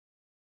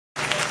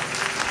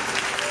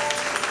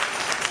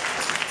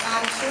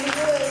truly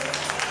good.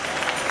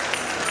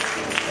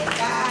 And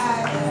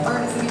God is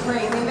worthy to be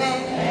praised.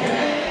 Amen.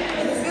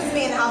 And it's good to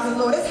be in the house of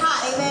the Lord. It's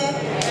hot. Amen.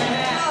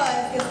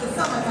 Because it's the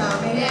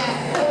summertime. Amen.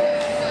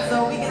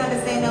 So we can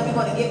understand that we're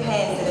going to get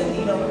past it. And,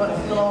 we're going to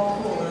feel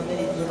all cool in a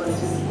minute. We're going to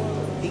just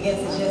begin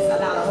to just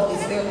allow the Holy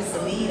Spirit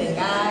to lead and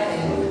guide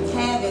and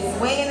have His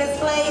way in this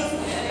place.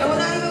 And we're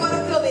not even going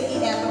to feel the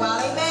heat after a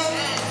while. Amen.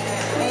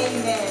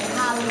 Amen.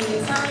 Hallelujah.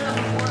 Turn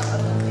number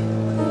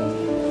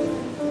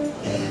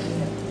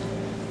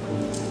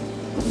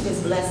 4.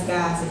 Just bless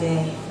God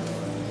today.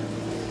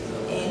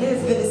 And it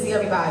is good to see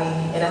everybody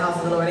in the house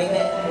of the Lord.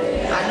 Amen.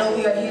 I know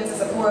we are here to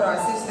support our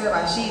sister,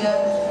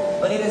 Rasheedah,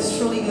 but it is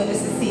truly good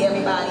just to see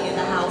everybody in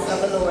the house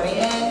of the Lord.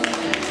 Amen.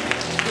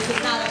 This is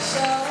not a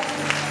show.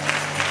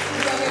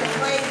 We are here to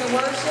praise and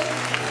worship.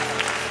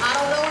 I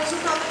don't know what you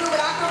come to do, but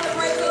I come to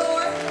praise the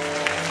Lord.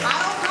 I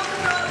don't come to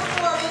throw the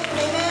performance.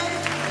 Amen.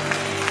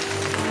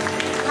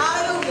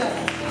 Hallelujah.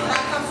 And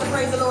I come to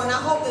praise the Lord. And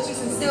I hope that you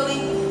sincerely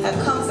have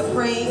come to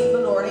praise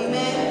the Lord.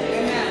 Amen.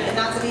 And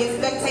not to be a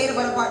spectator,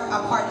 but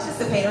a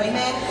participator.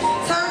 Amen.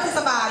 Turn to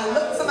somebody,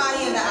 look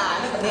somebody in the eye,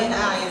 look them in the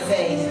eye and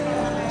say,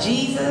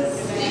 Jesus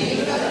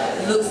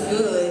looks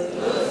good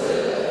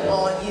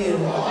on you.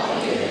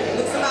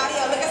 Look somebody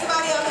else, look at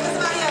somebody else, look at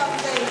somebody else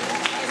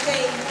and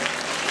say,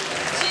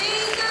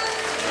 Jesus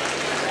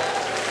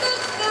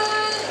looks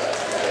good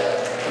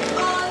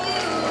on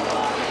you.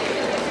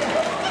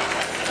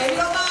 If you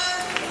don't mind,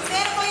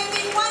 stand up on your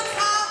feet one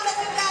time, let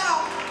them got a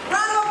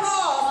round of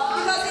applause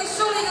because He's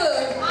truly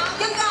good.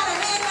 Give God a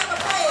hand clap of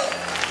praise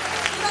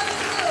because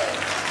He's good.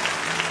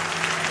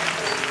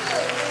 He's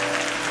good.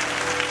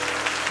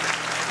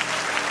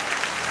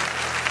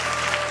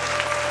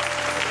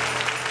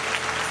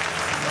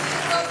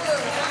 He's so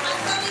good. I'm not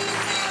telling you to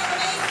stand or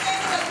remain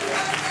standing, but you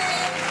want to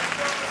stand.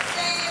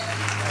 Stand.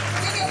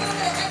 Give me a little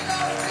bit of echo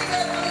and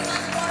trigger on this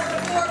like water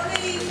before,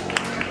 please.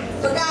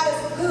 For God is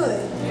good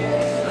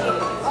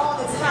all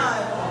the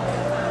time.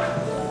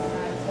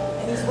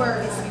 And His word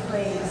needs to be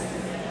praised.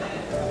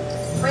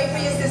 Pray for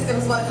your sister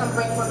who's going to come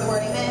bring forth the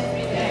word.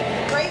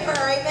 Amen. Pray for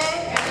her.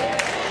 Amen.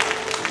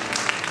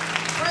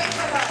 Pray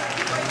for her.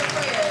 Pray for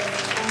prayers.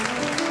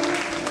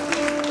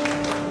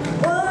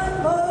 One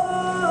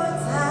more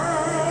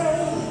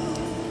time.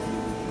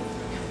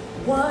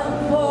 One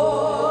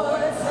more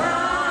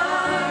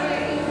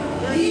time.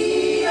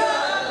 He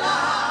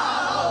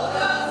allowed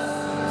us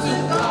to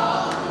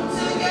come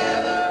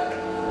together.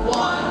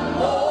 One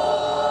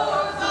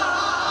more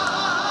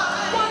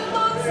time. One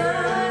more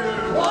time.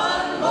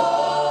 One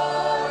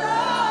more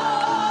time.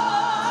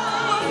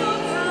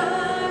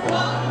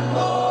 One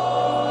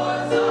more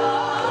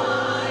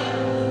time.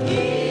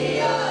 He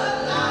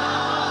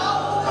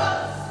allowed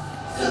us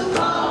to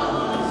come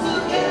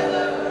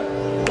together.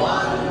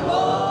 One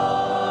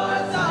more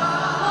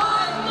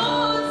time. One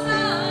more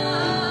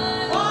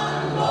time. One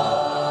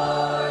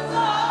more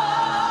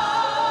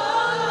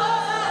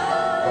time.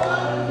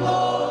 One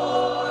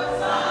more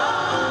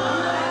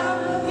time.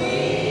 He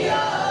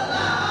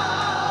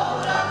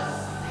allowed us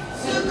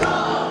to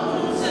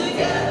come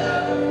together.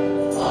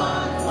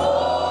 One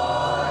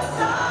more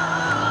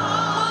time.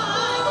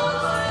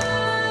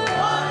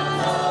 One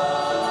more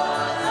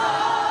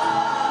time.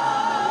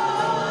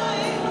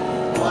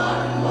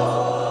 One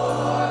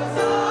more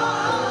time.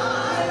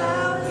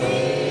 He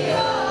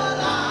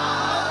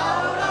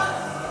allowed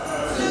us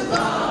to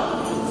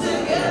come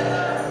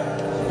together.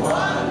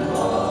 One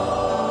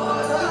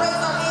more time.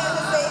 Raise our hands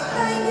and say,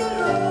 thank you,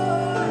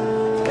 Lord.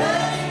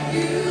 Thank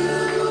you,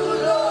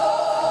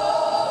 Lord.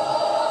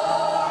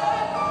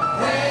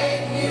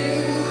 Thank you,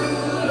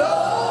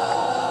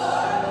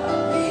 Lord.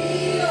 He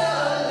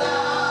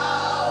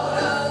allowed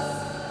us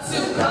to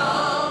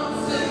come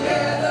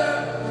together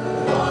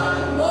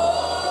one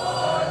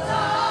more time.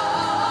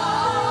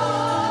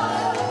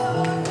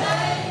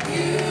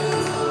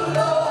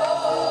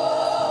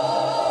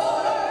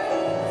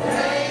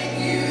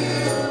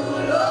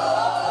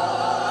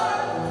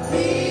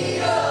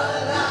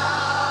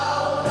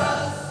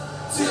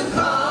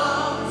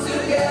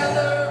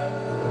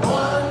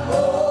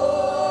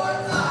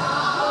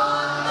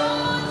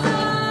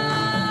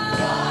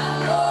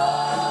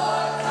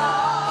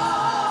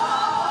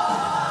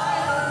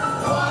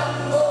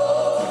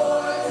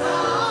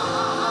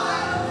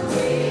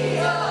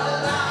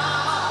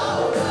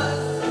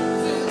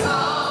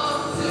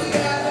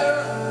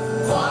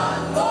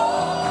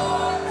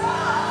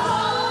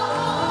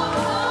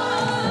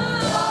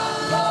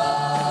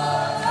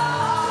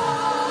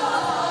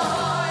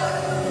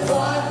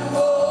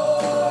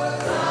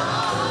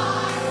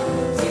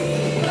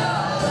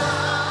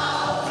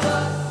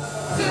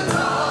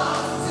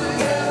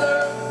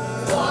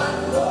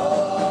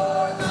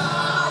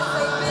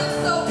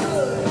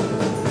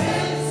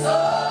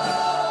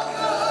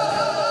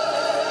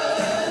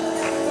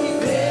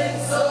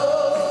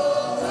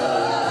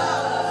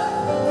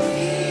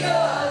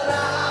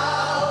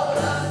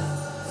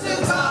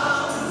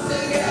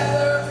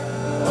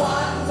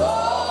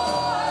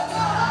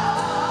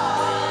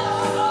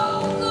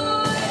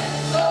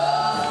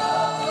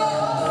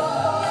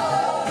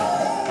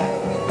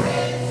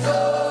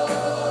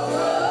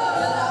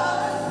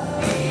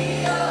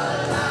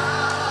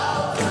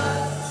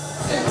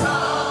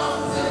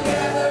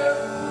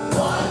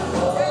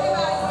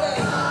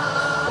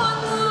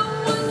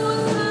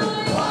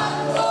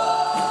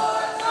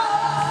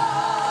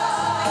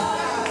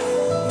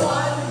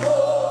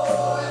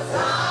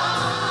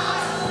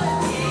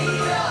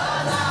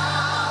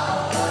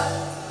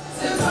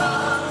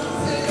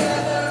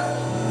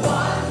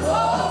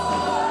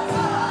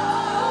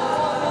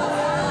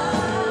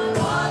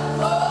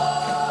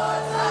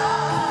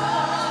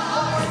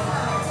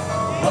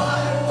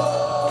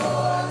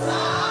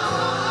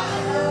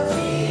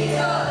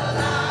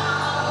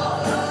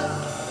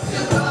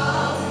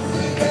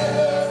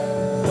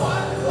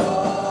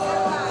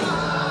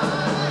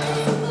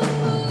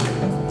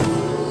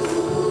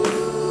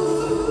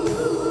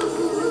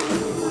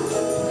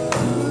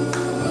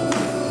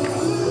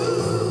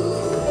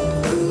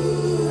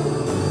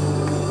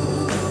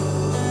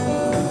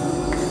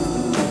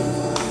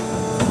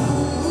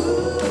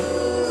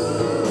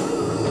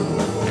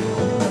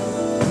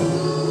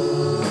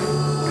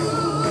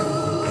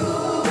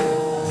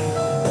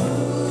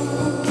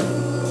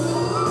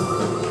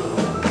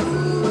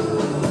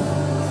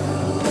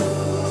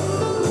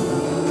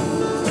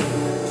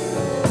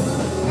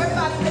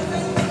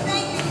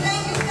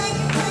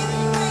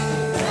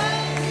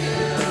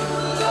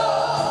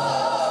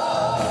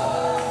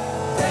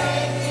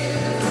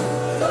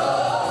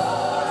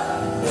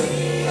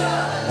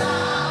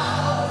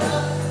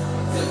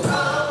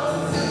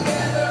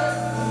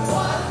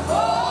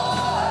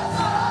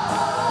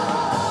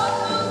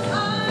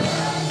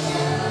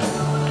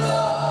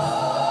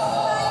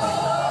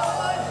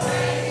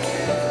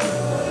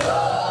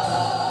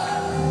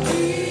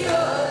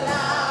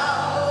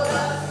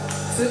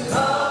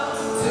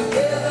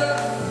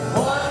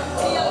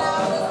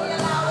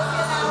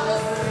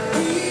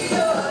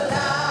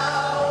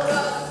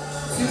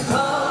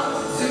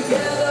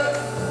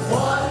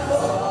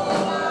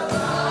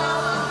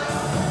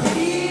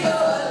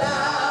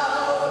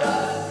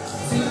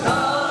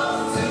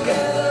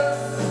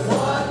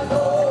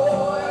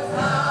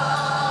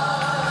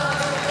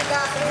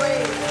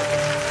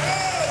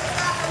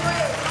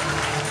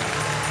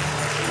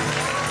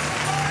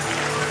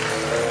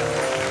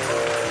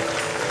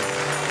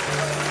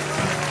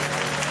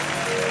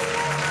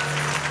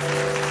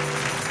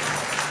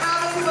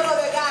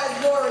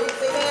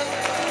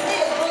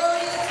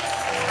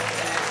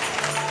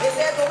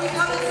 we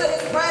come into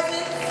his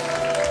presence,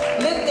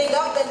 lifting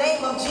up the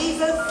name of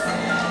Jesus,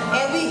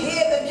 and we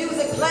hear the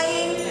music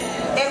playing,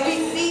 and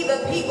we see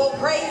the people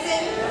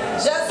praising,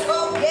 just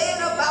forget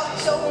about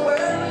your worry.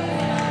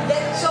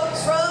 Let your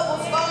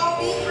troubles fall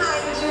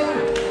behind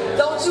you.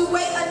 Don't you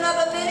wait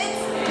another minute.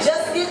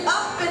 Just get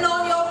up and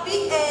on your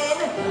feet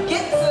and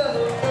get to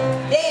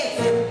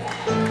dancing,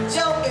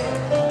 jumping,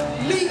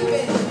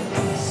 leaping,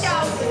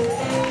 shouting,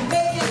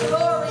 make it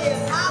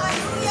glorious.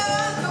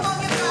 Hallelujah. Come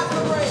on, give God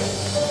some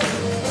praise.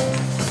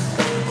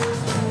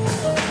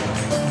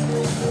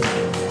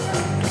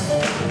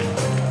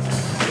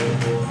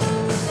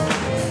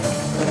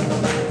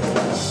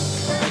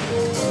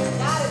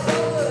 God is so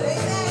good,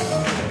 amen.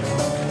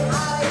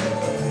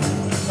 Hallelujah.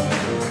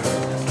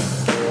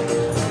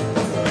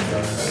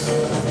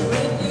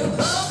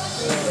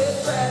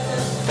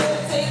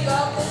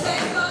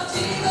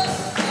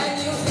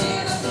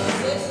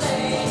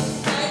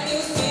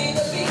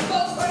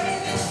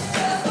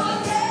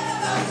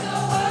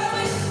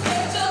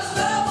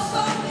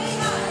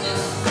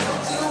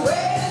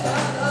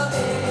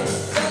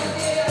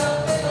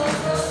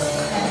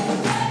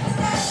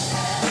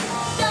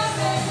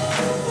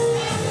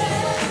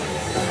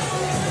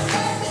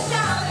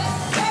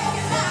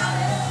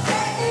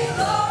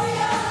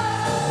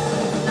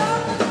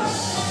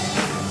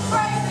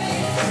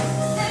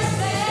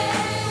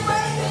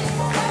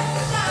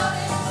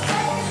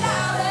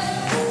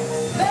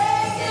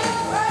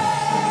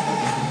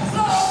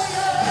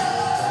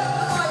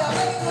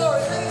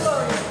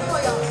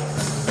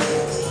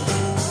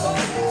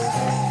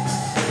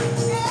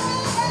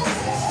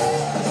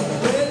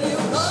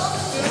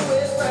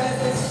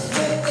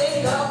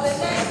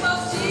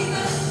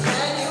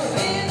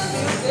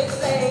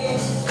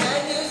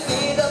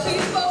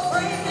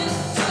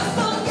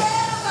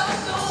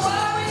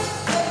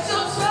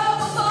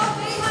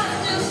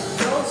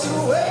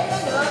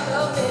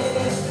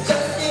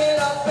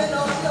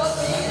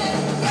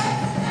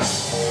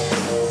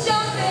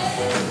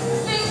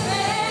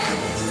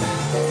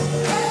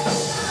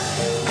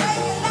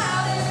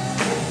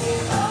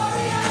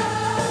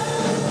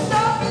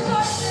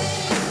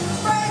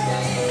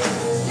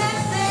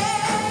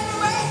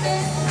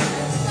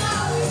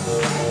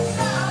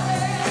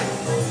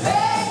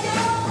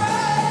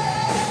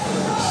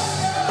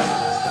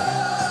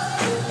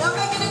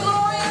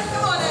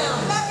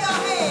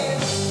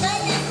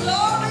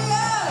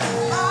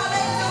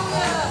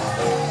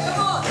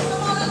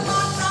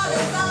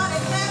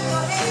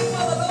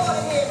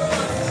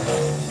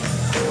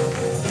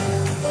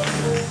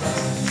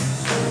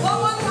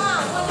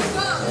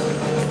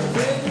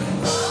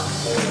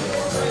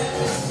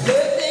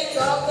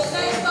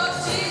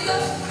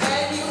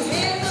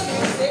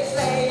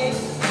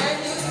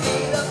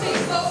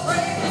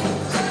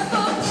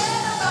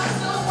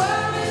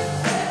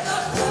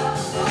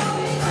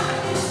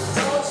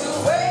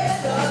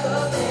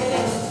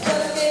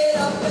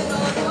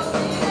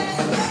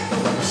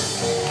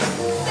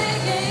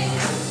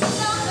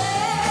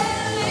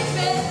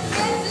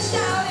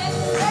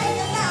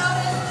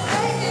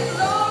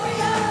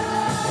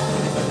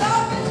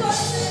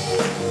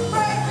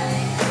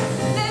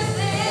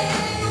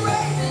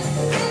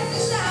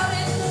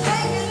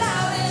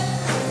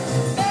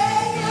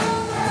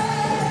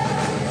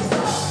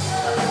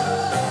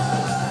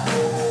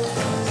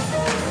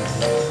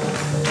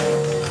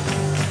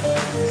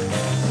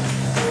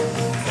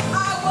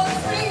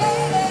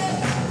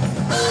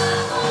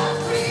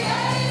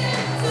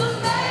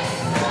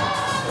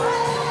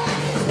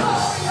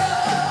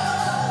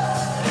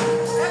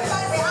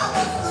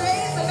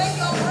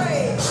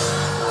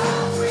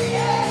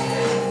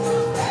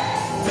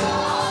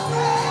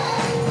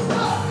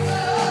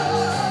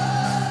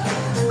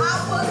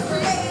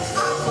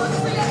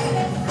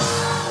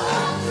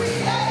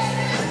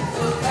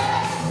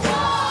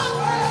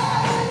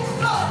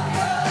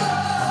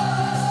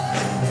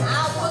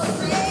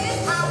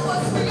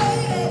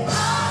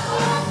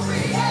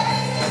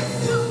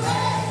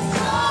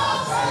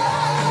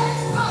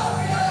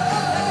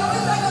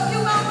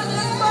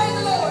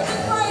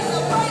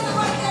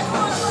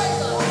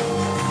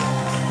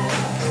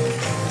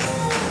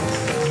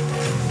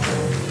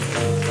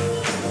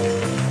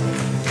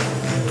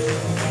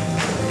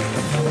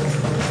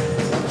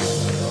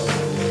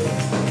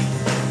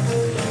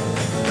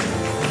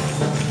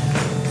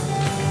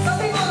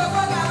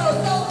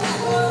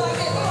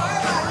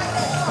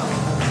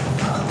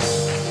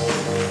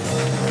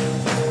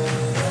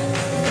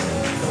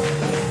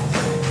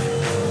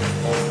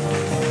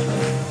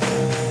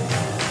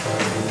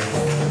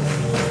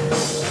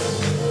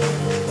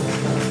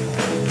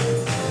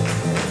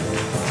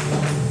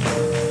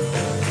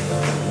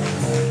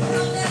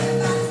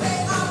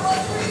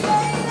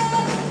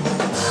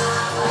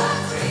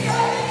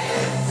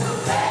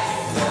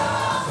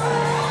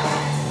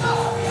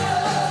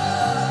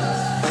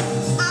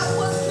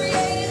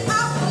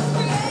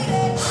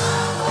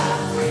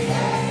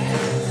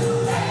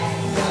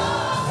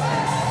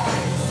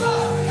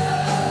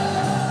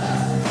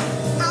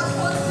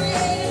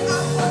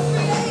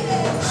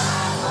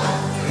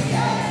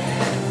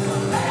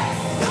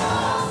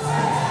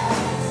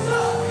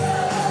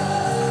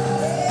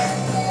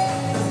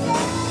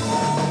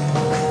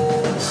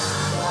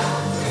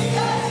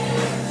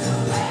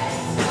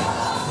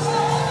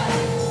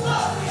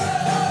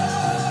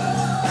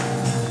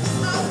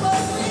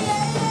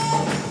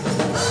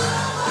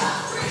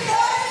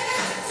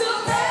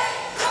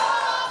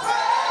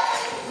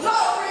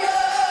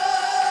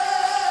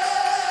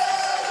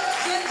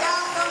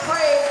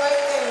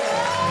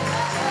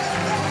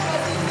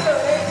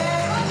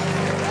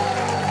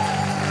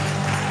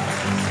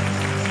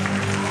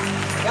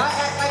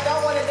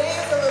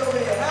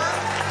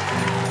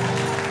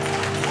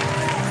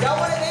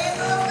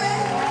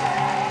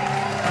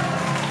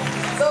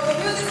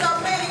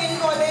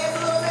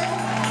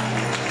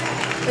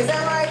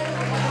 that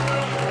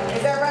right?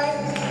 Is that right?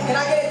 Can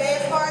I get a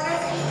dance partner?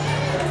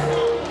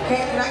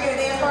 Can I get a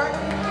dance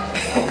partner?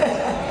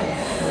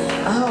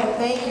 Oh,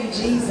 thank you,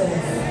 Jesus.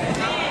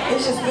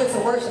 It's just good to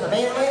worship him,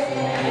 ain't it?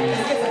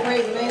 It's good to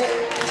praise him, ain't it?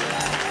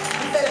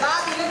 He said, if I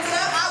be lifted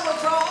up, I will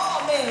draw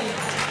all men.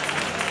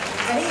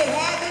 And he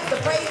inhabits the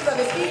praises of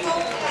his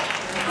people.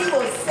 He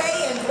will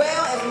stay and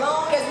dwell as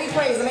long as we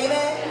praise him,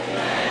 amen?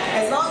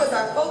 As long as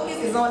our focus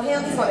is on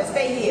him, he's going to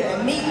stay here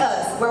and meet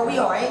us where we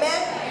are,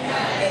 amen?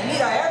 And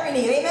meet our every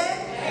need,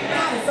 amen?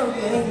 God is so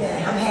good,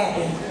 amen. I'm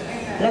happy.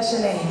 Bless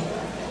your name.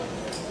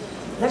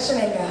 Bless your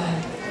name,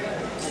 God.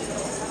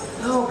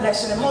 Oh,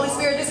 bless your name. Holy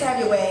Spirit, just have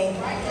your way.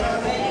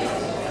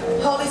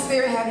 Holy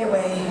Spirit, have your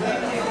way.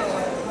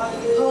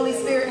 Holy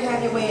Spirit,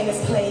 have your way in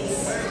this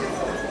place.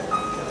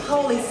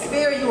 Holy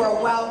Spirit, you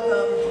are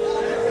welcome.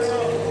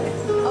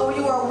 Oh,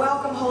 you are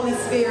welcome, Holy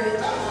Spirit.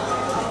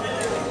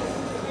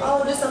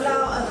 Oh, just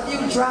allow a few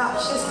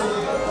drops just to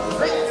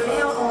drip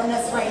down on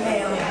us right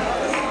now.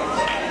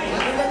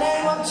 In the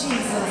name of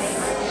Jesus.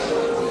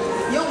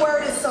 Your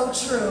word is so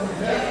true.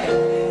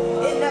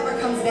 It never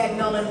comes back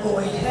null and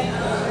void.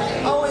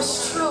 Oh,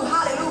 it's true.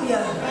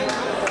 Hallelujah.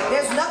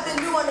 There's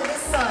nothing new under the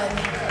sun.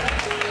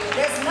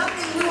 There's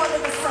nothing new under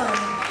the sun.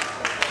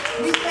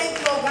 We thank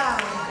you, oh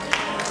God.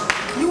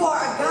 You are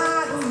a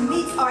God who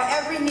meets our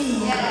every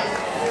need.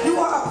 You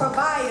are a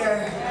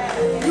provider.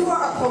 You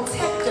are a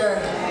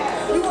protector.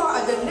 You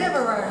are a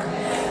deliverer.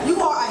 You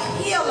are a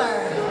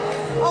healer.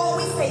 Oh,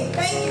 we say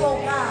thank you,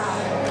 oh God.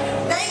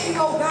 Thank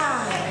you, oh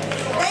God.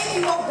 Thank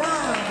you, oh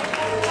God,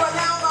 for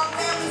allowing our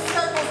family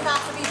circles not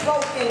to be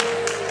broken.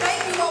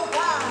 Thank you, oh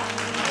God.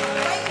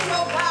 Thank you,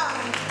 oh God,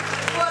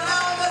 for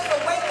allowing us to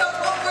wake up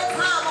one more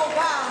time, oh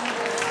God.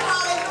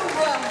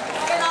 Hallelujah.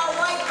 In our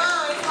right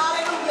minds.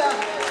 Hallelujah.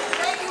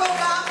 Thank you, oh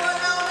God, for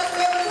allowing us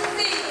to be able to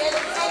see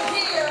and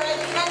hear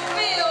and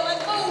feel and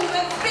move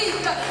and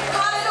speak.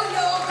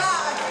 Hallelujah, oh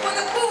God. For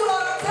the food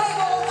on our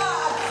table, oh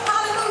God.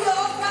 Hallelujah,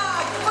 oh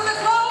God. For the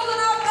clothes on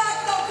our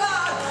backs, oh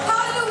God.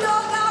 Hallelujah,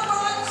 oh God, for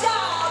our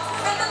jobs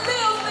and the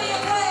bills being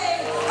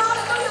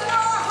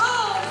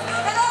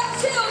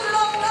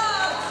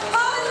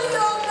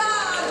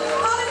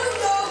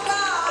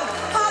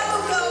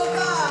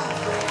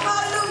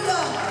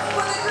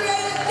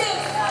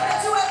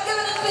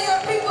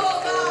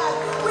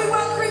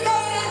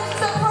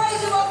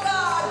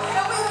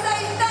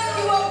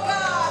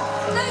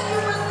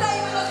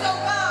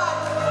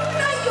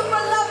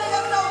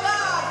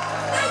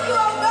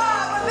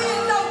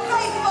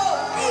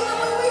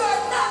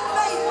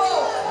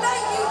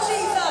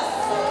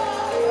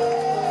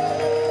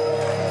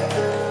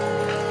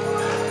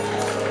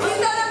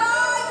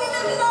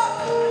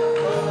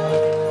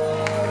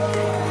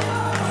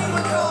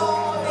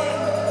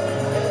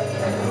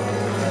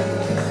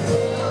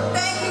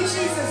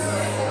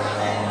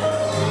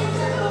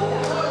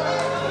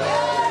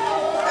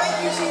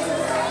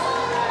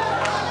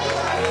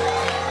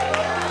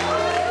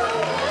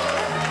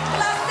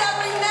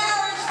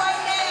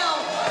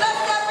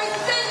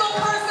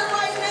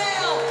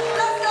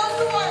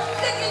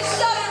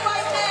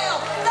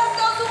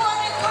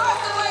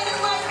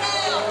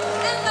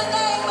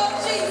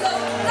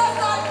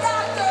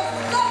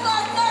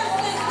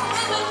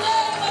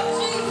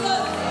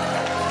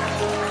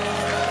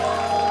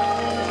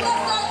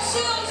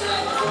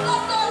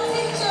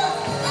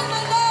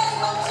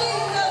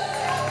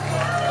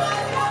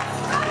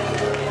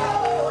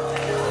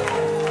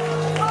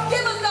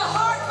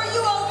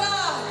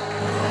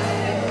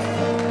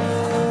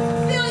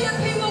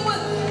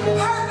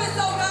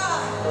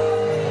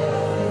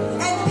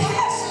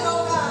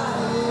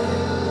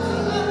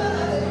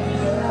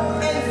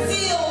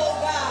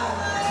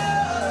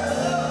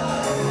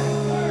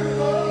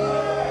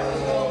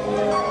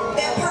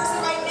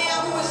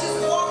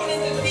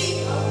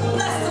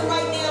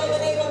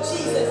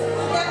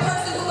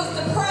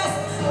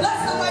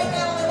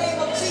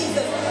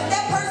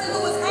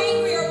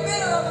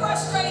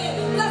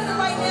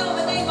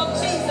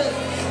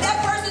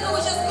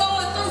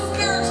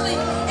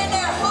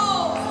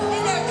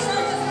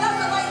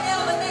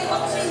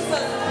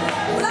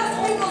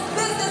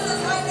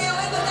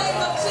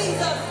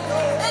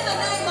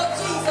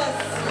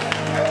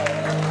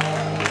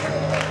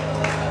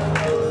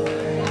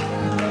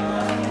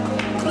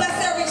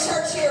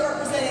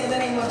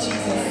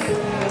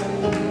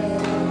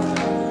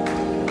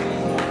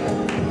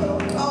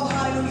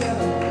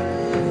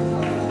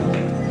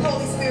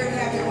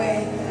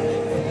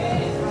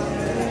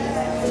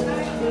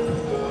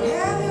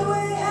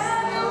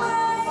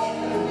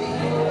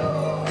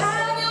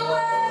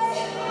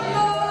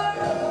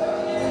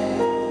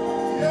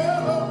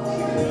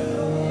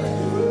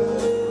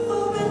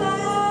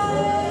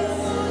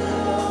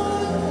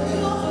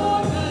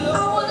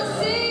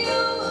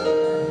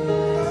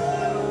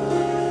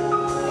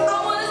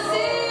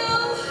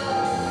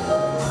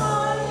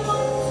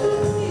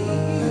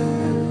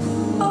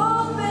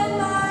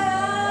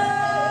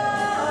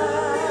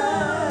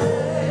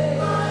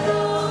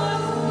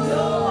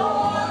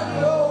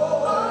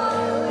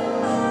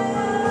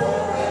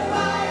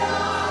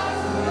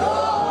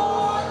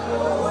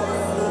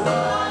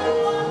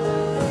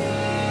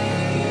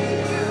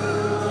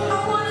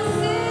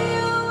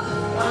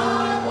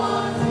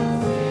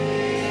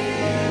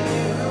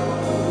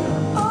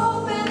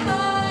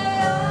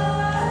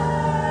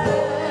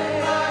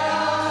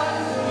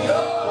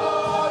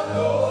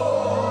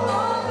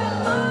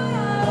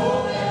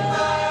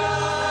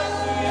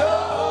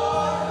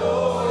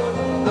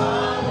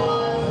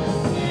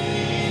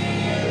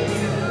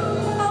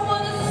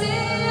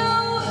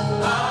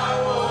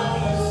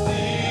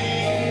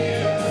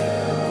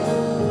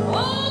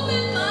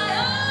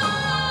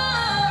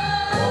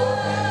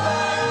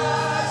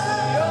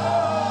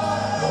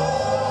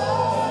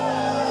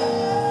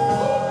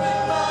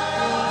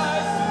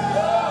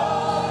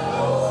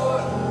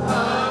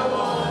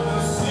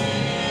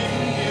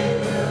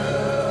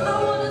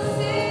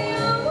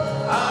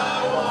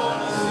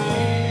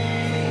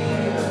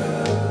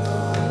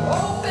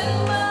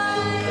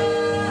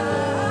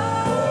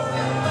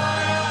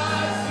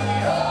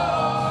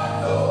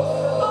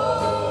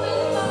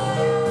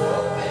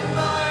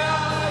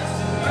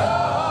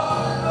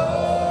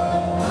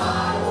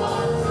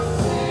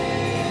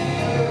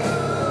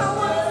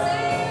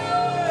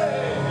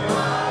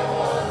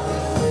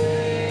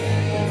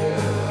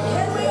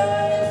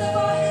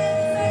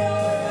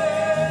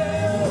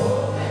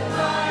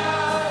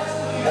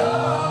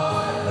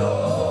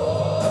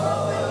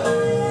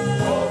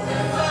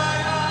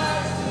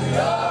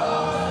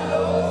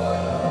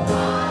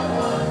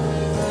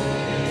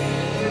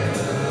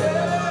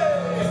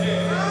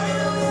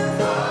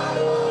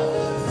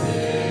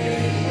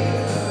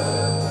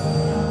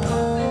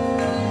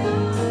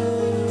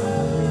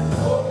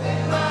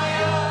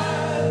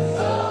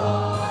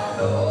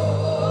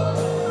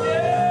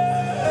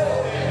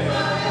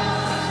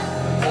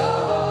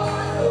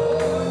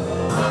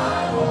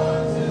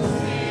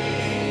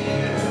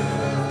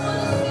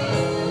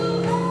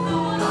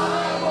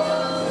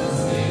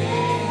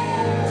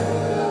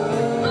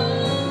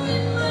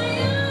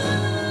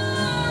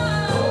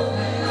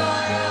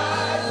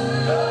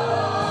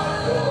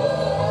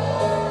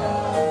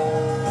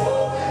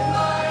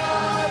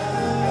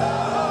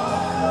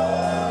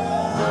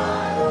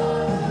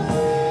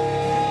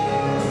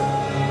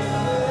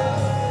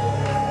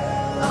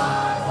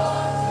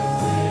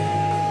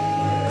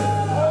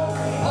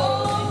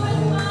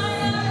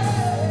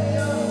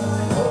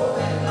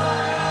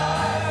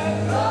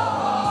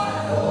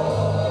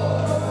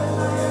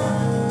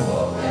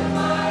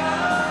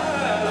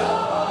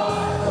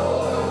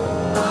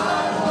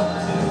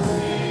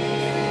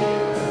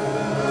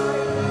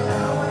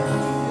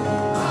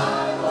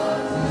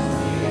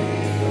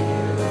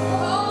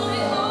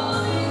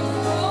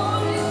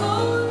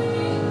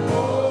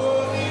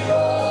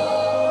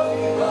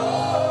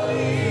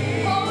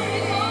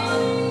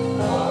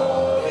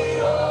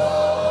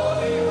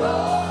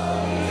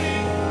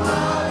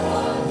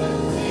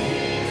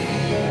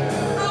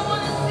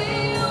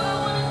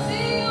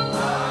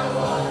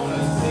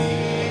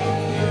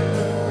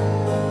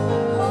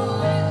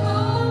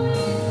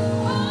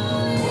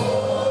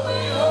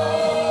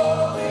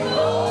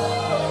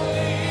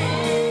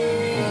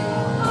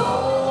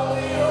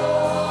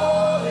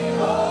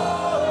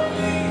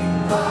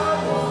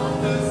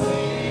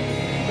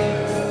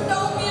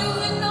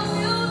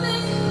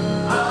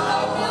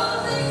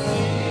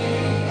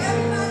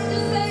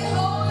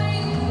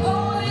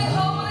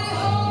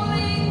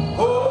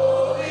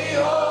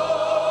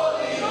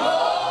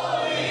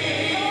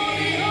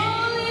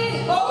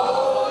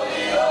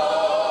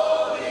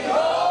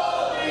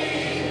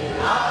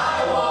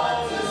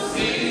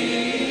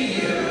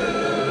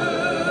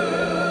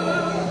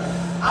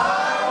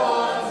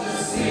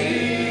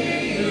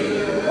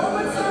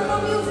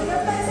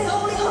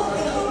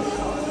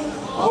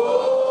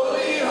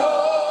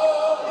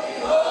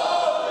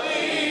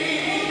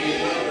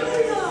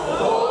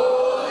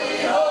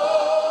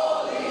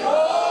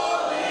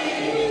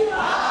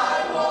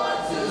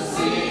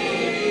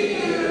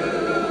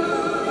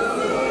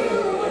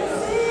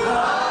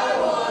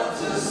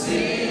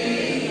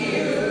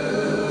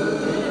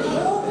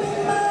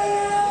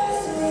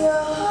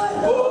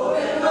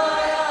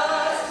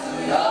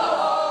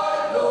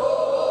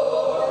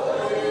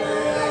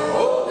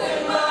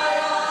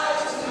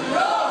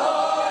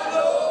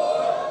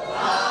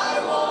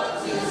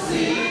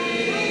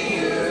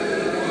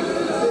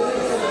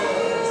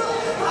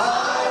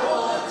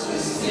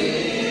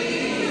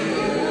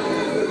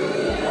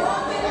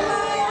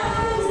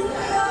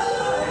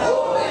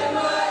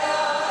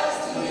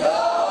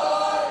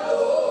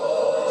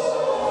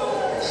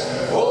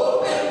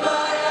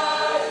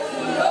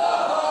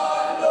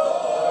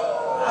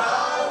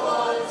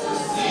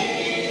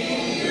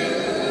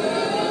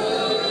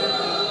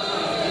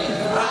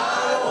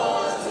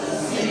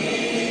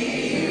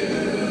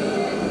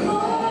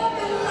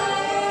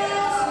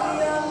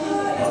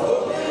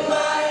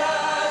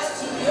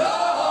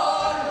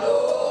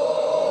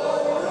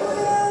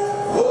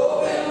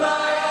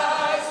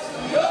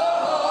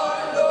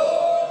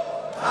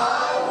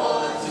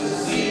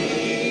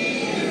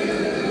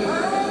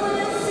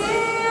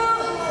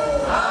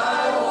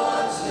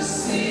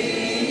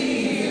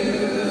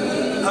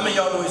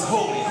y'all know he's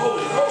holy,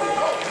 holy, holy,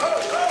 holy,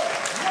 holy,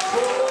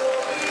 holy.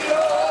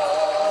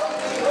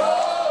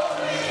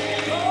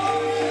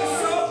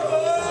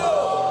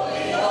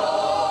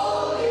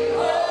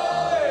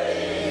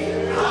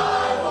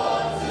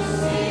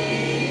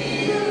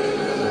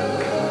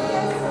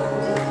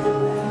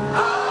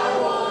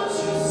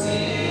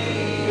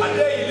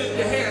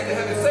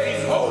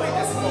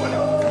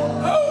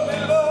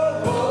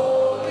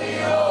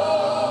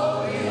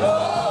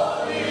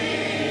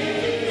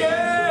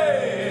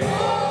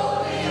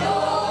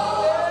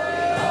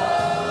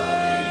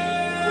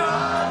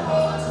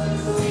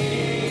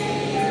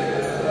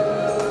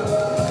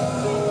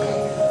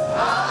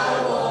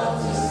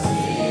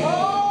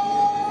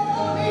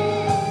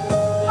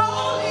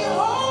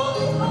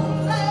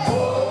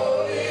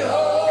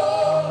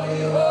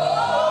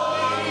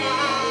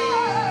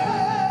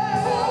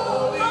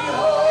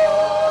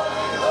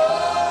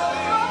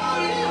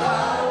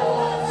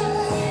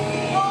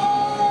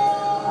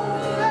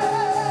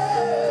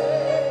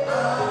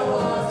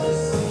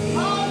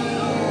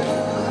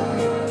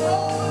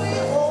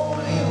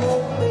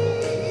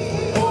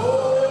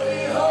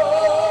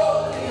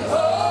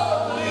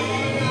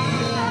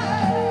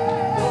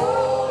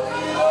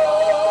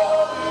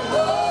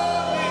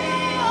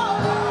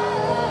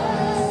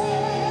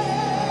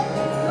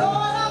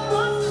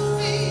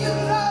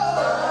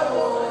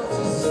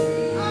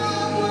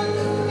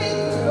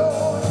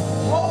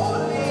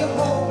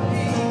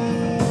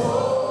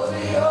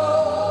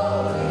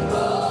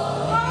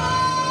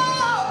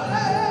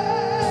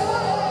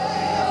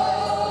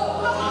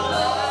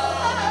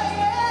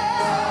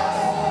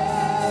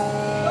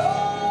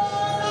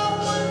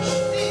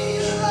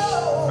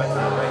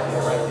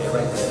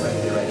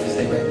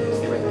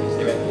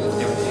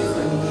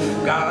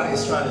 God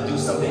is trying to do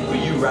something for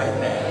you right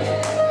now.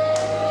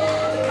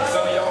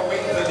 Some of y'all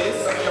waiting for this,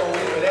 some of y'all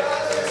waiting for that.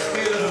 The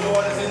Spirit of the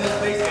Lord is in this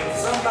place, and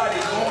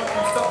somebody's going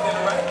through something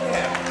right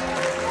now.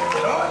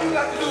 And all you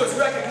got to do is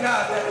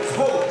recognize that He's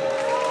holy.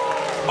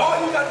 All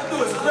you got to do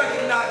is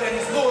recognize that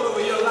He's Lord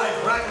over your life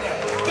right now.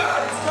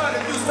 God is trying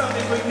to do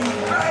something for you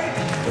right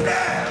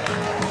now.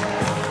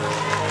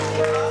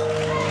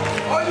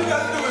 All you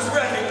got to do is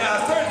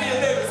recognize. Turn to your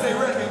neighbor and say,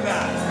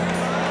 recognize.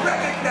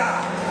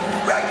 Recognize.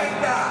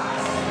 Recognize.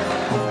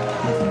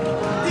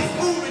 He's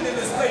moving in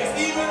this place,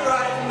 even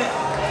right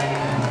now.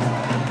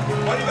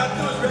 All you got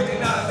to do is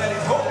recognize that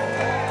He's holy.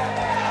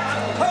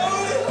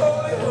 Holy,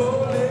 holy,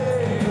 holy.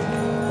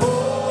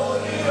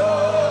 Holy,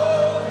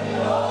 holy,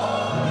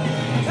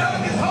 holy. Tell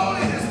Him He's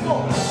holy this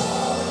morning.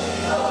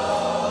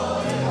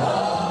 Holy,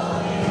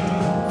 holy,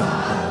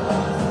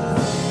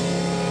 holy.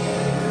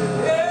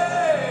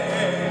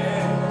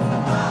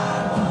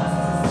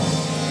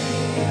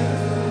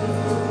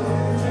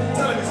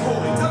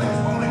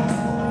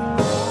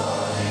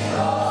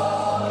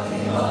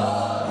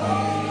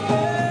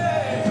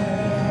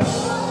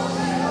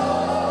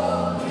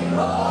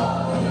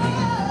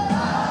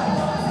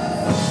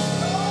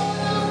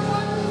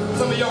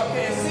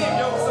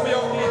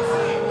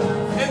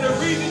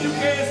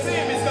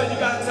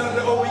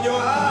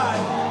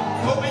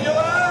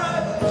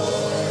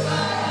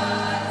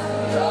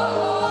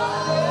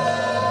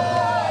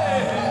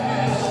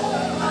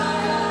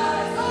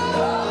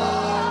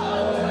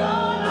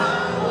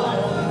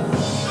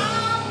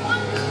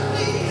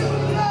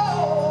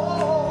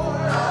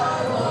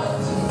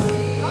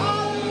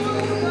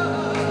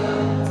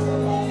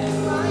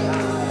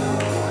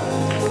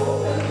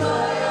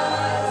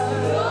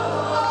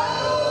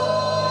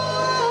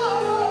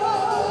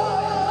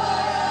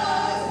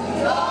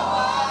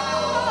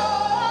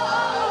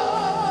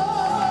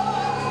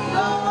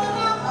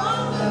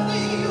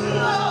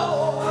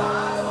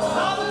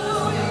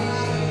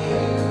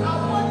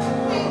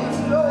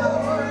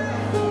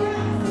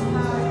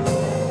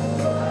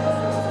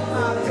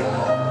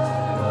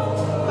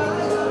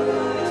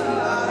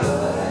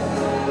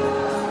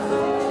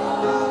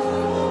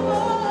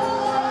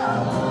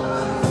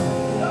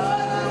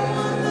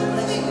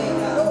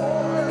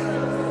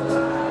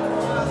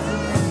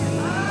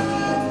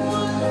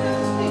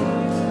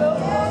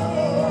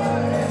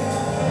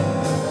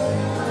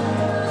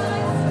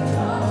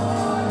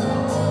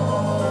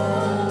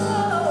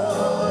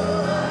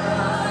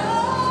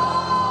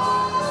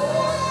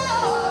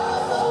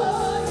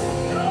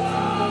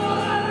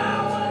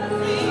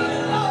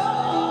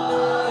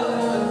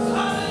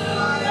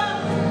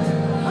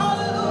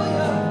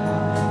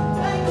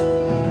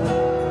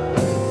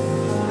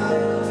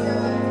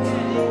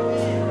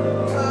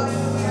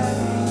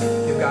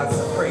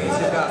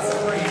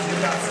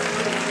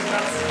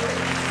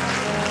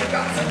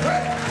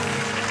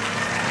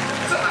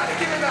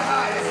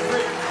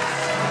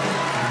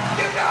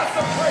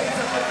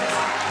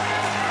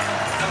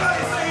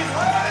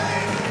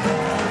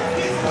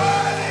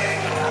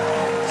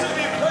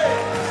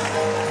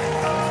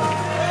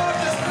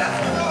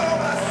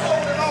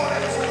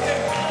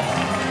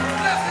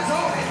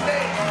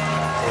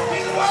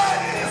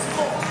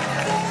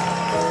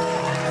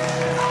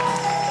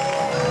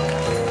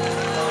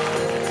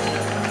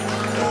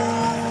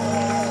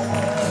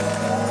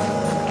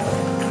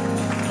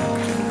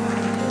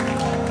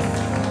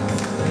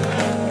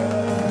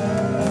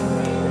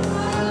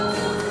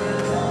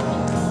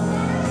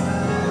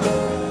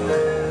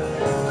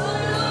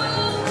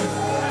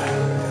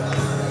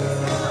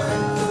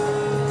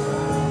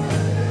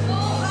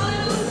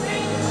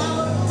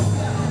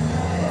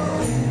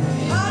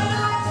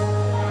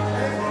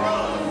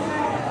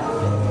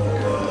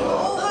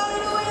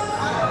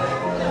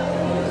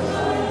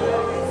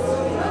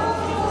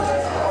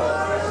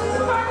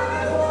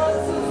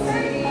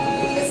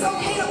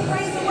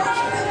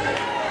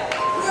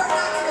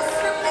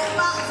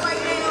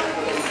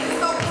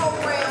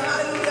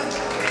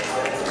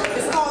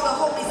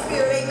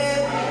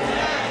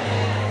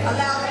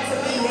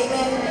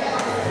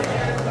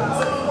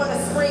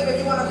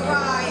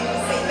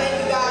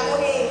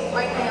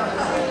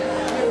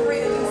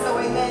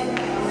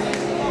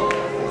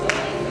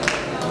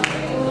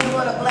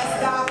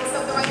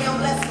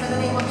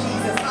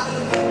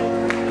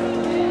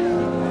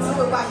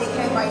 somebody that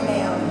came right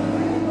now.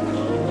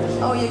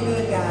 Oh, you're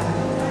good, God.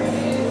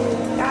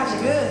 God,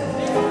 you're good.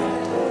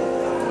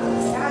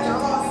 God,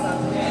 you're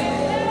awesome.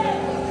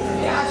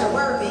 God, you're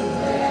worthy.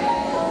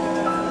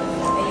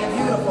 And you're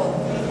beautiful.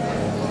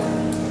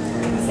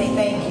 We say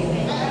thank you.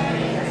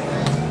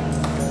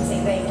 We say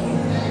thank you.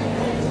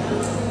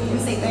 We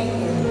say thank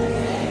you.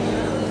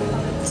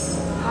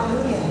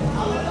 Hallelujah.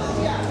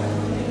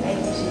 Thank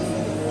you, Jesus.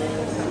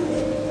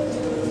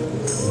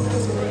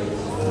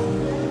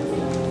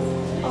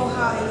 Oh,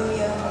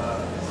 hallelujah.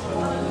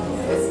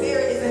 The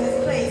Spirit is in this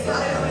place.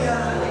 Hallelujah.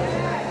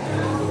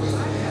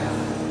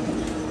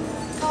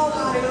 Oh,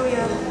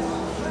 hallelujah.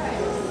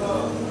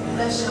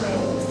 Bless your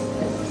name.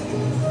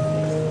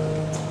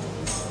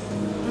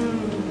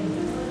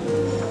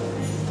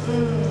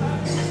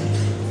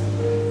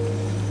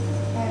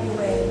 Have your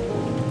way.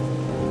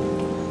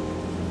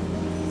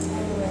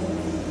 Have your way.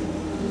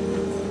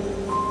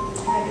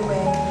 Have your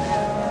way.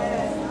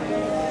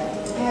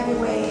 Have your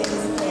way in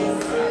this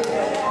place.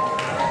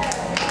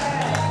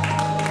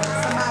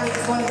 Somebody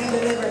is going to be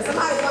delivered.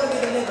 Somebody's going to be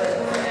delivered.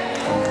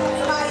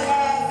 Somebody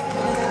has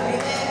delivered.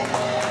 Amen.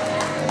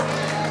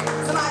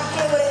 Somebody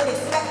came with an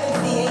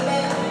expectancy.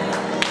 Amen.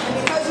 And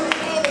because you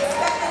came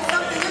expecting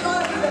something, you're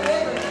going to be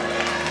delivered.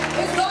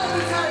 It's going to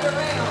be turned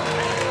around.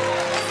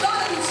 It's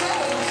going to be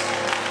changed.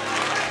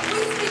 We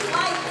speak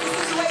life to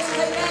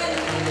situations. Amen.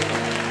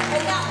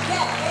 And not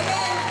death.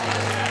 Amen.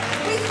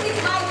 We speak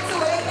life to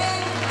it.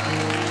 Amen.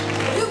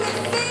 You can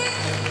see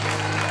it.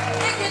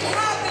 It can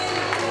happen.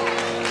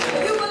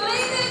 If you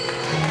believe it,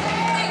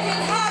 it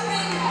can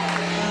happen.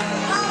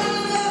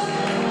 Hallelujah.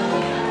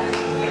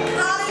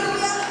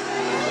 Hallelujah.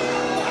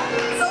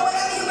 So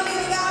whatever you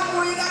believe in God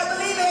for, you got to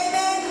believe it,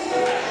 amen.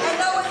 And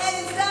know when it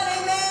is done,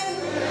 amen.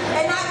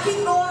 And not keep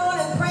going on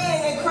and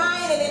praying and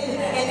crying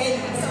and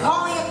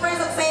calling your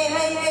friends up saying,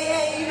 hey, hey,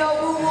 hey, you know,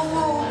 woo, woo,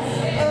 woo.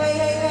 Hey,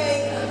 hey,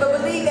 hey. But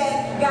believe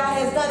that God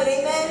has done it,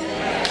 amen.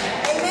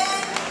 Amen.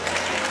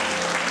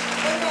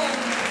 Amen.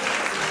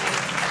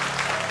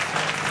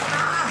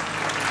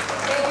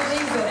 Thank you,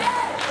 Jesus.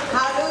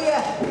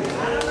 Hallelujah.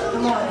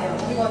 Come on now.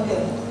 What we going to do?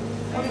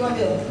 What we going to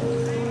do?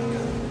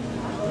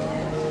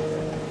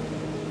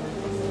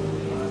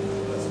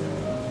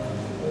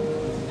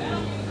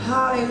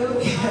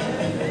 Hallelujah.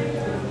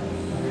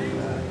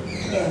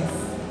 Yes.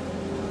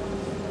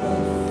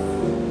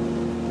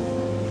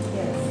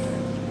 Yes.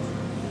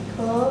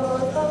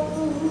 Because of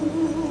who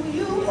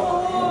you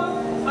are,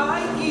 I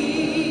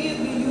give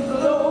you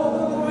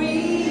glory.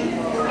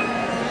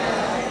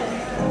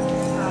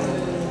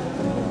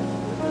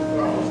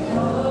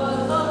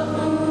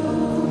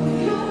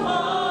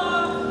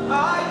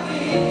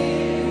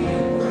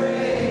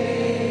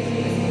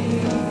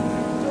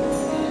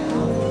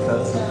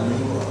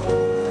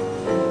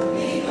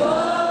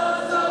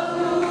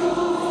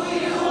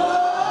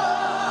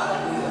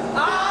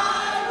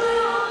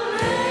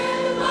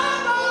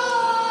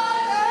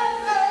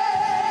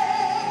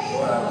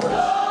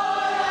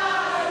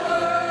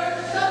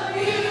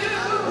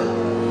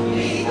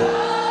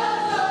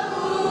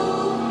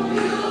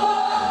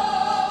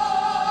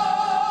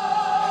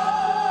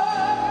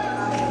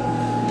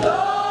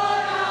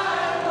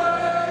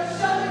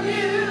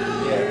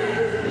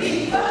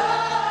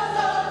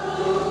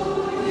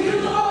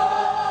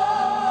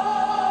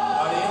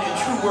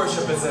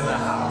 Worshipers in the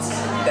house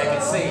that can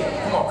sing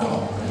it. Come on, come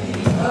on.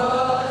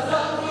 Because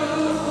of who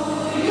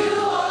you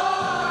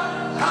are,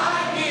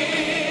 I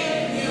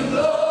give you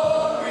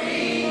glory.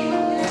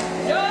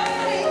 Because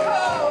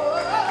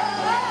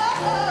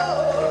of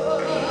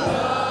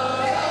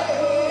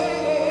who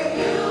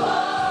you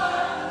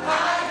are, I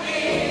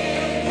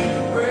give you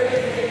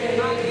praise.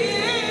 I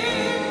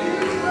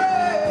give you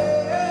praise.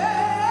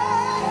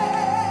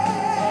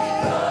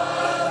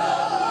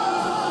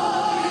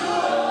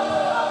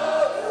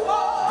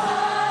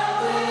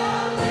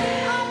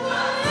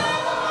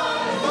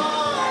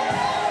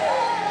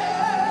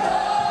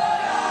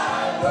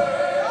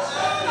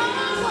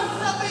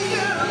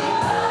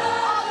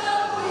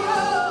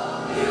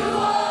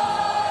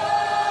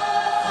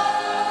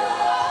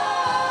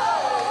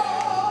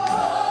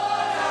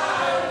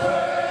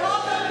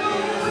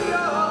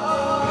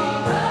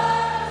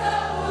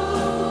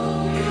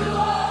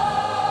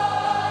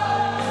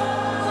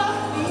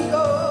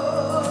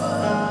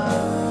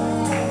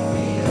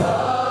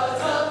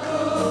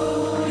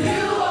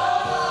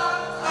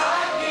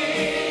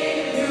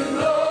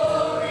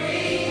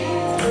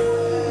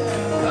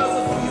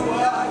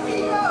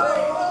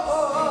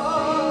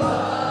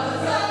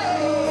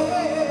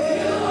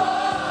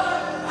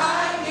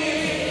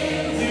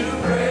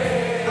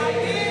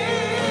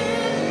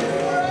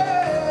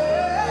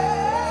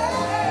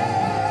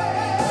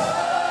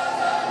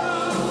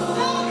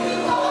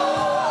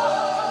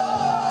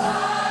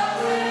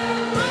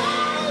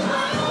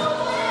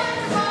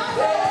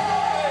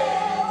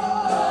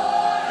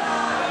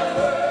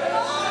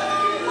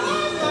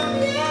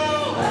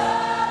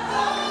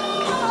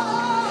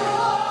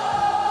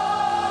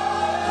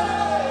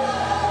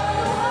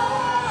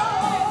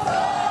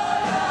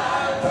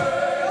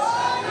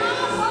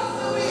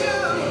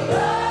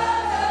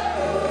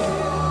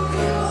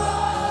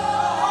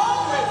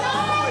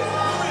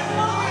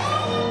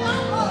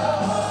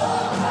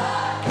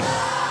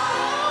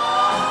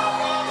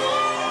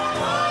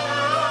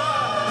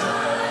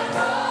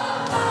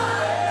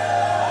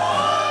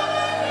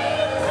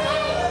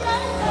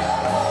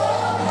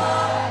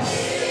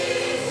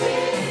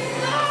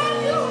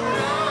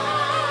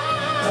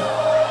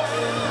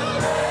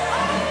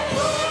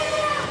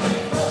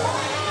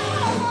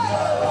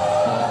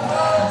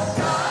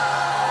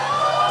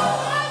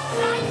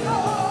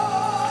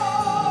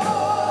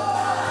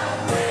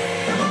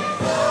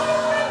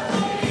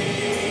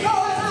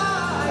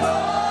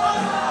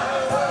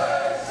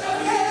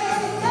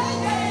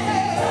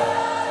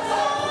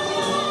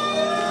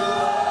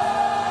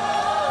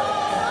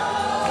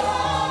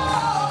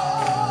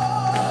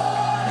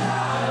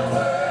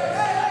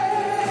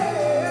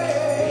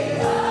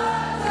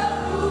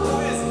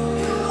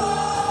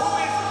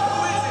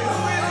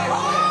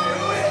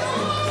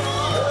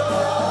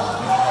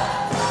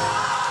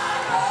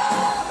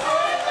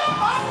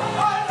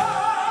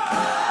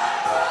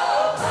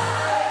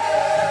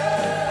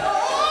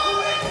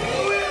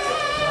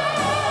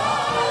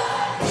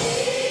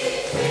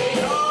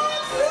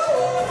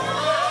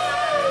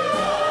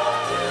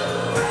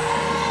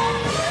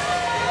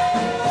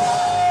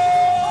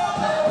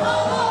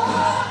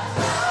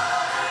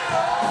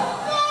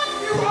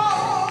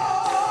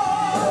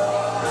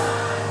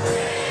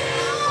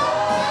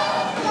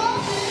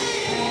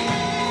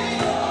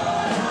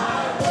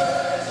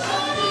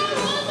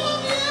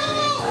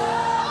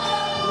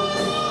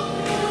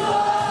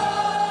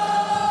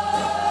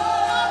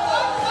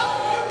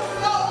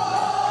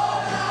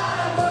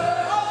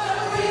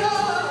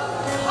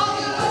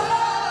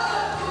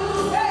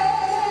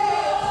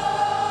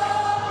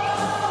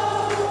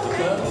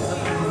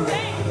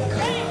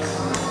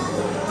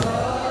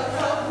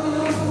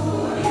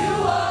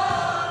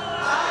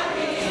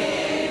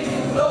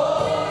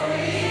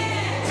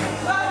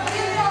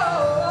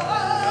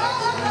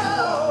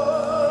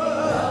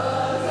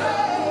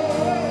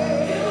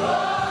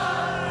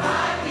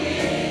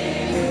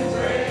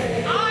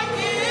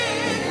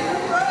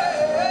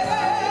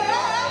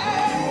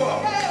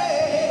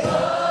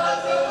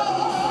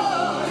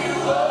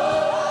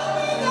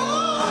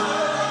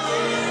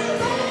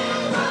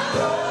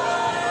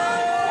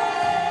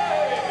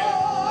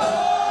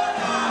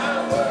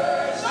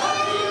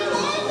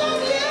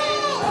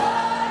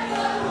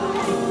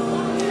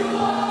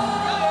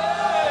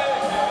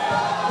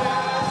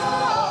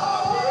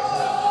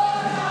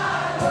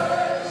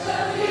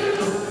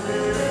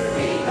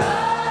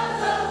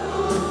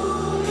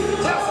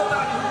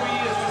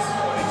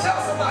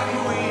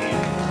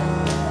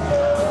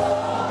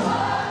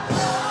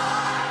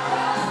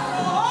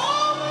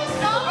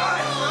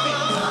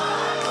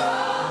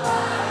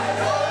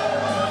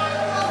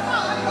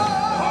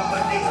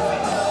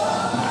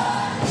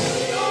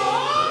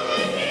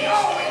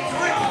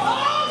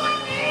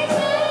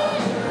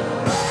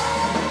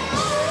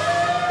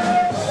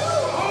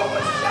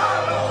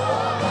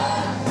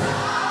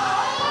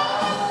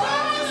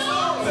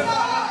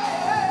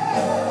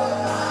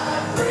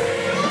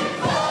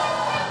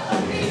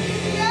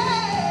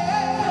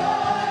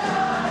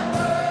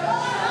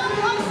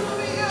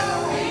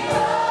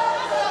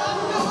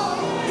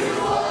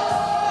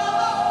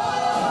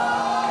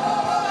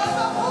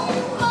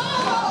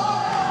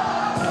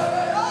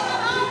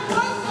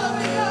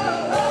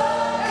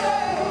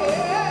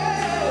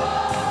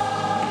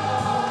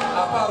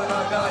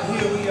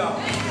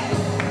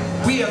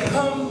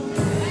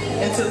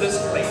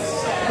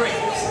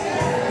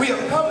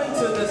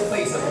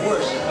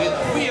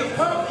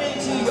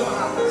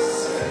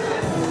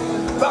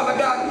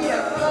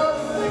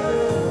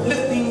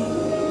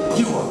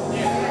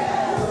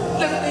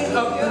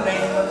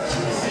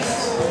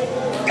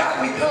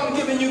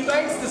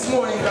 this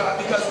morning, God,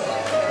 because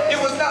it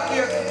was not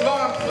the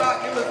alarm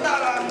clock, it was not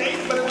our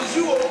neighbor, but it was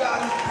you, oh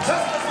God, who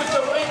touched us with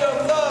your finger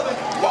of love and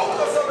woke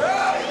us up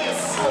early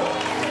this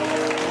morning.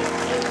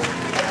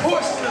 A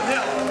portion of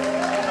health,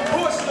 a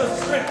portion of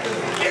strength,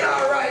 in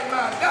our right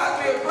mind.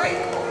 God, we are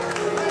grateful.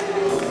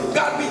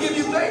 God, we give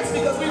you thanks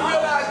because we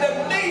realize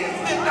that millions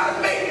did not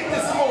make it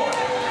this morning.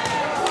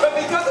 But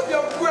because of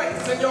your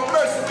grace and your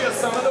mercy, we are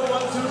some of the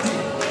ones who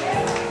did.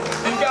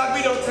 And God,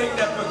 we don't take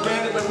that for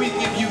granted, but we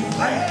give you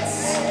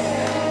thanks.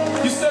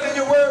 You said in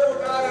your word, oh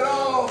God, in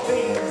all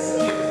things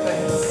give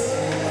thanks.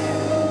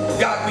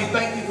 God, we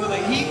thank you for the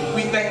heat.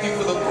 We thank you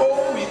for the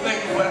cold. We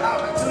thank you for the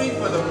opportunity,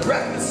 for the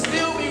breath to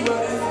still be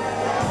running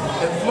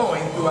and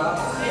flowing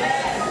throughout.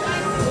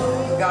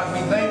 God,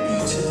 we thank you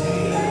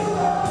today.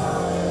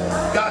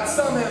 God,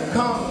 some have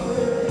come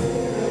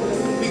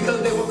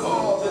because they were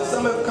called, and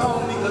some have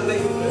come because they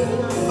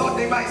thought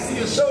they might see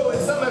a show,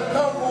 and some have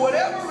come for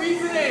whatever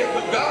reason it is,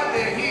 but God,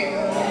 they're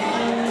here.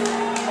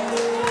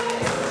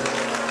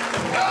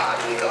 God,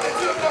 we know that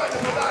you're going to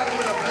provide them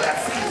with a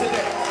blessing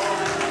today.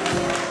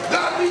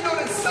 God, we know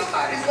that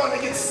somebody's going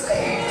to get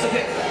saved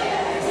today.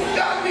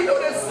 God, we know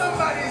that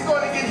somebody's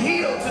going to get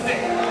healed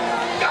today.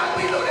 God,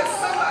 we know that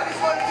somebody's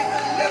going to get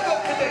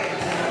delivered today.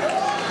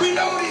 We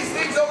know these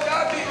things, oh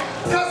God,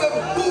 because of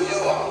who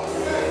you are.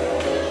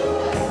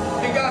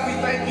 And God, we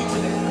thank you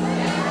today.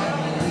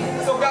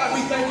 So God,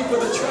 we thank you for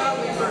the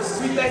traveling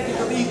mercies. We thank you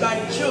for these thy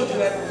children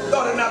that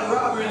thought it not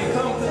robbery to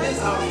come to this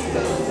house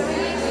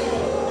today.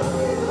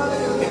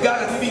 And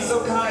God, if you be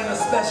so kind, a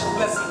special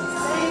blessing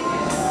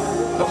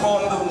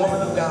upon the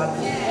woman of God.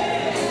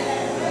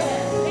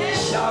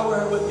 Shower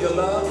her with your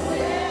love.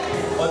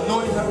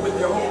 Anoint her with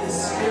your Holy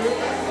Spirit.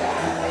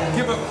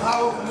 Give her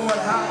power from on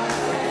high.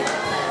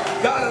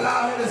 God,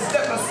 allow her to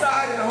step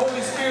aside and the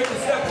Holy Spirit to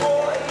step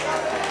forward.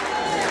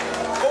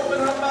 Open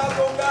her mouth,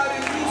 oh God,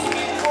 and you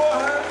speak for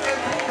her and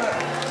through her.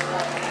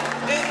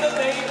 In the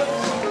name of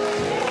Jesus.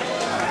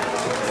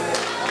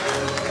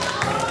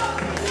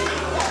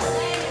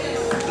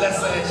 Bless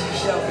her and she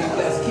shall be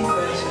blessed. Keep her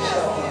and she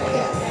shall be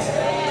kept.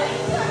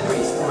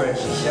 Praise for her and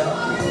she shall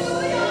be.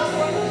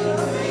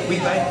 We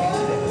thank you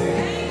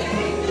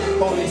today.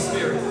 Holy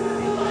Spirit,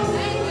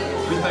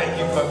 we thank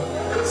you for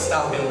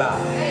stopping by.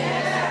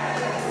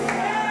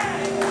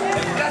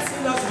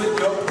 Blessing us with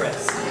your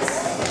presence.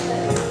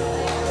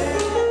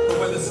 But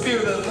where the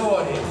Spirit of the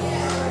Lord is,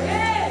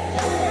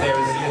 there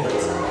is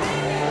liberty.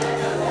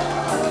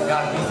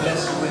 God, we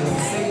bless you when we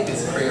say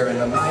this prayer in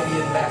the mighty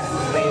and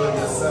matchless name of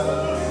your Son,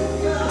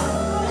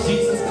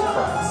 Jesus the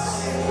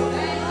Christ.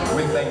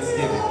 With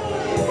thanksgiving,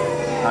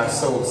 our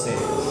soul says,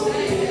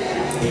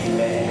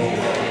 amen,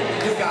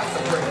 amen. Give God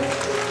some praise.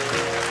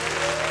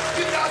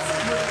 Give God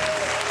some praise.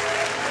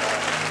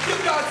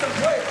 Give God some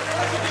praise.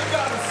 I can give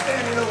God a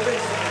standing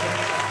ovation.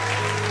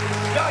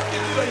 God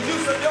give you the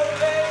use of your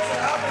legs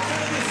and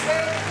opportunity to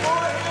stand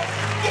before him.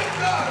 Give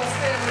God a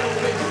standing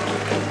ovation.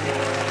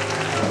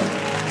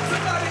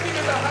 Somebody give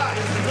him the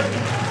highest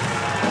praise.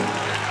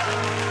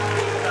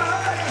 Give him the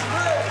highest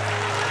praise.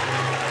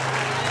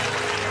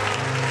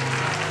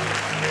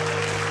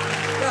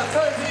 Now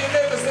turn to your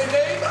neighbor and say,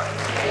 neighbor,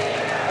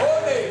 oh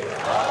neighbor,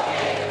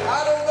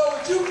 I don't know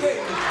what you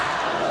came to do,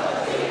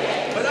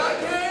 but I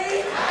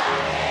came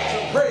to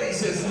praise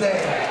his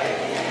name.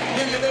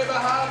 Give your neighbor a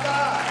high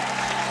five.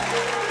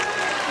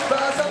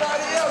 Find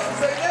somebody else and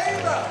say,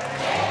 neighbor,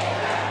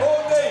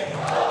 oh neighbor,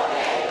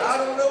 I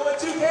don't know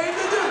what you came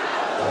to do,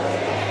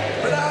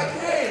 but I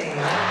came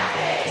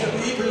to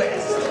be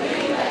blessed.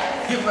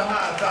 Give him a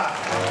high five.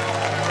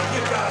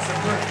 Give God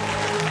some praise.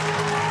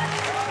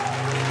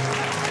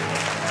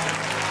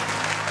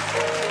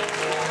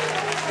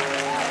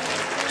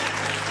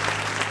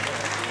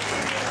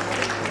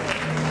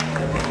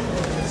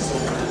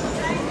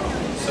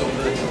 So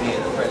good to be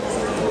in the presence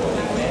of the Lord.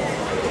 Amen.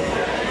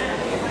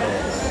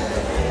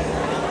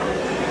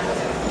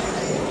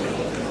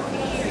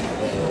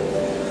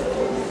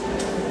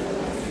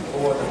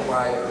 Before the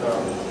choir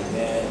comes,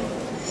 amen.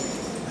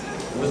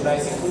 It was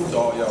nice and cool to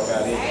all y'all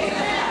got in. I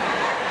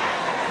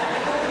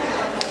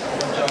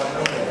want y'all to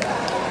know that.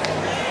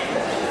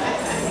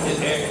 His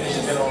air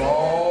conditioner's been on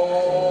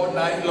all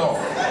night long.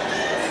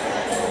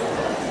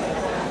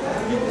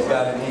 You just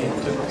got in here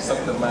and took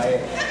something to my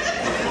air.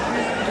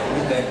 We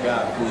thank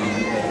God for you. We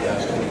thank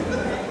God for you.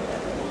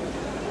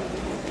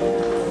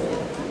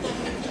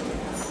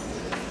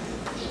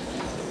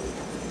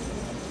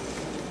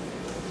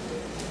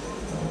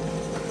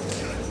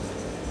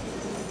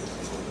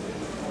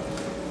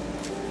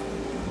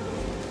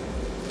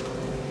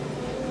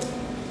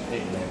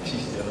 Amen.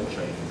 She's still in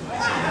training.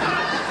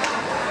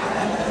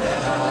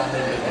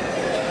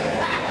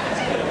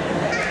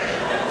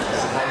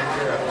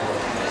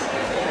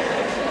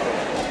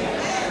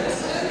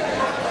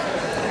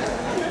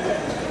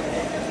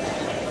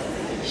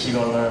 She's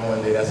gonna learn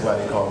one day. That's why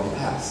they call me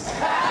pastor. It's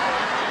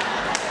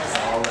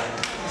all right.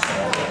 It's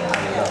all right. I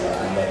love her.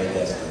 I love her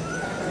desperately.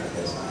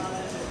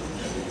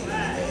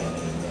 Amen.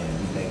 Amen.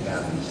 We thank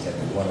God for each and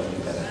every one of you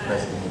that are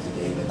present here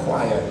today. The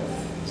choir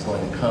is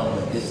going to come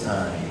at this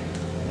time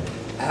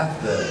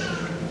after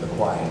the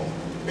quiet,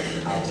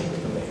 I'll take it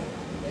from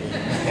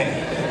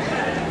there.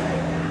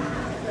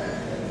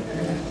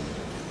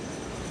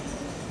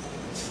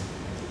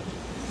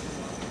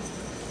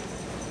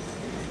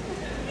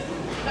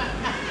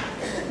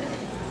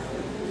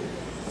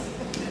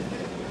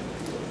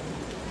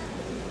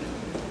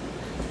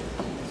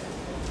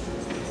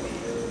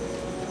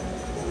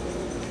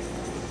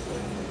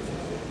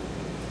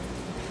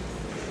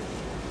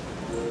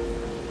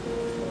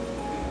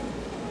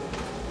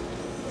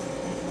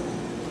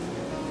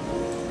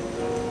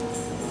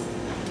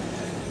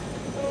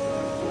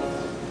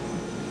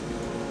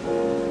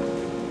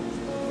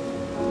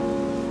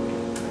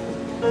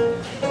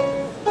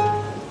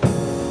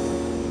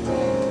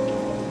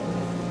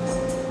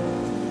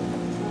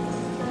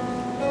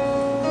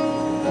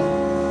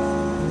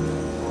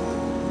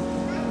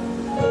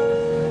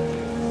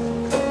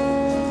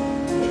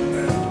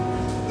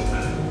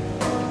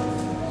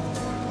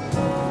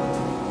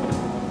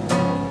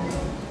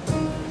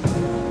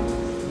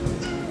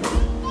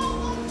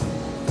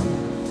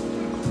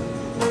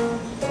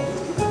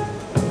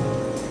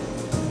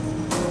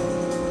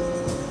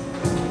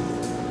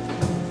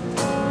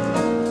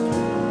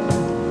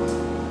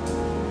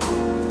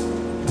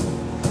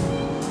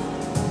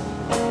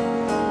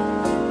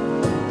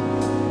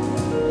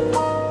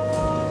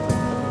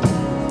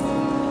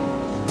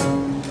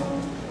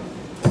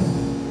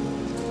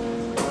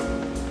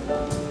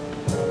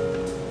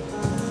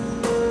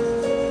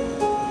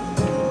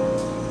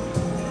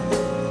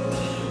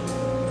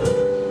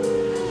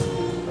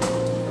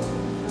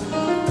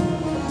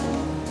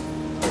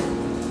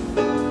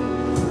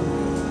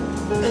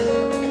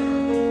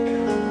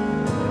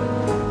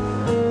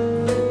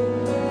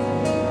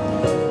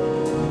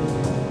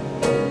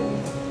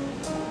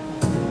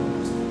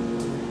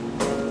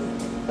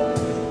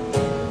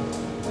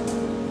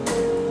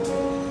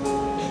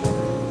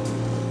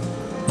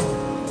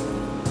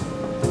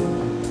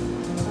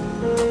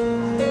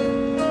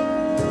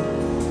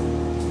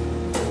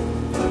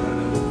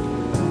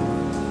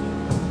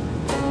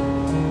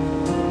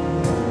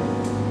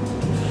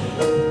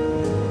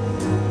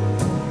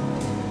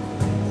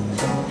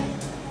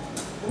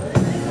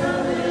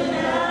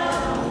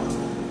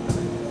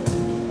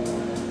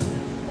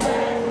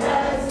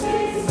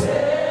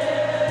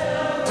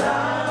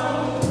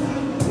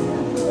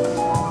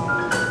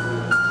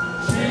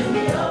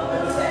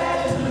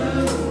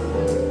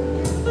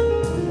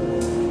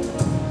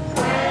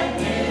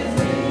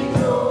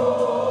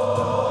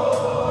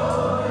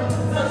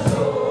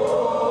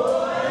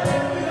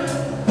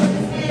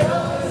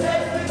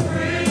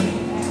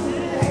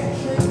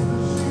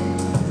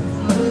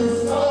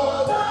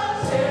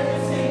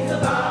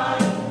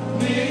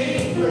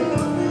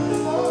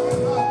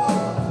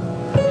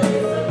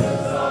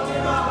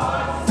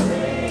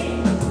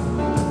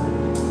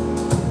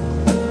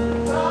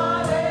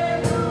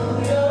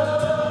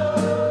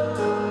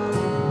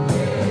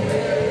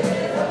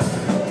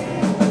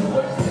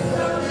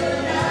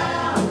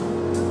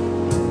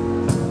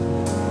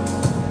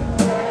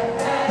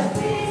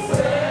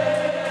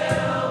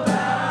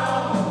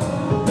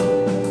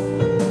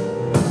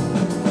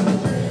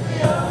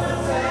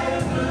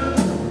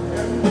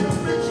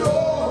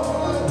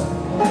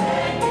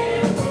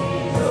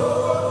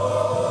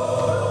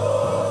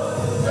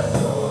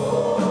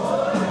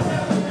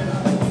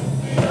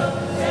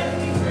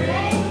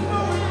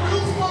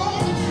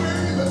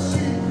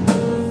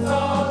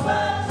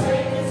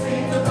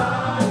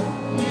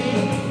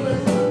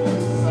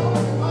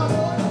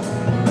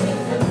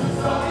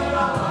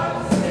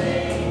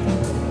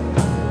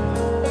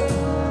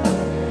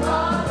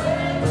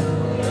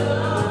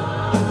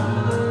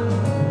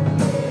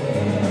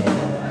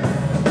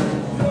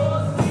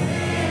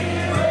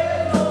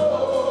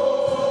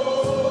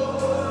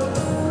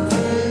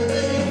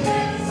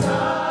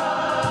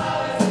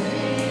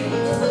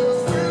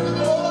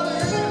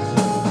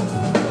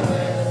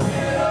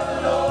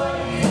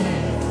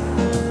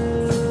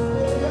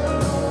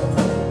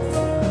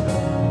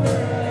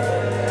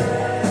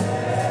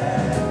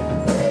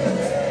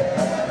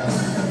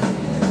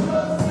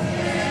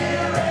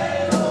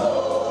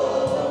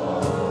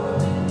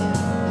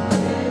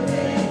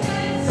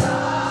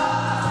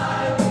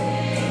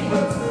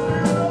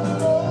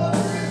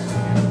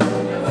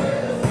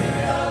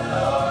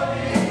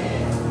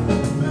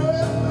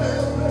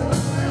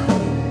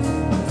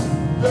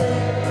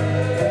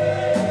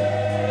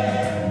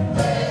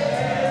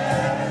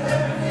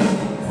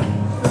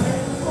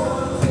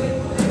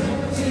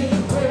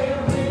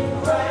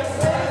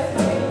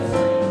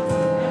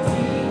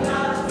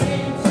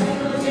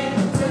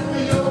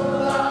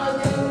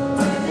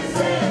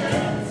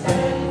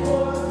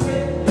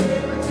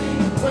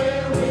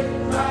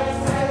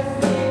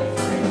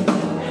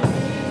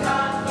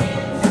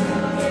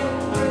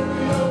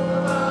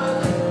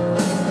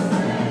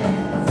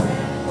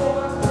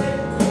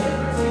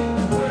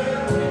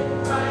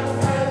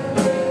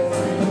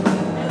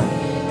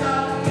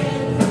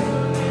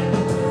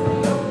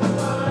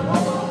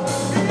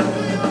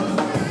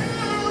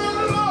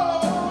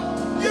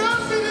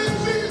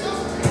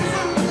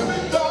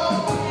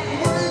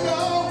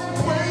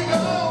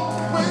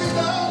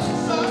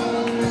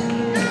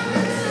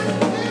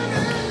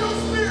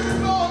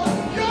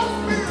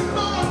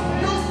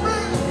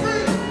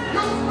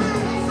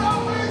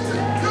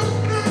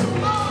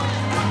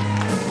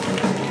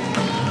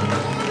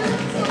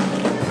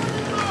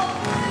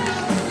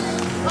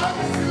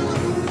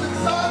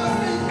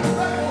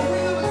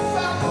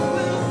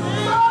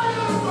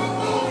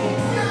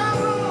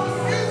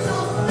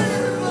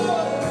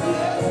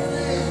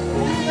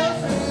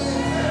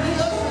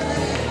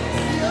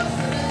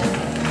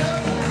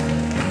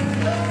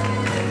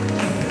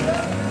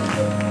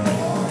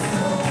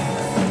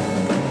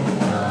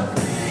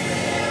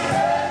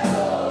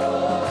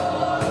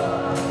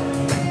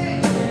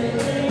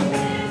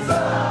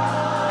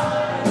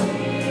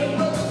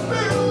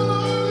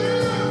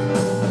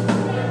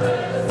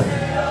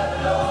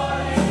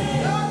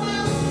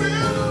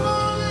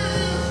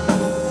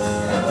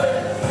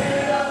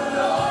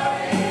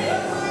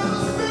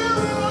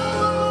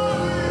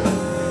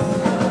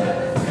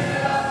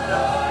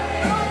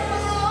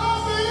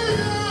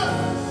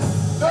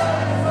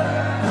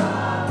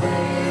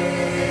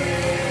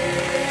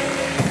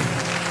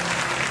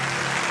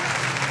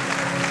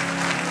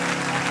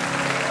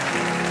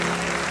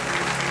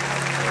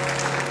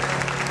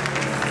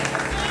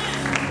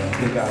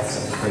 Give God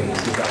some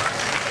praise. Give God some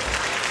praise.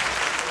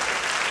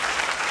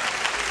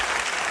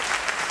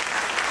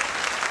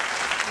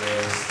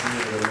 Where the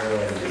Spirit of the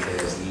Lord is,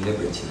 there's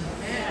liberty.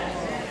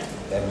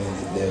 That means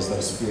if there's no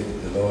Spirit,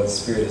 if the Lord's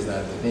Spirit is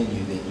not within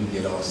you, then you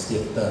get all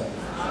stiffed up.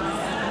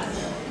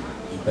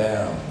 You're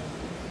bound.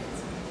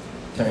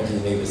 Turn to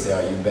your neighbor and say,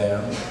 are you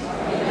bound?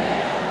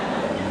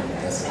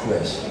 That's a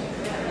question.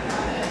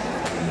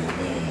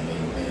 Amen,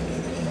 amen,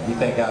 amen. We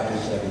thank God for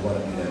each and every one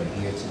of you that are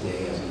here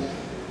today as we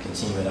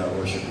continue in our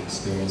worship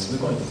experience. We're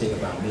going to think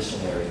about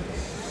missionary.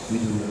 We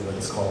do what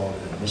is called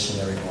a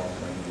missionary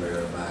offering,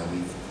 whereby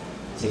we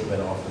take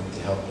an offering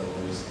to help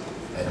those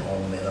at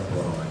home and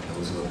abroad,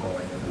 those who are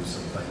going through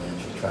some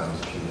financial trials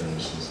and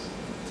tribulations.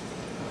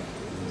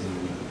 We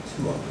do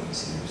two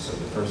offerings here. So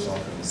the first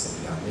offering is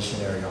simply our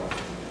missionary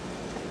offering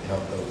to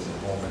help those at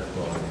home and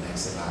abroad, and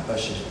ask our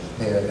ushers to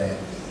prepare that.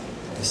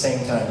 At the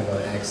same time, we're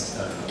going to ask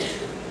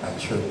our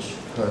church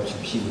clerk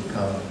if she would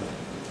come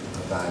and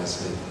provide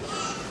us with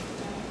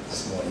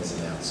this morning's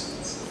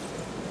announcements.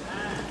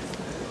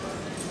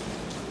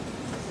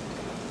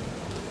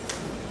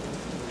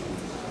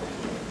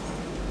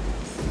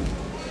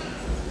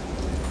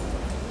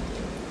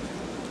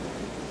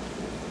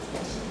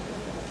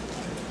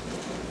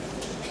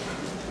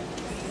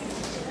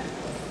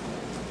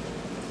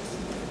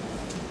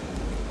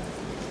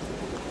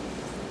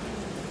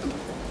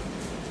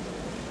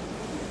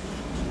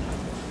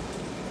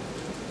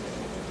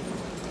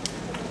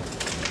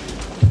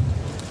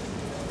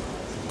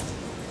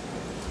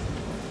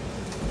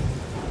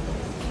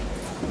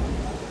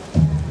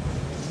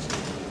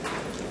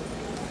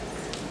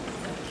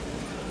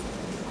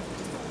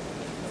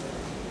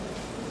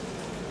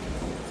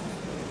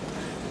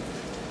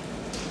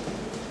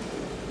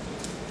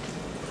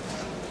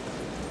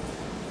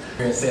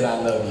 And said, I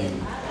love you.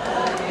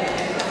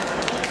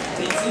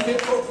 See, them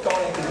folks call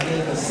that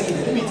being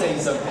conceited. Let me tell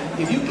you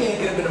something. If you can't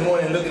get up in the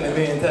morning and look in the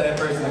mirror and tell that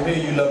person in the mirror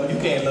you love them, you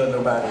can't love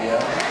nobody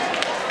else.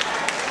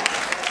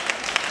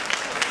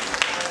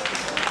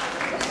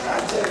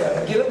 I tell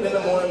you, get up in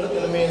the morning, look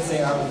in the mirror and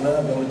say, I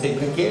love you, I'm going to take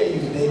good care of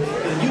you today.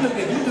 If you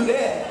do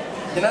that,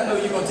 then I know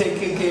you're going to take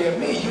good care of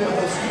me. You're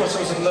going to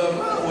show some love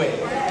my way.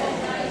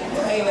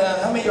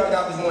 How many of y'all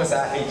got this morning and say,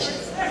 I hate you?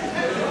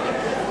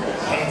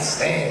 I can't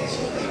stand you.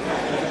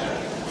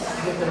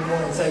 Get up in the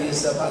morning and tell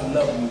yourself, I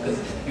love you, because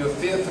you're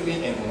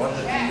fearfully and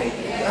wonderfully made.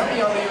 How many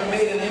of y'all even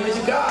made in the image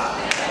of God?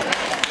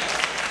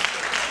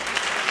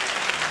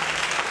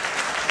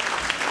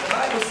 The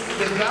Bible says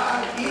that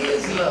God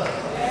is love.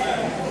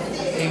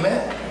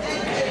 Amen?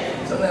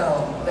 So now,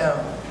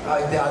 I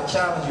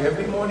challenge you,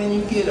 every morning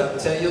you get up,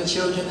 tell your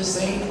children the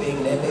same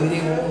thing, that maybe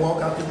they won't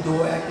walk out the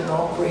door acting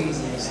all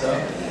crazy and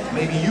stuff.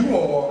 Maybe you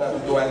won't walk out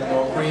the door acting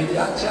all crazy.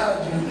 I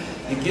challenge you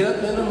to get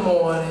up in the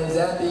mornings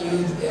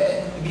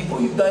before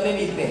you've done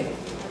anything.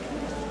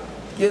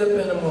 Get up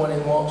in the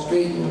morning, walk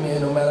straight in the mirror,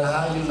 no matter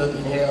how you look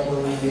in here,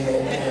 where you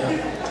get.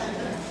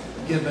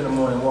 Get up in the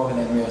morning, walk in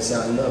that mirror and say,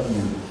 I love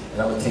you,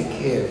 and I'm going to take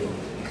care of you,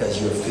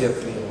 because you're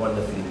fearfully and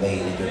wonderfully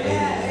made, and you're made in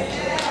the image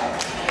of God.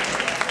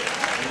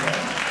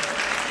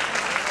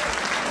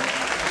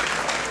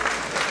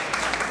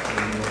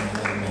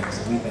 Amen. So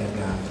we thank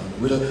God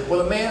for you.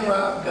 Will a man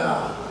rob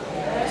God?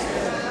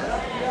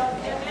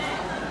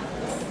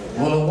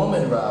 Will a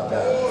woman rob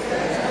God?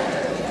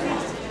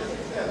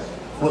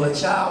 Will a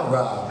child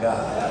rob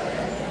God?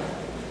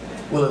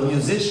 Will a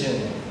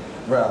musician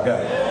rob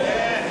God?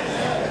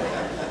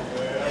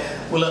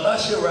 Will an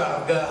usher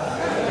rob God?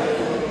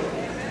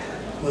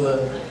 Will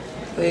a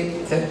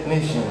fake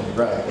technician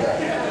rob God?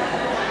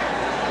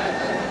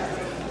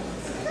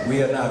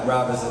 We are not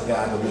robbers of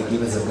God, but we're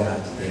givers of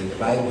God today. The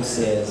Bible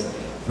says,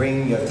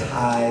 bring your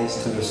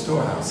tithes to the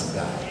storehouse of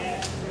God,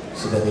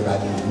 so that they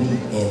might be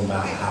meat in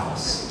my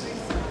house.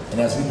 And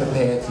as we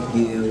prepare to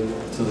give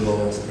to the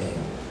Lord today,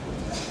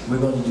 we're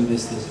going to do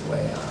this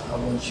way. I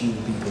want you to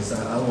be, because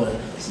I want to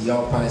see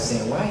y'all probably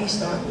saying, why he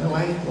starting?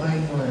 Why he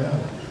going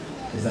out?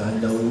 Because I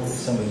know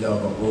some of y'all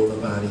going to roll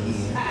up out of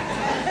here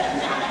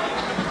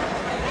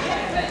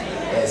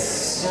as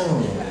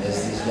soon as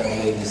this young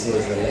lady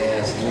says the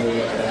last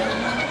word out of her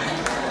mouth.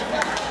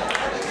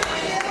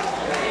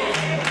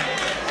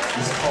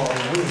 It's called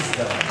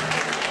wisdom.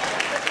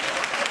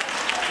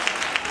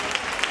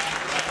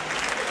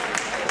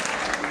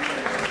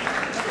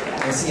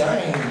 And see, I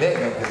ain't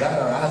begging, because I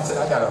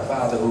got a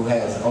father who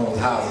owns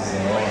houses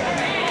and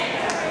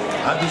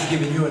land. I'm just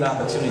giving you an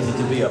opportunity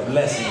to be a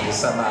blessing to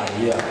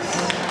somebody else.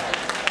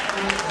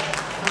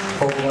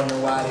 Folks wonder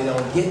why they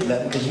don't get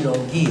nothing, because you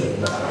don't give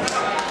nothing.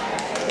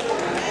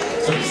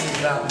 So this is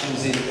an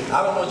opportunity.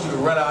 I don't want you to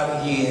run out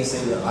of here and say,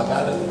 I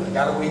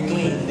gotta wait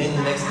clean. And then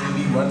the next thing you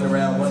be running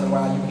around wondering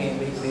why you can't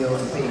make bills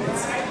and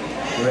payments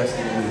the rest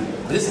of the week.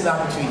 But this is an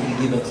opportunity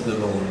to give it to the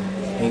Lord.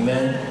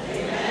 Amen.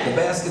 The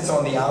baskets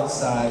on the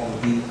outside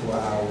will be for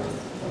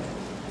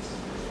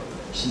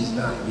she's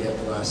not yet,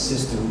 for our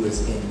sister who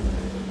is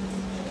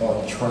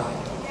on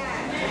trial.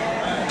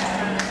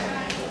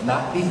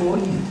 Not before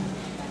you,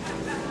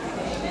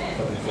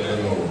 but before the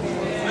Lord.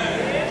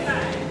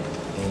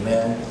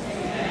 Amen.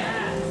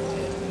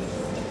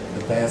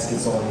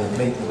 baskets on the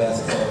make the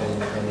baskets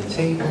on the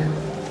table.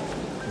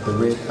 The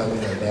red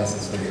covering and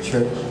baskets for the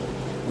church.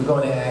 We're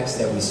going to ask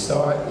that we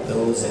start with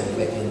those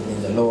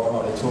in the lower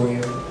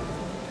auditorium.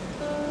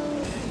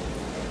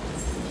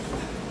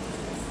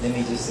 Let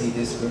me just say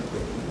this real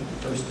quick.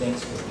 First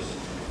things first.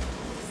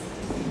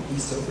 Be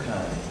so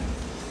kind.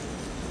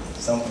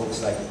 Some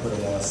folks like to put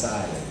them on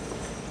silent.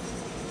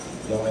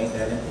 Y'all ain't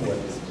that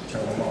important.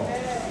 Turn them on.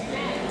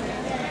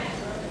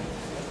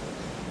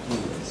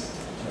 Please,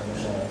 turn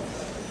them on.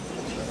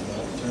 Turn them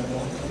on, turn them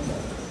on, turn them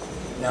on.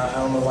 Now, I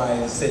don't know why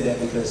I said that,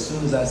 because as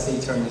soon as I say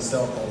turn your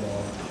cell phone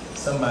on,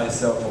 somebody's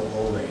cell phone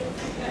will ring.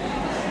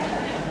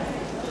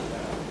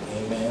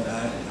 Amen.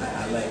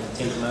 I like to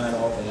take mine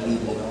off and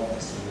leave it on,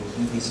 so if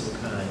you be so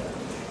kind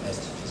as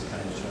to just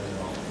kind of turn it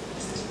off.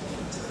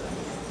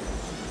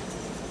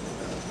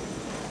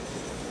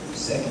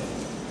 Second,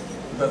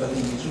 Brother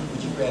Lee,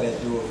 would you grab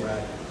that door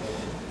right?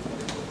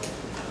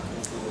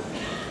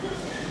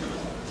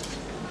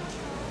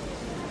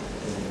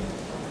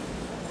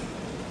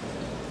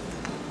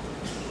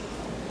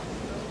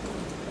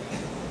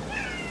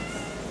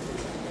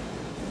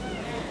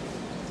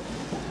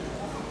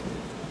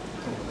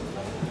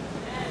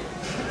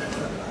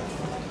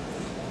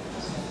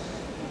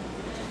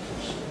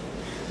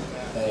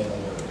 That ain't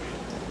gonna work.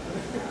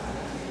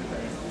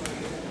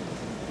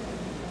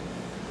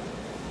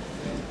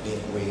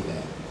 Being way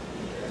back.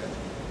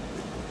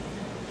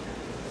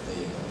 There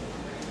you go.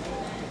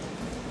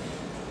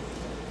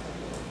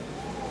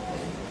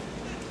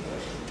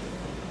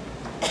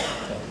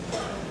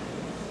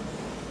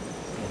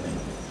 Amen.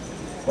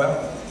 Well,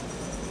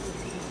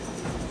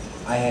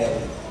 I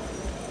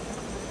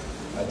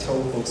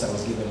told folks I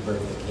was giving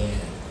birth again.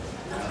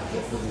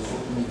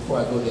 Before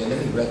I go there, let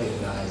me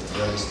recognize a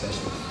very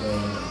special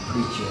friend,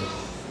 preacher,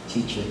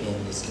 teacher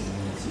in this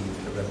community,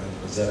 Reverend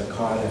Rosetta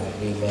Carter.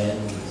 Amen.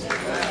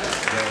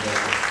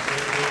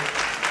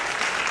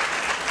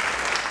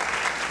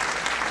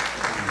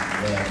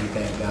 Amen. We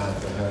thank God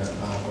for her,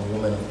 a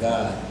woman of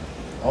God.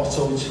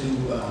 Also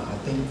to, I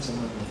think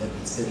someone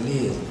said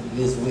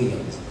Liz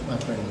Williams. My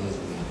friend Liz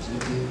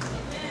Williams.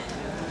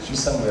 She's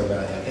somewhere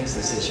around here. I think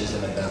they said she's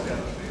in the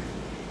bathroom.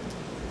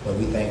 But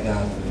we thank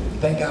God for you. We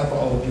thank God for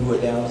all of you who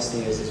are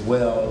downstairs as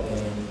well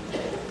and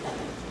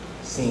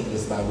seeing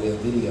this by way of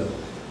video.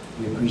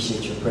 We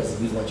appreciate your presence.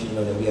 We want you to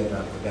know that we have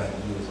not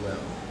forgotten you as well.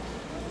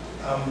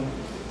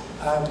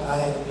 I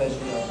had the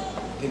pleasure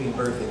of giving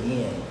birth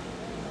again.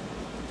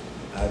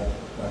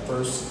 My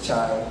first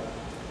child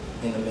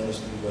in the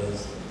ministry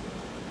was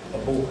a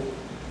boy.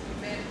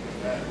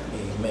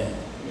 Amen.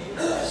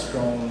 A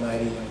strong,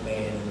 mighty young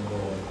man in the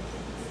Lord.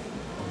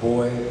 A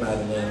boy by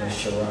the name of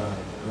Sharon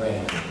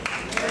Graham.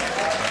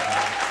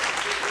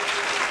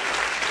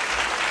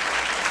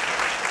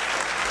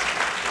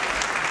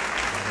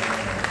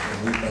 And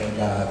we thank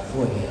God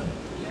for him.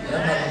 And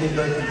I'm about to give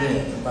birth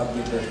again. I'm about to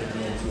give birth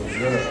again to a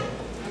girl.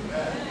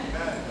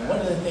 And one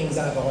of the things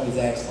I've always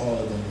asked all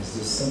of them is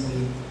just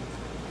simply,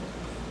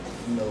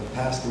 you know,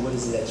 Pastor, what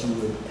is it that you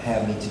would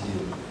have me to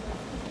do?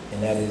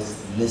 And that is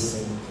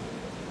listen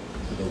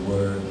to the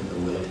word and the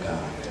will of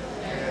God.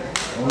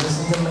 Don't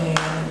listen to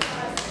man.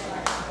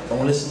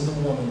 Don't listen to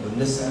woman, but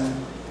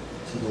listen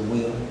to the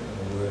will and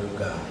the word of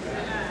God.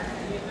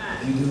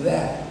 If you do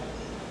that,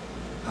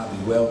 I'll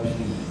be well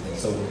pleased, and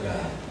so will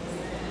God.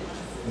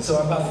 And so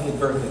I'm about to give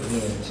birth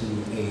again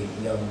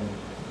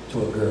to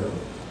a girl.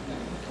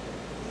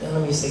 And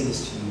let me say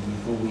this to you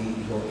before we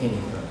go any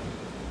further.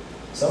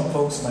 Some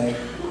folks might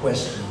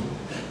question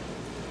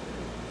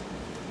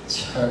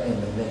her in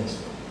the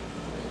ministry.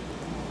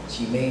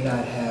 She may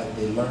not have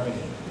the learning,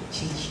 the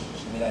teaching.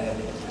 She may not have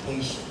the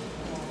education.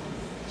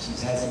 She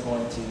hasn't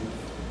gone to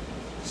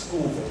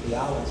school for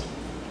theology,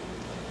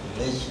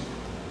 religion.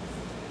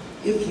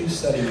 If you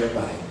study your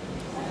Bible,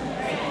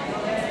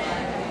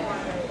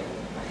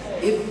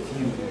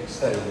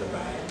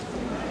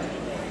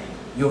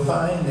 you'll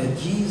find that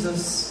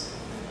Jesus,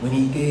 when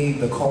he gave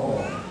the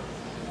call,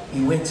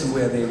 he went to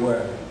where they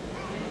were,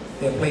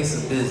 their place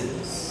of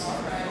business.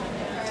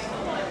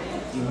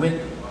 He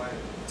went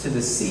to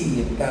the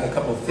sea and got a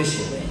couple of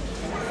fishermen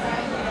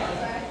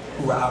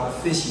who were out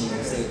fishing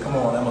and said, come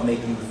on, I'm going to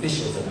make you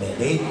fishers of men.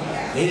 They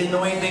didn't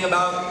know anything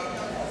about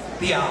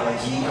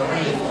theology or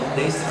religion.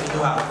 They simply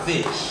knew how to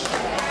fish.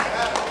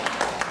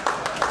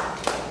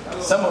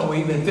 Some of them were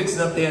even fixing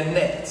up their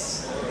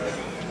nets.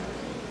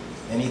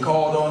 And he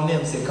called on them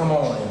and said, come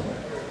on and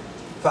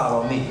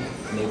follow me.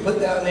 And they put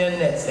down their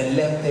nets and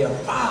left their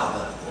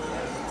father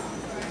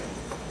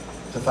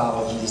to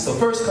follow Jesus. So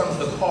first comes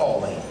the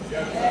calling.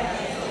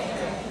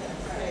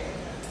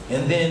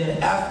 And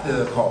then after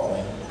the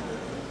calling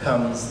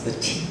comes the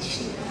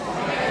teaching.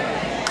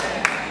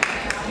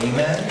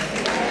 Amen?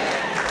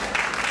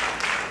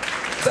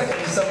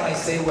 Secondly, some might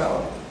say,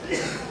 well,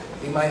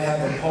 they might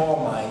have a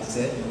Paul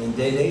mindset, and in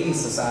today's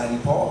society,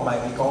 Paul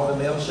might be called a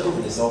male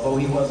chauvinist, although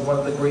he was one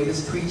of the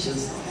greatest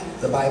preachers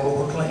the Bible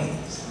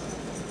proclaims.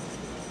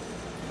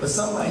 But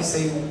some might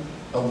say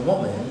a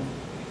woman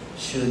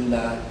should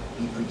not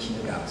be preaching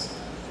the gospel.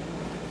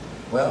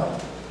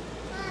 Well,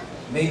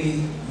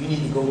 maybe you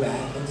need to go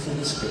back into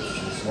the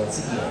scriptures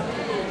once again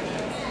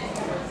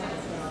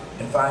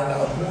and find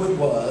out who it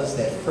was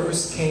that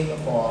first came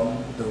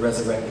upon the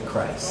resurrected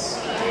Christ.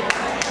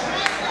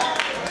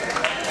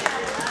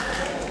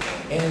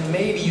 And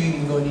maybe you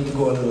even going to need to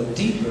go a little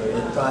deeper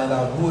and find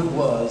out who it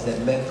was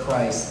that met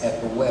Christ at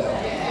the well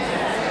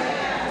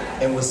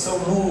and was so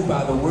moved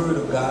by the word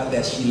of God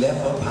that she left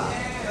her pot.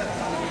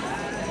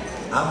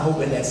 I'm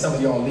hoping that some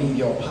of y'all leave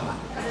your pot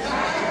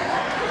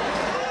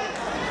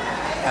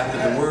after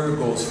the word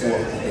goes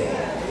forth today.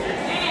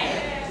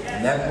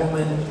 And that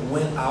woman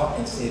went out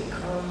and said,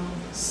 come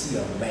see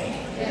a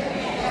man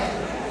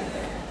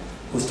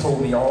who's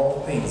told me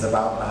all things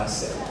about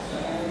myself.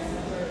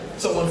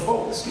 So when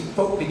folks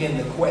begin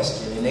to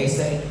question, and they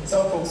say,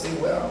 some folks say,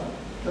 well,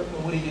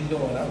 what are you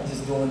doing? I'm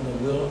just doing the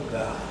will of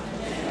God.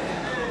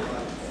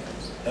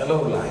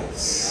 Hello,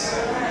 lights.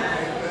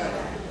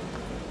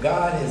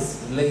 God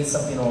has laid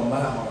something on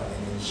my heart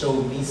and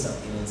showed me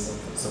something in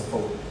some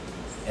folk.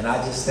 And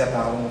I just step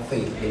out on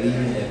faith,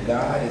 believing that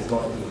God is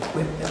going to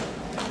equip them.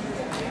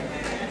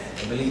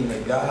 And believing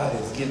that God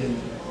is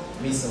giving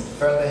me some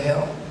further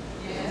help.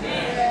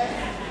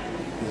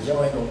 Because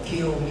y'all ain't going to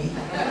kill me.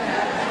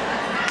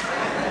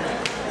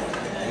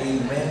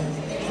 Amen.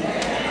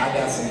 I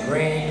got some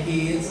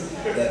grandkids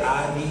that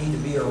I need to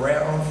be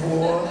around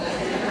for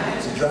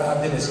to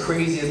drive them as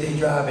crazy as they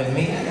driving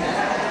me.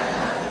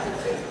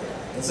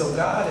 And so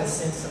God has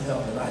sent some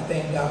help, and I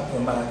thank God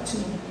for my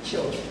 2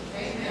 children.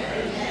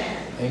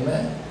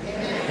 Amen.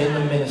 In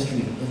the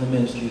ministry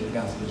of the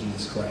gospel of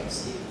Jesus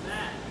Christ.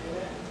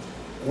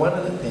 One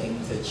of the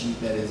things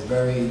that is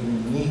very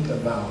unique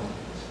about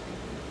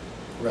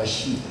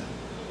Rasheedah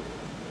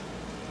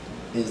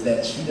is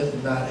that she does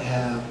not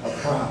have a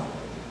problem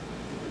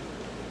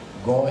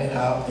going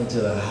out into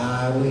the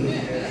highway,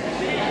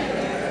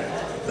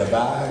 the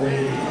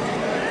byway,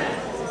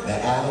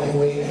 the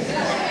alleyway,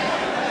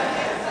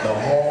 the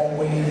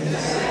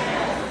hallways,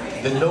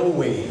 the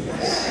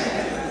no-ways,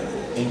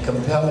 in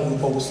compelling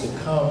folks to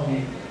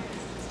come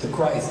to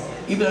Christ.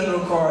 Even a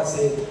little card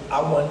said,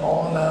 I want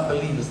all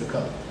non-believers to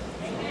come.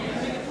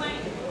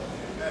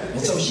 And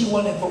so she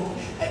wanted folks,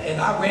 and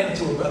I ran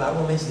into a brother, I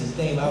won't mention his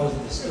name, I was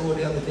at the store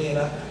the other day and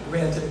I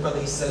ran into the brother,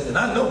 he said, and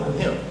I know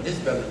him, this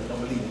brother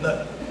don't believe in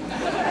nothing.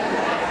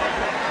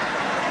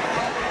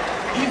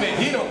 Even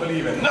he don't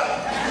believe in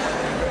nothing.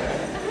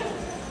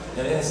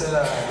 And then I said,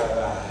 I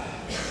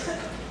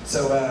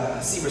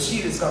see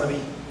Rasheedah's going to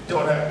be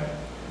doing her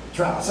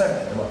trial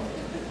sermon tomorrow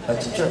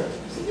at your church.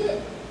 He said, yeah.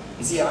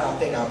 You see, I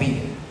think I'll be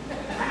there.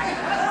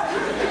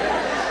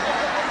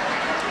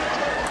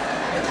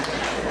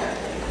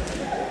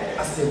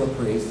 I said, well,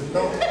 praise the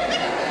Lord.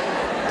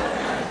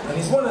 And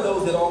he's one of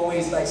those that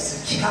always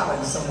likes to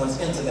challenge someone's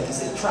intellect. He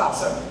said, trial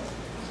sermon.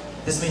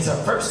 This means her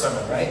first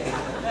sermon, right?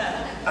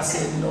 I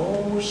said,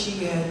 no,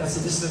 she had. I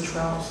said, this is a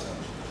trial sermon.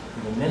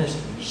 In the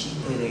ministry, she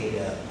did he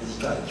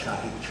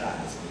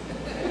tries.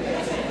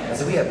 I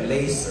said, we have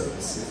lay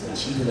services, and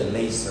she did a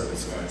lay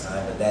service one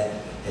time, but that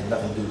had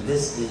nothing to do.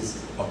 This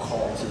is a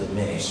call to the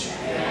ministry.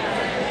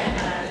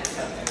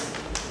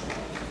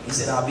 He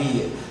said, I'll be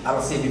here. I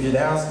don't say, if you're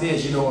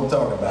downstairs, you know what I'm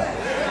talking about.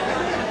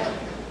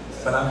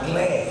 But I'm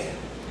glad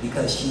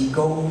because she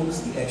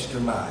goes the extra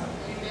mile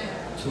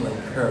to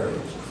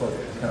encourage folks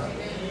to come.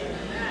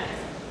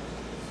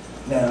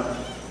 Now,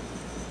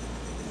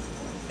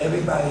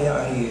 everybody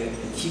out here,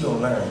 and she gonna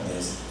learn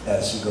this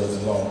as she goes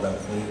along, brother.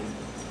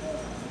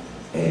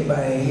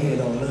 Everybody here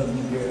don't love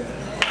you, girl.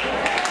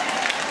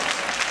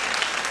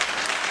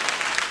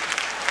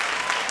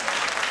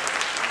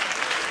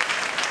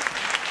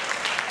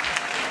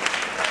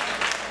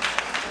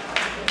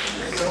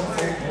 Some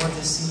folk want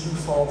to see you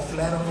fall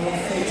flat on your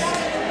face.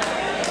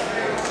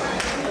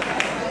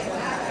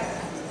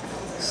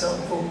 Some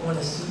folk want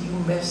to see you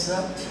mess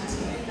up.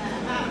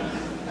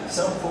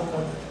 Some folk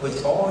want,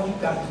 but all you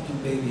got to do,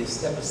 baby, is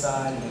step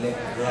aside and let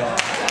God.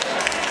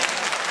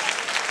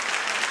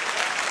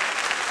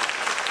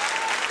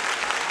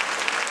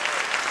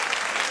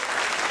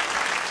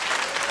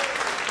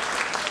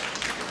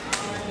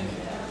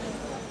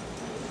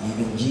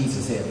 Even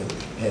Jesus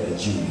had a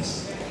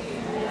Judas.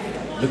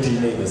 Look to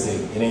your neighbor and say,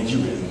 it ain't you,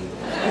 is it?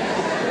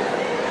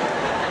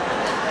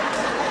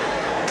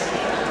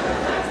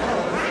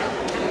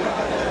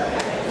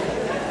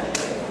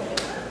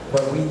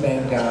 But we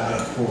thank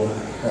God for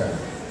her.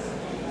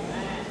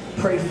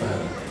 Pray for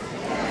her.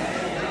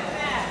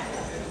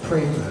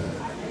 Pray for her.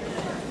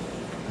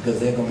 Because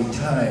there are going to be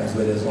times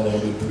where there's only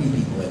going to be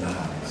 3 people in the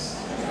house.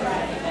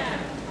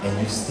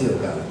 And you still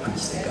got to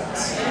preach the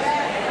gospel.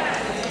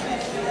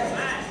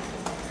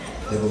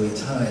 There will be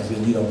times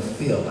when you don't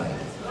feel like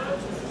it.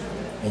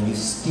 And you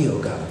still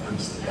got to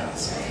preach the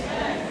gospel.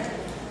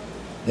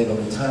 There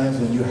will be times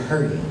when you're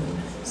hurting.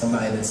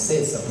 Somebody that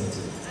said something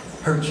to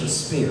hurt your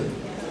spirit.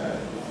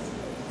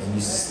 And you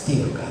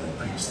still got to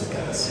preach the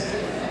gospel.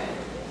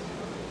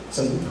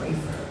 So you pray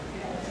for her.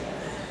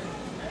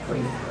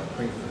 Pray for her,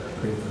 pray for her,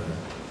 pray for her.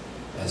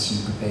 As she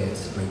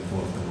prepares to bring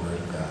forth the word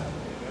of God.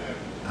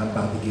 I'm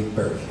about to give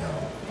birth,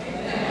 y'all.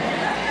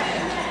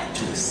 To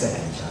to the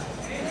second child.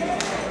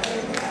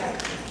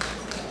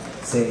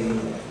 Say,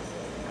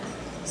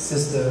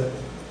 Sister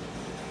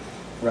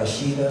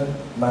Rasheedah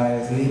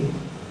Myers-Lee,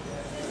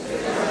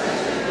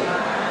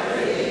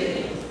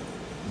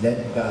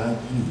 let God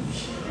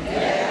use you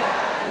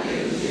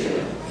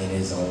in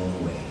His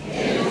own way.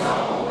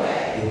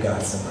 Give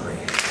God some praise.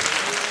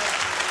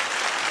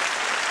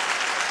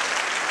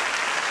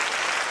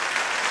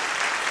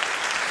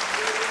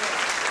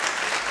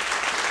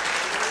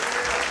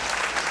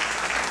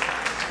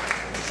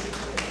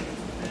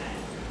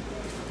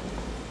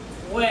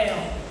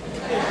 Well,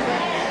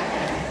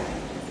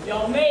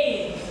 y'all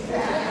made it.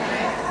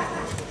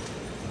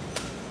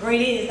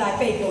 Great is thy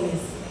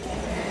faithfulness.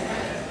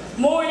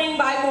 Morning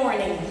by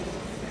morning,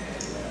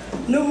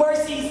 new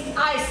mercies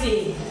I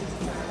see.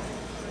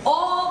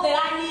 All that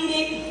I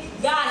needed,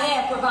 God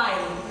had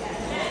provided.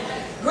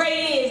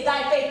 Great is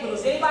thy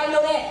faithfulness. Anybody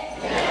know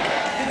that?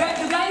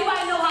 Does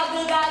anybody know how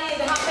good God is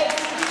and how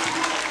faithful He is?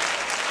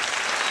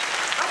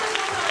 I just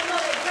want y'all to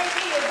know that great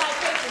is thy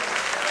faithfulness.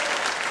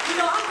 You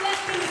know, I'm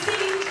blessed in the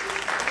city,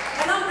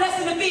 and I'm blessed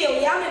in the field.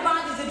 Yeah, I'm in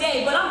bondage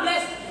today, but I'm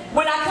blessed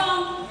when I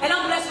come, and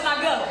I'm blessed when I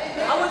go.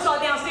 I want y'all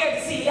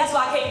downstairs to see. That's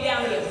why I came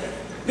down here.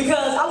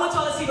 Because I want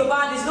y'all to see what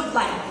bondage looks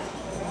like.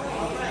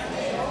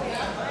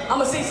 I'm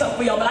going to sing something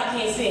for y'all, but I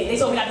can't sing. They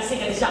told me not to sing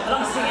in the shop, but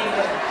I'm going to sing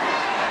anyway.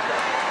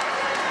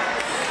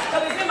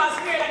 Because it's in my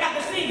spirit, I got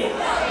to sing it.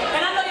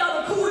 And I know y'all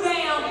will cool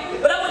down,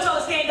 but I want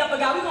y'all to stand up for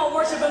God. We're going to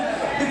worship Him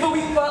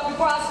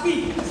before I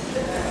speak.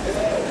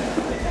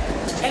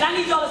 And I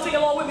need y'all to sing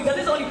along with me because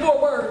it's only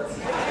 4 words.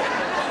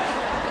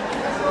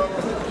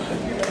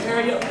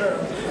 Hurry up, girl.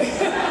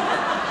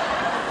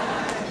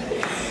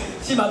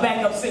 She's my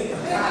backup singer.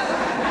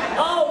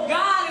 Oh,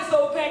 God is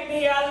so packed in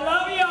here. I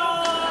love y'all.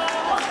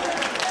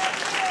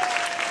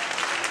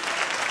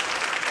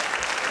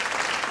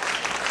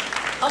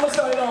 I'm going to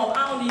start it off. I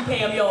don't need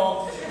Pam,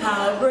 y'all.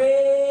 How great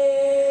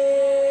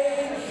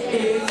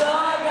is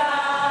our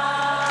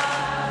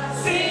God.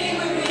 Sing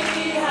with me.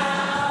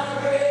 How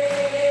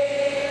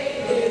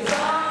great is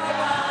our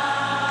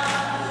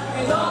God.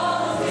 With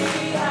all the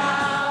sea,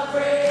 how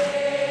great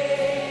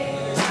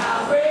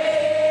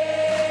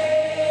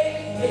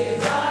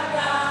is our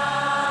God.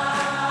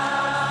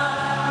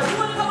 You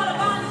want to come on the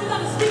bond, you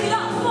got to speak it up.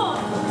 Come on.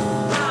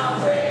 How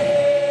great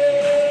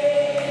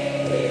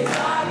is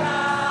our God.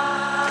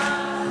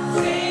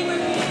 Sing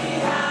with me,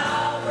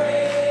 how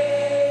great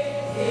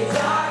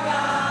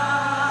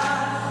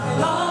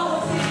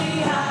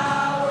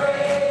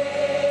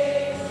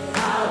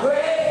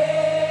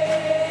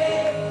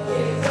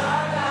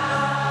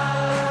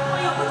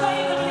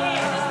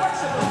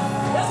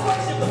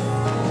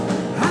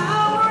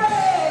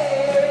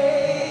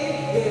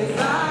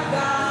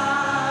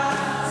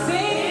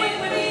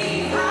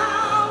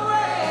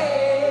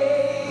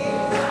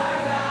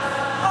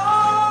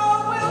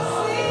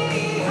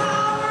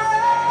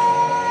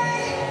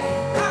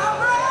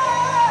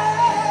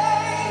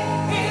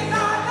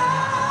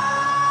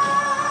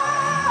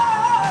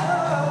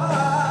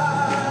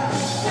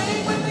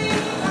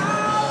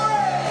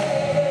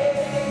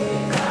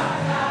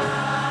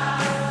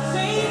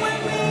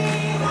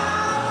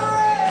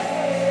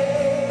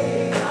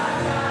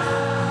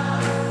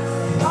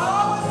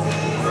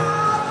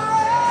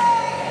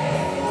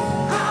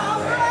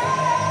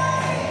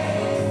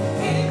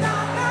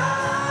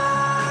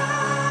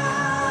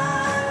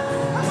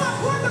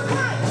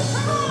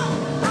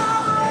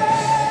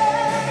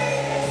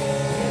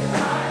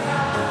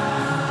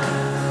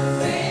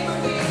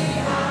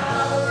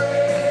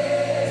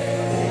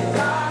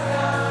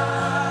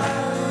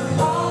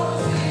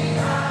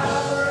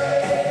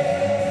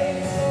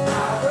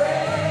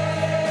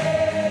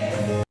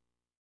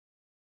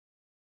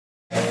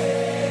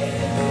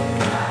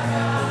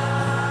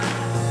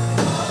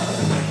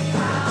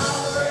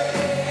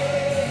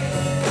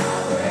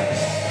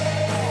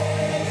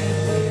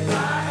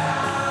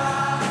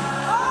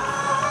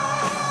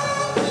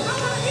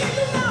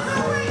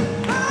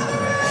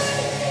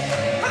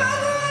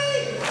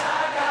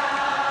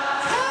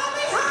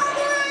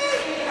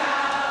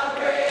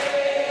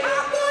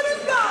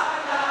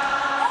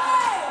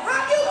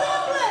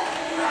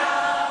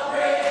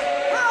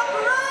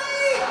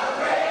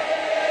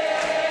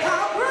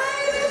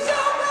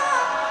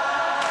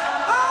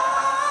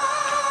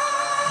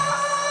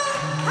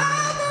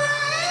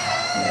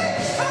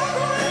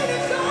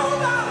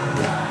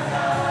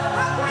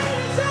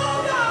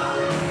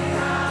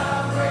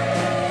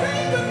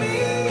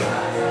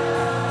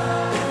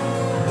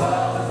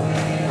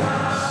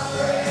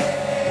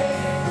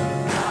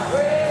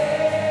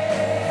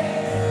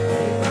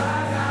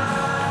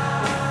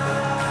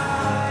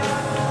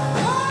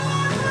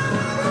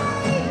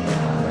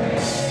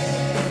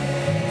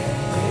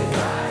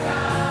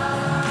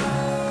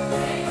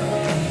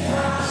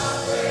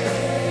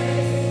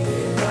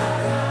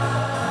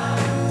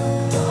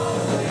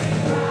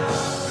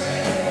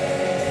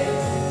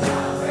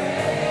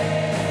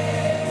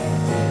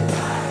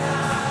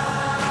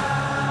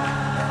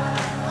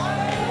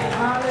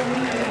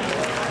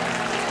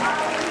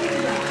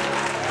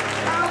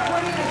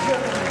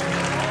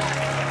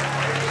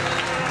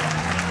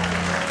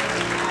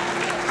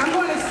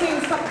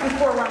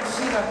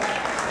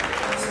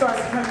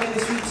her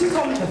ministry, she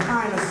told me to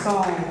find a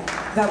song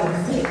that would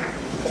fit.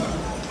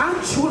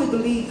 I truly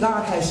believe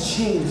God has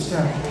changed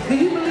her. Do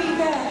you believe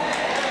that?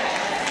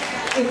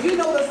 If you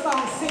know the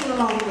song, sing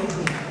along with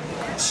me.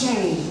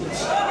 Change.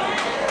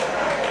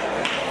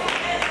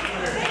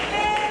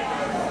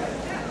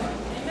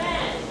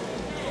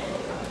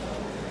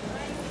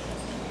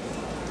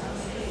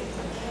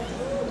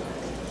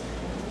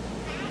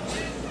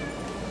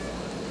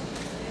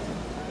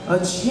 A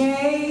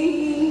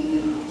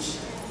change,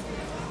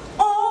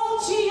 oh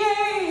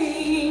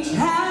change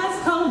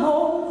has come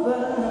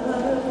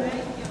over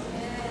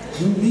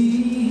to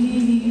me.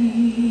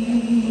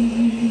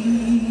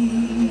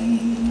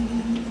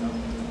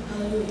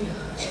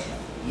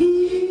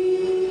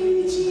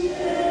 He changed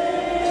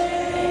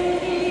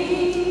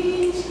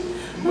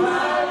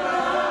my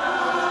life,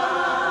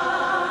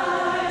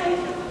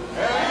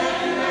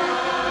 and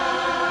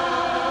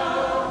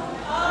now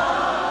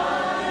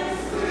I'm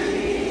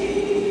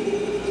free.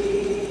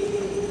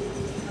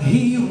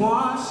 He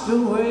washed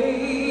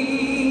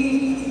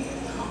away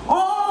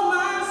all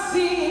my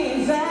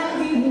sins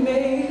and he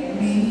made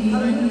me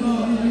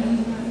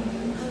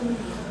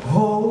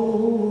whole.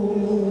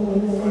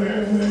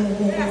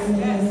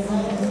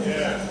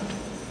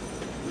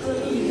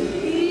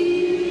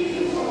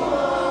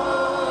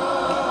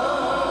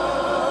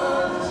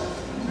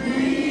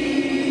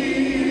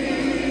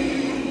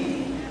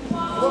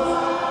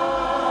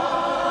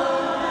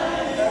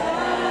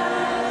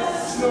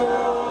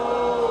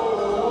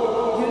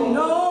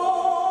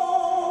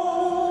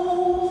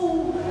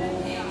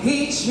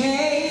 He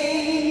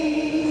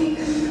changed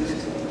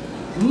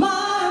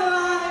my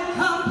life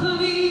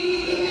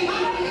complete,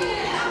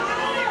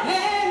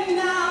 and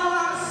now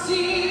I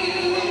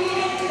see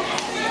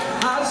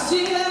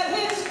at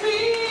his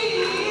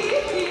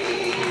feet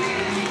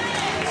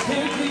to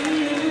do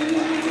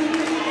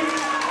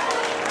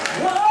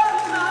what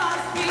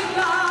must be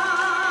done.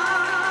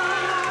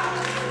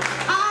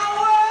 I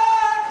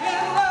work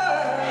and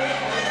work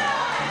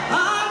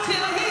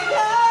until he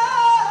does.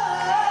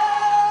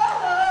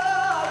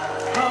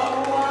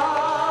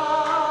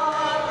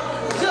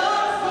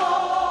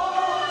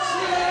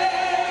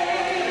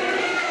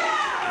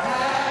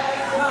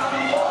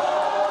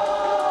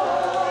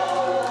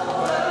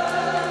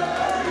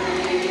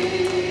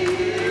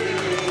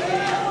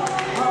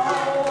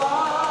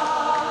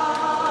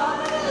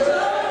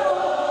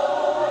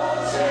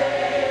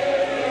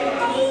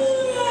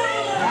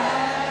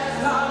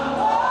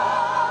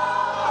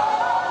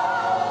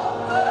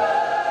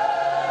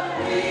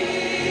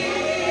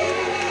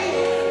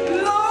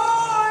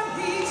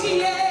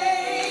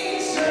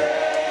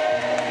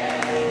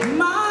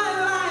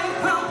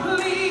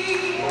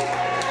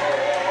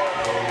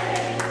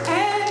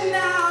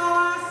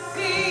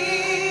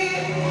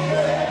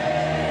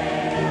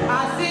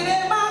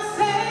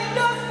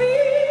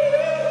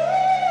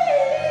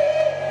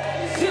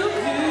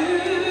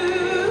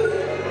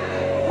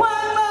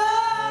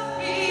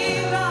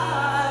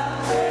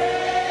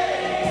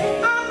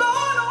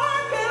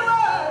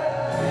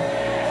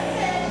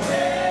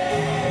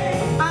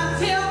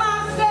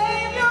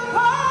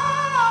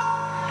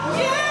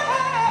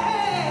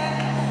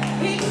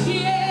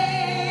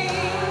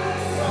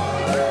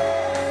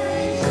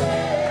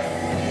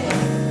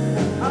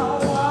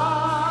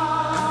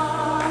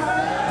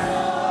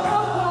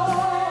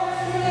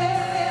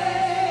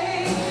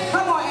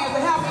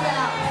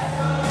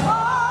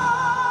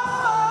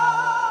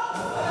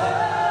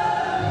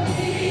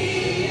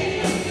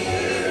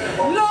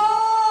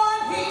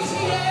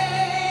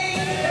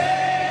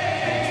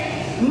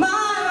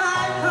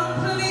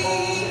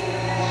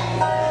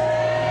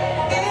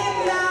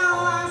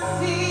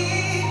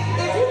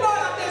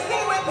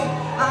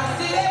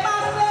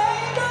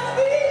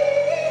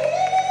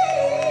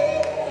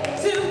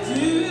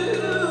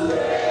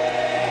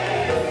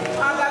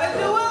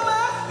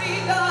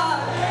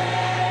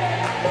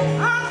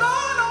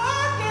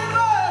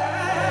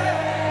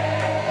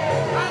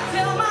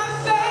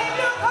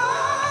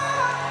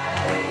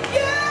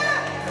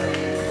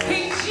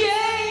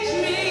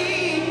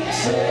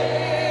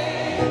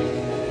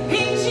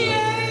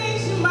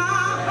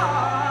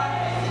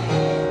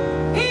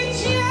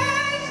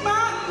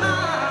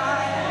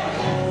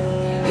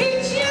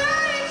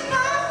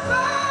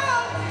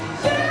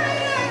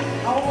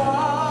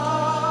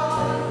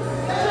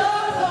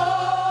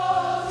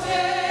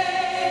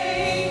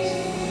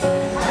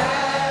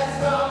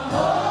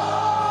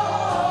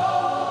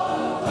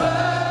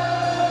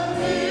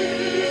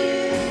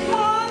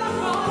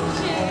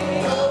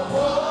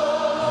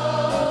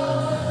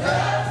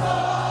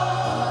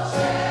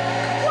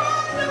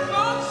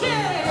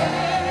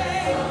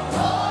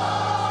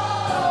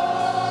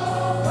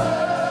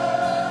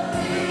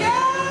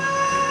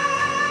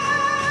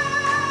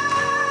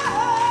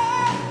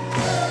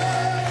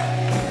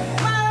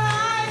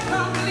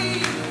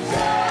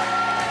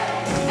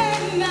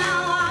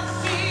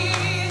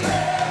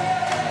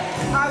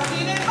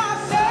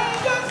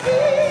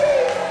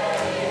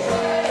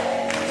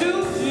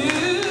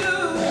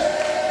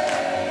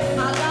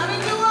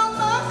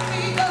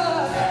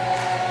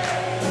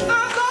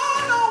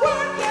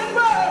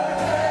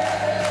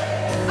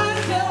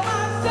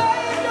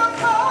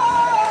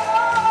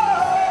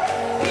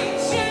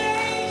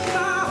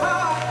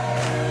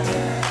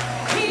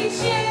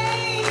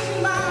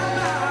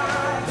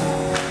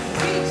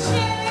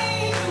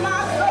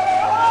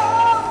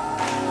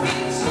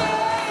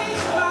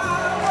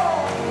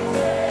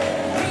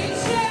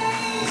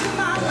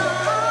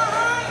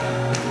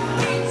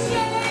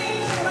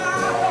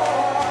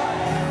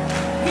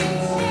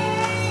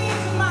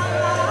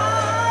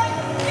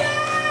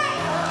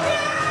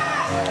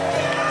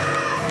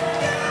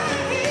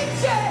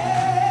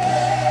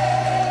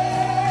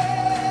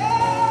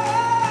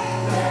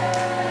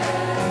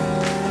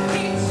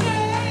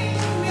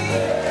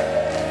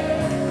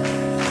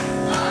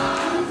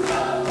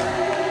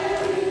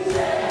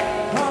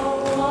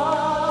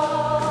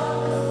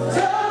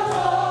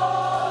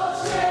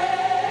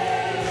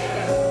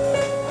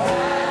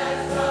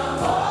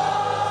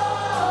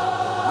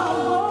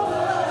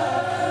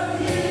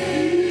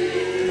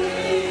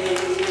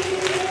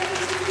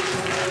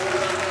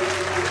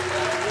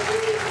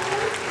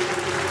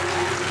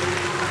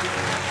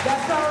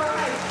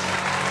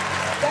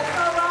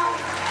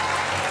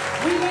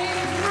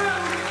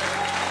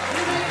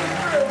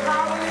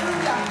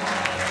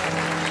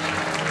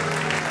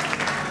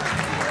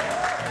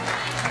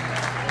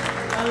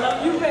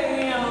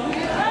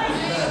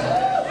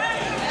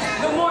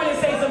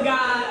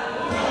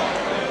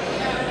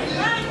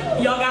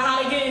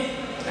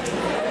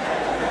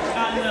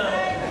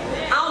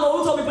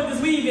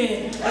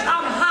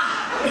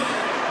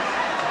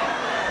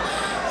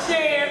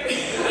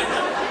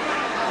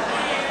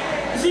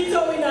 She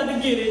told me not to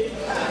get it.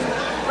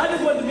 I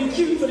just wanted to be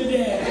cute for the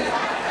dad.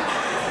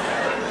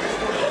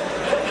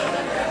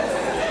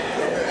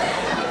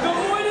 Good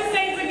morning,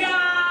 saints of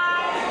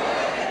God.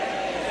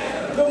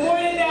 Good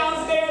morning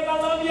downstairs. I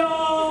love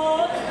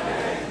y'all.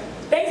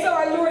 Thanks to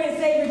our Lord and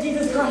Savior,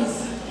 Jesus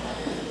Christ,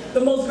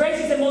 the most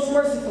gracious and most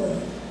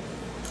merciful.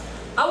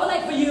 I would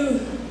like for you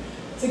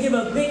to give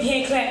a big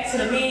hand clap to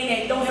the man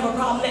that don't have a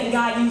problem letting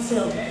God use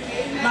him.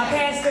 My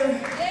pastor,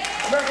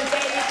 Reverend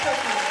David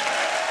Kirkman.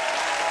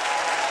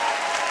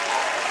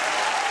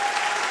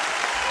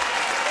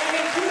 And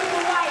his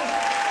beautiful wife,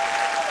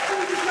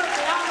 Susie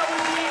Kirkman. I don't know who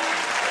she is.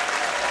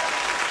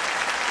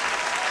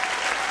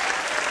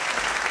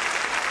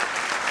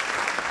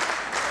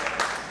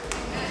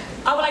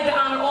 I would like to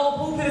honor all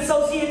pulpit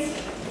associates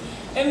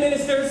and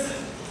ministers.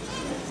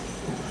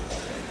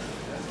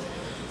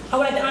 I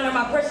would like to honor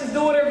my precious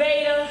daughter,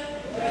 Veda.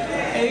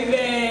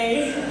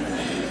 Amen.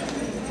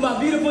 My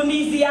beautiful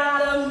niece,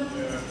 Deanna.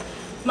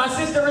 My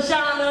sister,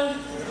 Rasheedah.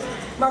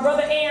 My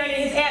brother, Aaron,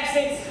 in his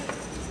absence.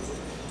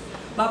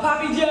 My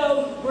Poppy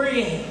Joe, where are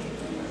you?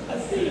 I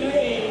see you.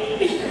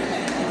 Hey.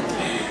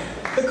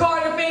 The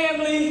Carter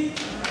family.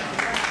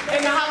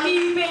 And the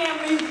Hamid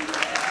family.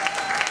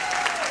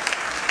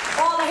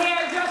 All the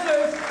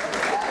hairdressers.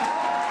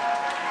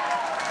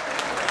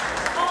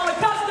 All the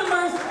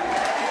customers.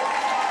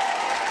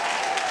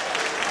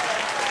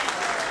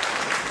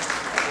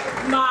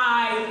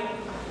 My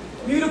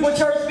beautiful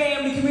church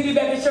family, Community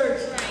Baptist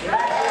Church.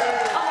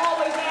 I'm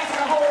always asking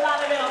a whole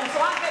lot of them, so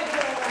I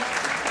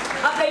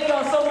thank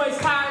y'all so much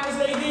kindness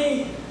they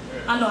did.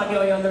 I know I get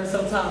on your nerves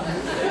sometimes.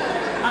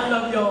 I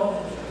love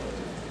y'all.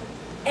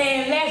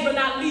 And last but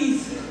not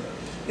least,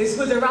 this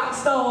was the rock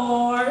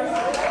stars.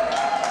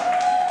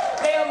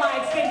 They are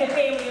my extended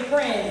family and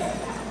friends.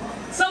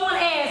 Someone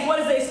asked, what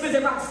is the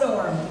exquisite rock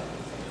star?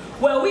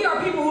 Well, we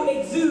are people who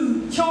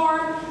exude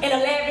charm and a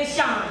lavish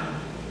shine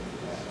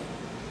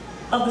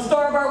of the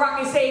star of our rock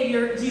and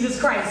Savior, Jesus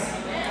Christ.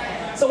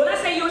 So when I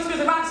say you're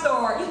a rock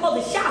star, you're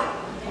supposed to shout.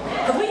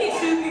 Because we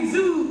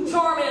exude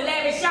charm and a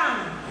lavish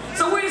shine.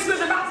 So where the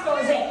exquisite rock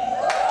stars at?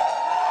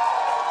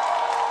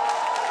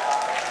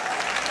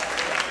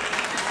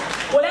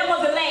 Well, that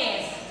was the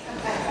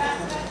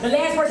last. The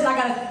last person I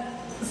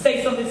gotta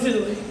say something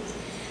to.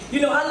 You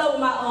know, I love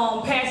when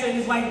my pastor and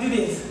his wife do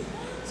this.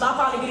 So I'll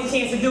probably get a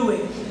chance to do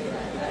it.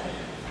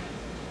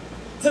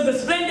 To the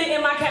Splendid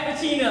in my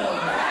cappuccino.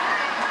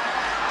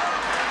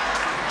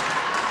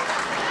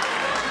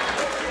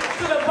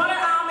 To the butter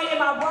almond in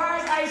my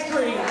Breyers ice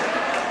cream.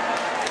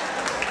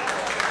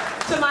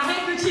 To my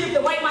handkerchief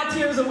to wipe my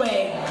tears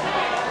away.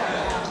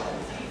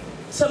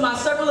 To my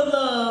circle of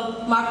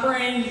love, my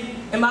friend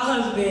and my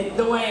husband,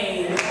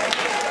 Dwayne.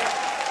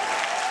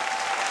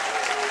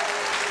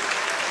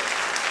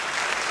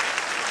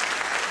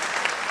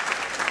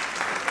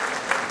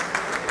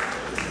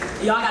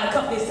 Y'all got a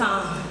cup this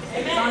time.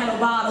 I don't have a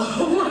bottle.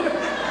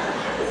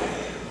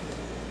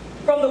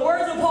 From the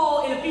words of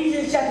Paul in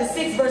Ephesians chapter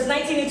 6, verse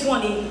 19 and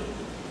 20,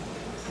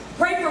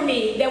 pray for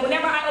me that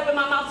whenever I open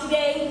my mouth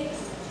today,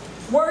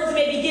 words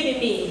may be given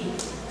me,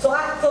 so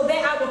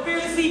that I will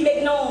fearlessly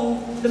make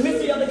known the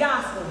mystery of the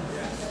gospel.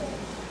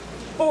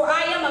 For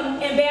I am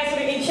an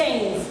ambassador in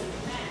chains.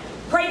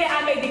 Pray that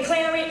I may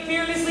declare it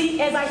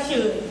fearlessly as I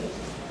should.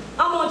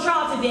 I'm on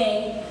trial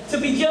today to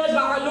be judged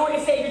by our Lord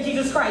and Savior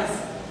Jesus Christ.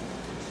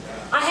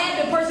 I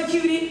have been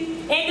persecuted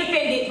and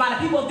defended by the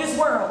people of this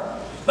world,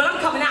 but I'm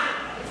coming out.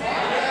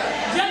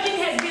 Judging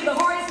has been the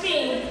hardest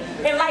thing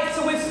in life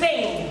to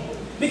withstand,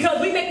 because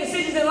we make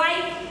decisions in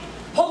life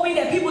hoping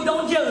that people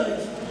don't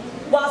judge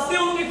while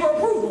still looking for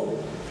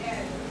approval.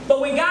 But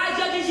when God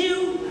judges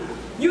you,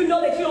 you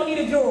know that you don't need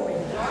a jury.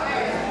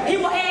 He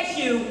will ask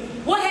you,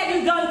 what have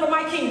you done for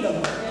my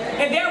kingdom?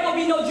 And there will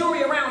be no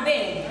jury around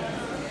then.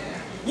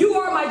 You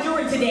are my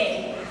jury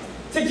today,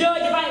 to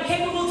judge if I am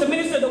capable to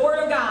minister the word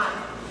of God.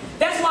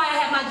 That's why I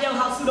have my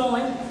jailhouse suit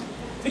on,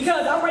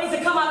 because I'm ready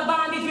to come out of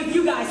bondage with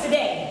you guys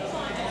today.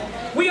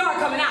 We are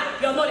coming out.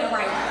 Y'all know that,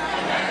 right?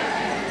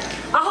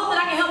 I hope that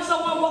I can help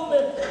someone walk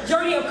the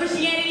journey of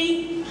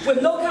Christianity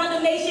with no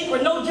condemnation or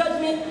no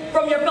judgment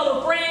from your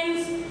fellow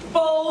friends,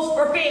 foes,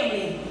 or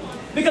family.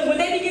 Because when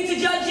they begin to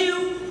judge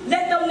you,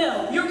 let them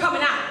know you're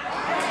coming out.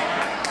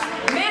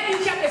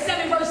 Matthew chapter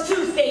 7, verse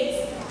 2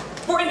 states,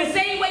 for in the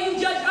same way you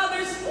judge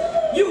others,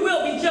 you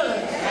will be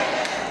judged.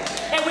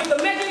 And with the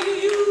measure you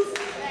use,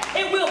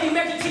 it will be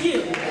measured to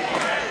you.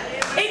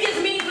 It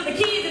just means for the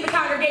kids in the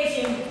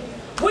congregation,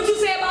 what you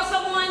say about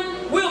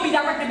someone will be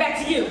directed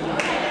back to you.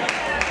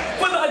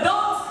 For the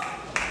adults,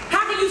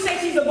 how can you say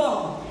she's a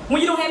bum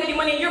when you don't have any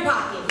money in your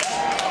pocket?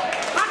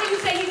 How can you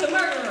say he's a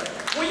murderer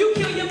when you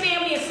kill your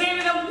family and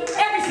slaughter them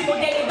every single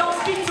day and don't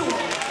speak to them?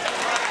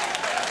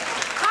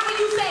 How can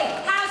you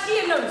say, how is she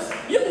a nurse?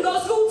 You can go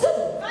to school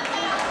too.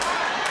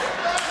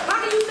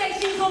 How can you say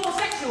she's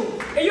homosexual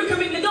and you're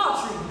committing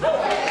adultery?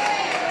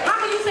 How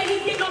can you say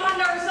he's getting on my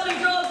nerves selling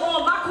drugs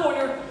on my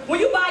corner when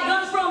you buy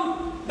guns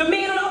from the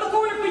man on the other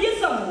corner for your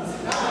sons?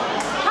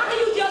 How can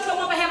you judge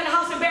someone for having a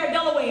house in Barrett,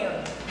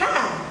 Delaware?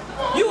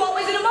 How? You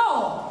always in the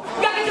mall.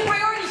 You gotta get your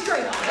priorities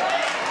straight.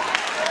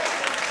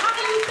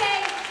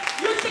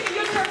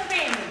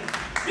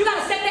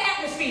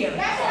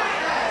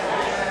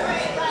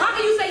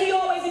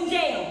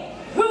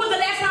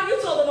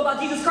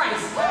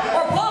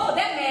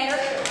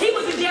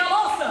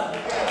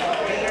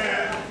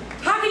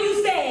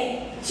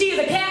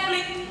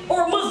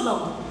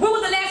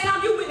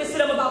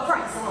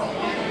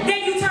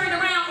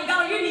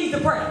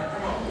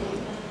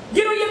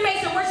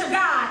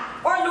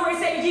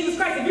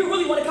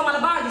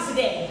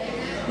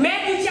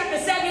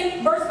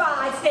 7, verse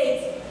 5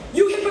 states,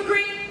 "You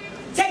hypocrite,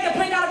 take the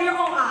plank out of your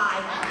own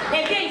eye,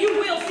 and then you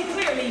will see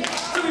clearly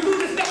to remove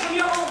the speck from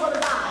your own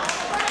brother's eye."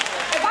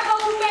 If I go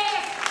too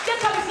fast,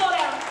 just tell me slow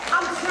down.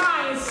 I'm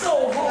trying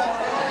so hard.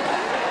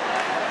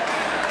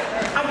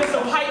 I get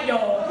so hyped,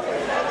 y'all.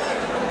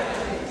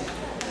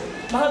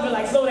 My husband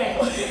like, slow down.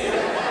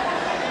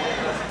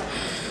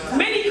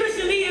 Many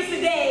Christian leaders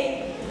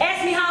today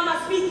ask me, how am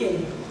I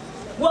speaking?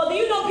 Well, do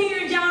you know Peter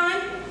and John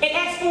in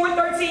Acts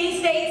 4:13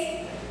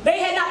 states, they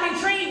had not been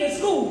trained in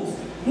schools,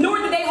 nor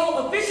did they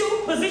hold official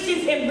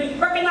positions in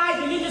recognized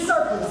religious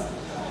circles.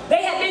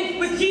 They had been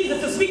with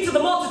Jesus to speak to the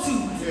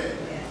multitudes.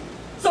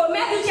 So in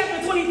Matthew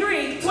chapter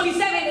 23,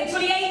 27, and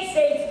 28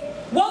 states,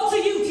 "Woe to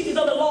you, teachers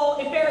of the law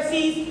and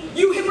Pharisees,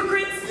 you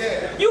hypocrites!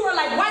 You are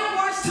like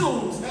whitewashed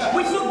tombs,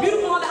 which look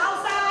beautiful on the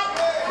outside,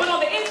 but on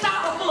the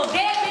inside are full of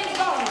dead men's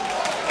bones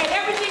and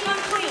everything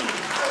unclean.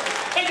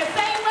 In the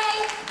same way,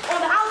 on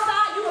the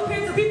outside you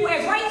appear to people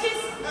as righteous,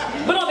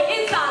 but on the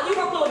inside you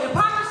are full of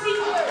hypocrisy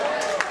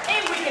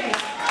and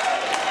wickedness."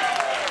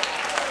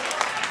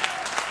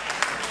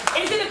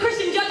 Is it a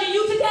Christian judging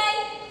you today,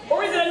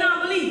 or is it a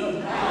non-believer?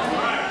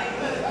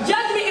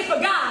 Judgment is for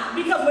God,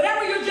 because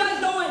whatever you're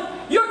judged on,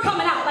 you're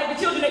coming out like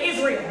the children of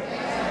Israel.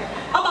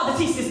 I'm about to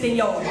teach this thing,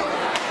 y'all.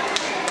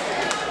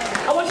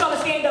 I want y'all to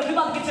stand up. We're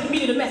about to get to the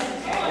meat of the message.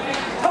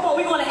 Come on,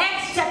 we're going to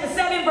Acts chapter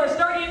 7, verse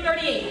 30 and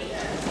 38.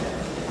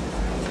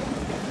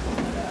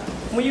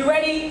 When you're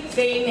ready,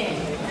 say amen.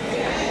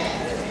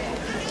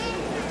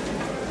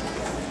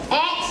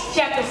 Acts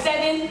chapter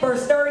 7,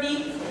 verse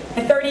 30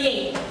 and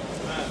 38.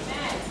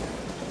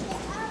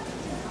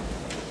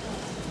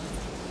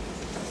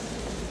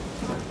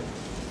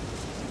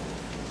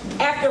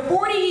 After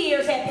 40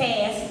 years had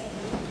passed,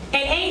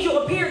 an angel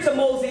appeared to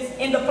Moses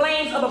in the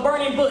flames of a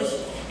burning bush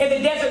in the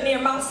desert near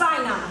Mount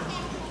Sinai.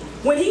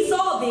 When he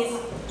saw this,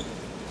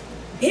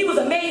 he was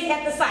amazed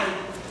at the sight.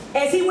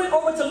 As he went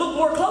over to look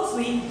more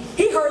closely,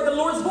 he heard the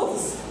Lord's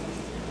voice.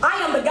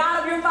 "I am the God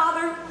of your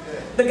father,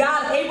 the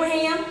God of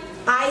Abraham,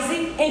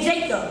 Isaac, and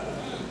Jacob."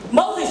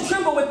 Moses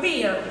trembled with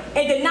fear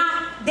and did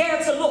not dare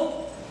to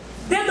look.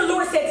 Then the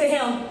Lord said to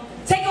him,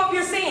 "Take off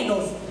your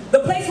sandals. The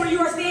place where you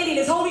are standing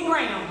is holy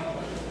ground.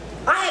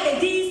 I have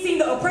indeed seen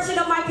the oppression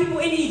of my people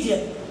in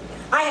Egypt.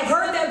 I have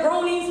heard their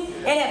groanings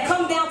and have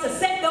come down to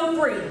set them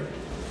free.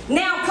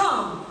 Now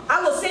come,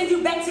 I will send you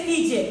back to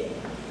Egypt."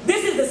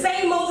 This is the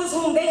same Moses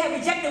whom they have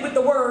rejected with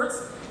the words,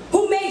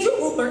 "Who made you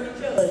ruler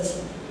and judge?"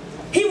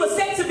 He was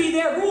sent to be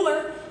their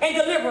ruler and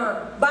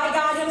deliverer by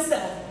God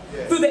himself,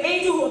 through the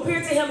angel who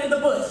appeared to him in the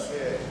bush.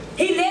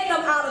 He led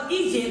them out of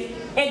Egypt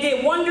and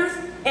did wonders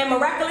and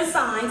miraculous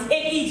signs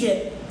in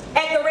Egypt,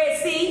 at the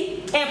Red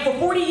Sea, and for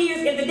 40 years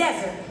in the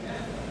desert.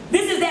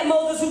 This is that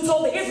Moses who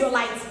told the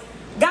Israelites,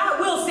 "God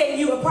will send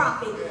you a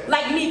prophet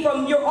like me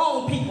from your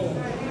own people."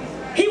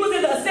 He was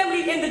in the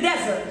assembly in the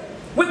desert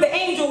with the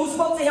angel who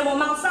spoke to him on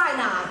Mount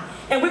Sinai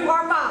and with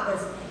our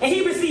fathers, and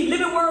he received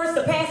living words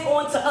to pass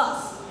on to us.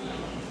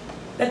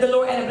 Let the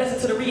Lord add a blessing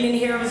to the reading and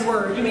hearing of his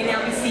word. You may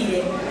now be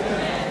seated.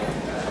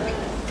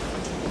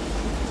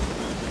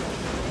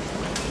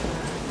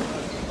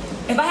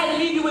 If I had to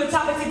leave you with a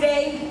topic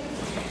today,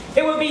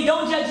 it would be,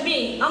 "Don't judge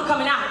me, I'm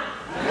coming out."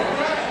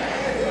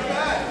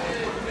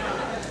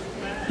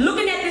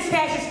 Looking at this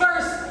passage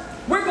first,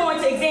 we're going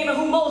to examine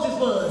who Moses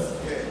was.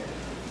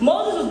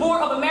 Moses was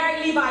born of a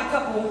married Levite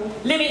couple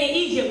living in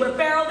Egypt, where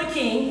Pharaoh the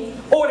king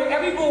ordered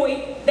every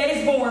boy that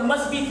is born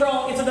must be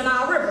thrown into the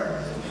Nile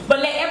River, but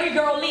let every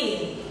girl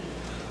live.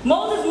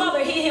 Moses' mother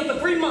hid him for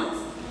 3 months,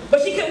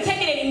 but she couldn't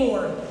take it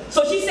anymore,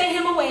 so she sent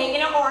him away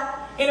in an ark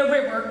in a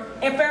river,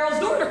 and Pharaoh's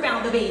daughter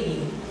found the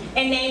baby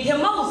and named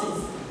him Moses.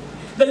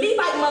 The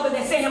Levite mother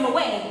that sent him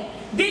away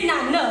did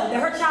not know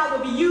that her child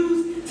would be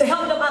used to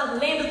help them out of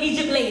the land of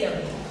Egypt later.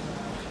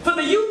 For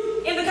the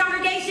youth in the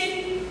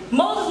congregation,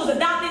 Moses was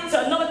adopted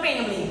to another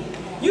family.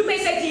 You may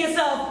say to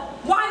yourself,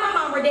 "Why my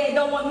mom or dad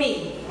don't want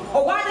me?"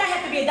 Or "Why did I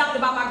have to be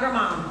adopted by my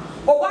grandma?"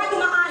 Or "Why do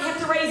my aunt have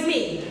to raise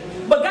me?"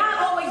 But God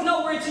always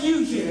knows where to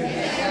use you.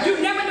 You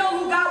never know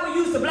who God will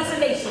use to bless a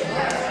nation.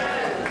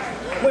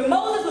 When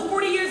Moses was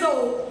 40 years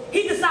old,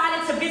 he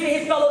decided to visit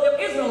his fellow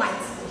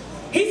Israelites.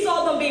 He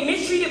saw them being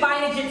mistreated by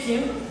an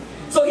Egyptian,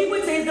 so he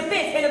went to his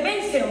defense and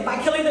avenged him by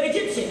killing the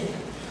Egyptian.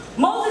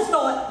 Moses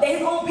thought that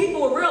his own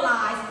people would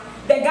realize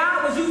that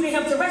God was using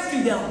him to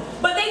rescue them,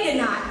 but they did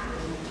not.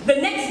 The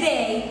next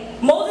day,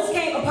 Moses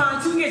came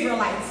upon 2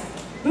 Israelites.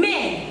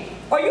 "Men,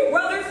 are you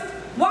brothers?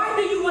 Why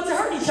do you want to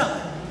hurt each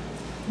other?"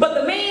 But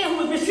the man who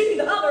was mistreating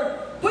the other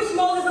pushed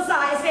Moses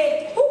aside and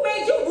said, "Who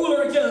made you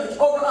ruler or judge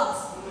over us?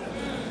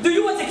 Do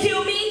you want to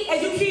kill me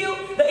as you killed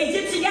the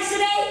Egyptian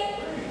yesterday?"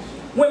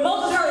 When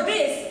Moses heard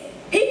this,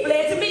 he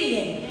fled to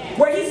Midian,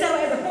 where he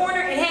settled as a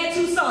foreigner and had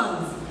 2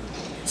 sons.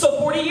 So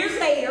 40 years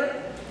later,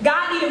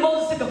 God needed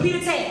Moses to complete a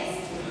task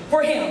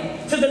for him,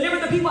 to deliver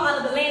the people out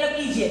of the land of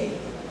Egypt.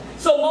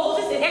 So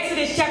Moses, in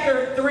Exodus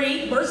chapter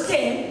 3, verse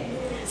 10,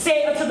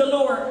 said unto the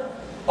Lord,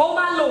 "O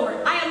my Lord,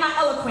 I am not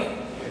eloquent,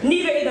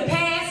 neither in the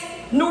past,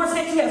 nor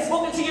since you have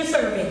spoken to your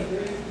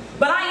servant.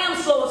 But I am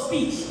slow of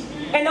speech,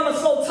 and of a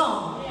slow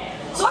tongue.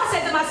 So I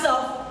said to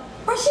myself,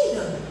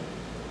 Rasheedah,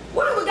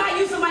 why would God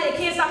use somebody that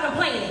can't stop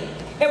complaining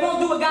and won't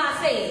do what God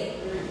said?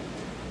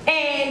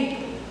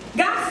 And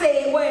God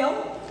said,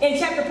 well, in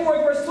chapter 4,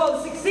 verse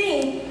 12 to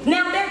 16,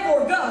 now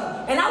therefore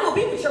go, and I will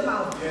be with your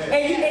mouth,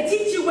 and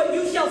teach you what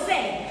you shall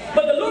say.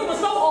 But the Lord was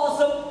so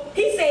awesome,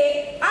 he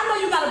said, I know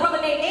you got a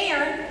brother named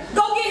Aaron,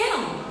 go get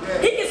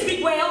him. He can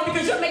speak well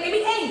because you're making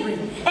me angry,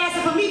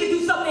 asking for me to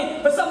do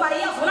something for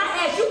somebody else when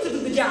I asked you to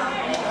do the job.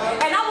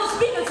 And I will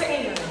speak unto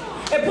Aaron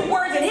and put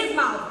words in his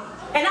mouth,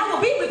 and I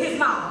will be with his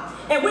mouth,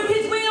 and with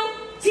his will,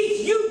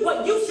 teach you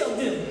what you shall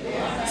do.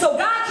 So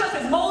God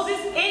trusted Moses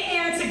and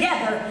Aaron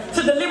together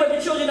to deliver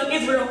the children of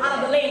Israel out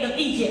of the land of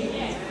Egypt.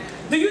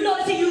 Do you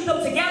notice he used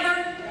them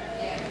together?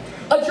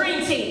 A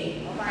dream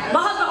team.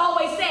 My husband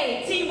always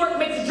said, teamwork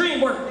makes the dream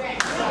work.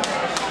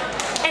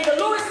 And the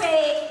Lord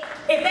said,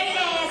 if they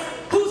ask,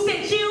 who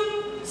sent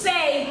you?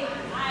 Say,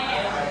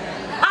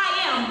 I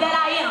am that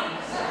I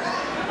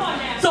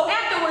am. So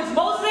afterwards,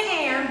 Moses and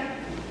Aaron,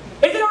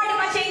 is it all right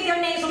if I change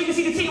their names so we can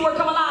see the teamwork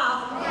come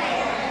alive?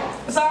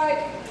 It's all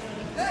right?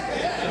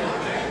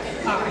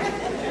 All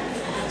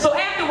right. So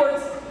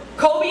afterwards,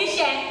 Kobe and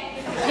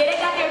Shaq, they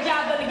got their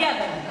job done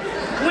together.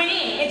 Went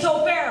in and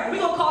told Pharaoh, we're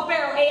going to call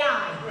Pharaoh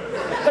AI.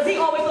 Because he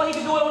always thought he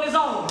could do it on his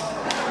own.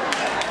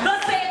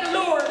 Thus saith the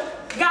Lord,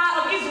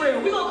 God of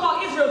Israel. We're going to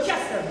call Israel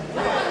Chester.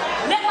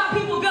 Let my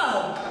people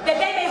go, that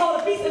they may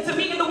hold a feast unto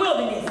me in the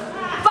wilderness.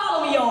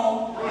 Follow me,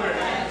 y'all.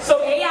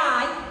 So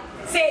AI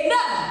said,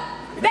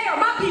 no, they are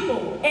my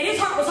people. And his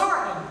heart was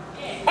hardened.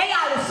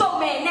 AI was so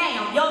mad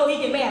now. Y'all know he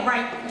get mad,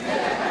 right?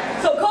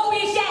 So Kobe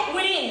and Shaq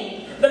went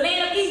in the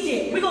land of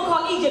Egypt. We're going to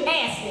call Egypt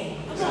Aston.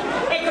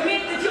 And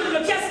commanded the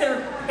children of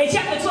Chester in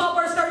chapter 12,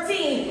 verse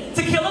 13,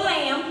 to kill a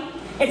lamb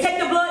and take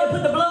the blood and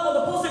put the blood on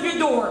the post of your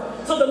door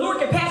so the Lord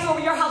can pass over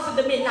your house at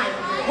the midnight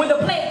when the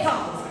plague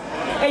comes.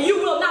 And you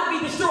will not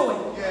be destroyed.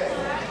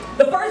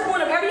 The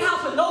firstborn of every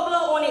house with no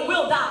blood on it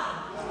will die.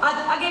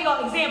 I gave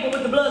y'all an example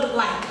what the blood looked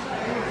like.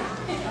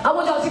 I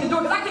want y'all to see the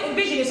door because I couldn't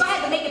envision it, so I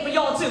had to make it for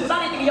y'all too because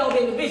I didn't think y'all would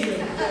be able to envision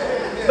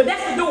it. But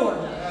that's the door.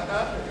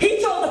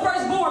 He chose the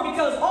firstborn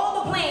because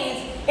all the plans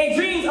and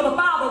dreams of a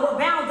father were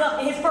bound up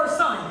in his first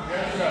son,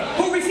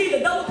 who received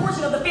a double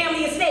portion of the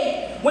family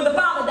estate when the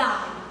father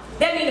died.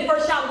 That means the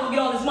first child was going to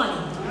get all his money.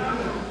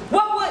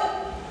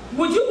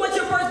 Would you want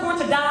your firstborn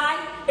to die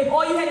if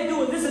all you had to do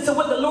was listen to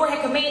what the Lord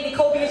had commanded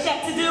Kobe and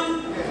Shaq to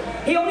do?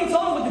 He only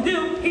told them what to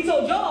do. He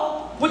told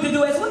y'all what to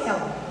do as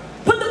well.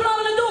 Put the blood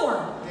on the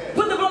door.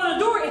 Put the blood on the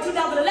door in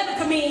 2011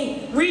 could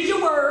mean read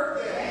your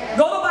word,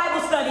 go to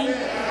Bible study,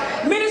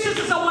 minister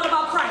to someone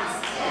about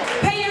Christ,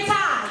 pay your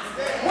tithes,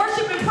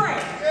 worship and pray.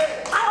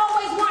 I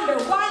always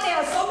wonder why there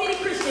are so many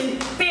Christian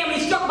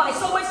families struck by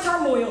so much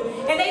turmoil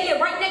and they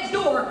live right next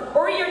door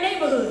or in your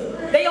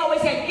neighborhood. They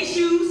always have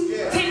issues,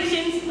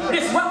 tensions,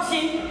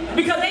 disruption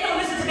because they don't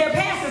listen to their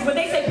pastors when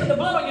they say put the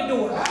blood on your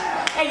door.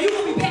 And you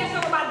will be passed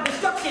over by the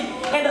destruction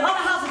and the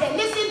other houses that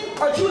listen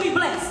are truly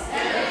blessed.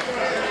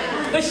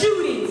 The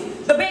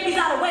shootings, the babies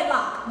out of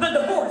wedlock,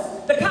 the divorce,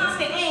 the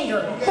constant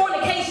anger,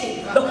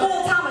 fornication, the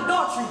full-time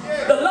adultery,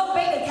 the low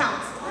bank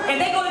accounts. And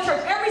they go to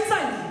church every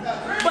Sunday,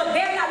 but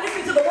they're not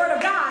listening to the word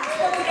of God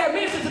spoke to their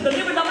minister to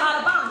deliver them out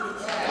of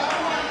bondage.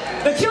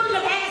 The children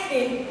of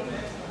Aston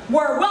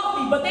were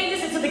wealthy, but they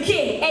listened to the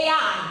kid,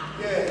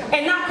 AI,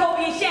 and not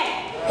Kobe and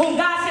Shaq, whom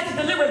God sent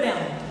to deliver them.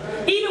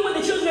 Even when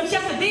the children of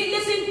Chester did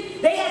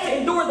listen, they had to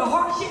endure the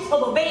hardships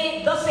of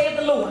obeying, thus saith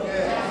the Lord.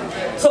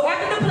 So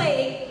after the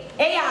plague,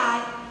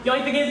 AI, you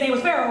only forget his name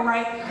was Pharaoh,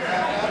 right?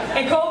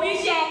 And Kobe and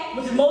Shaq,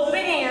 which is Moses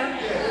and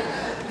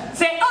Aaron,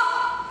 said,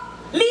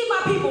 up, leave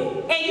my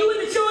people, and you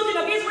and the children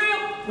of Israel,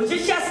 which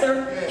is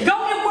Chester, go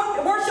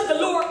and worship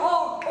the Lord,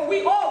 or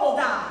we all will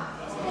die.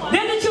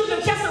 Then the children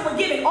of Chester were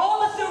given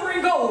all the silver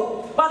and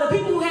gold by the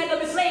people who had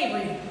them in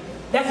slavery.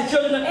 That's the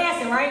children of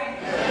Aston, right?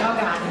 Y'all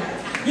got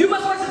it. You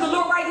must worship the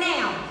Lord right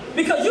now,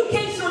 because you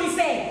can't surely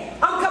say,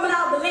 I'm coming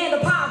out of the land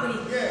of poverty,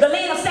 the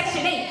land of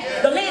Section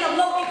 8, the land of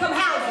low-income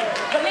housing,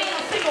 the land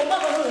of single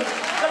motherhood,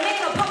 the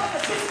land of public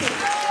assistance,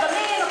 the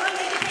land of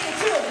uneducated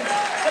children,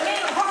 the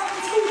land of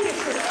Harvard school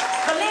districts,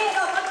 the land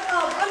of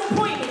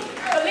unemployment,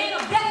 the land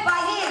of death by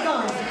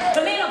handguns,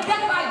 the land of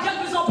death by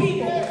judgments on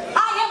people.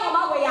 I am on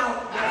my way out.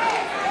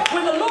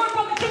 When the Lord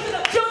brought the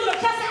children of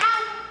Chester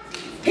out,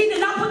 he did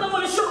not put them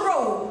on a short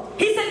road.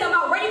 He sent them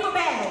out ready for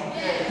battle,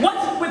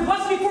 with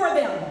what's before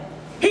them.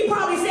 He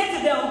probably said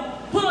to them,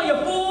 put on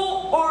your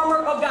full armor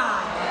of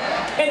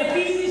God. In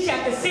Ephesians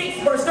chapter 6,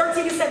 verse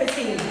 13 and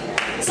 17.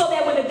 So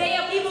that when the day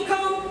of evil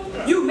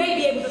comes, you may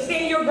be able to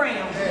stand your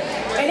ground.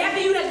 And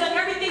after you have done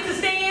everything to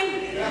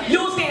stand,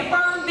 you'll stand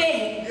firm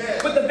then,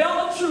 with the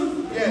belt of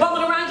truth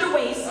buckled around your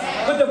waist,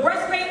 with the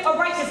breastplate of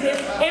righteousness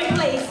in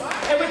place,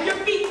 and with your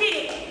feet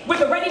fitted with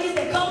the readiness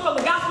that comes from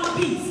the gospel of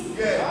peace.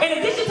 In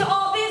addition to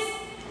all this,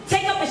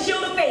 take up the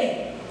shield of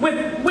faith,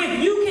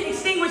 with you can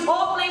extinguish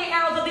all flaming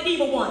arrows of the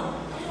evil one.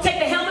 Take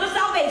the helmet of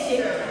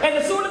salvation and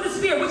the sword of the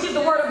Spirit, which is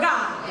the word of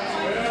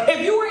God.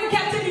 If you were in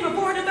captivity for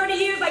 430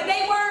 years like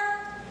they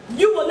were,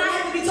 you will not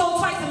have to be told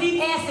twice to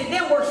leave Aston,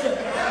 then worship.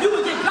 You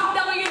will just drop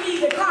down on your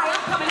knees and cry,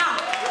 I'm coming out.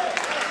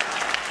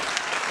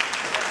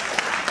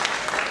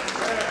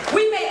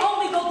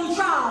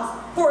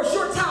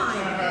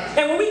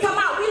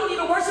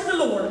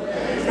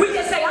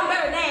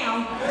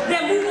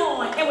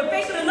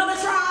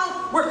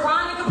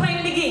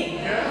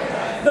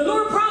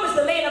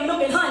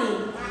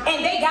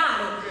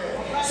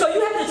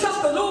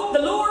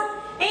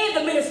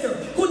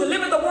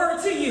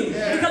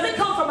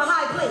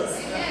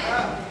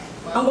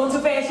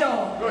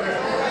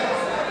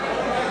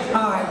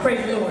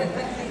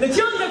 The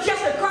children of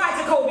Chester cried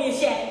to Kobe and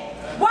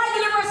Shaq, "Why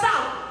deliver us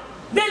out?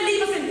 Then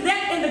leave us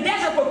in the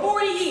desert for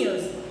 40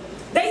 years.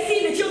 They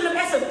see the children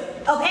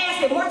of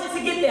Aston marching to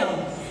get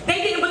them.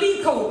 They didn't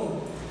believe Kobe.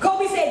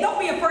 Kobe said, "Don't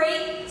be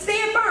afraid,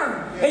 stand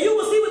firm, and you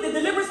will see what the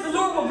deliverance the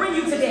Lord will bring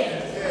you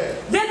today."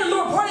 Then the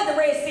Lord parted the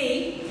Red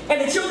Sea,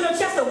 and the children of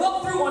Chester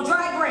walked through on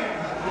dry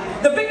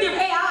ground. The victory of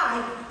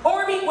Ai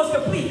army was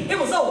complete. It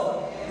was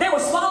over. They were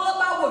swallowed up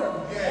by water.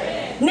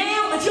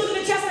 Now the children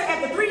of Chester,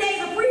 after 3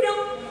 days of freedom,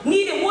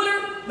 needed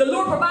water. The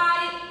Lord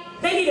provided.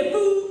 They needed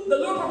food. The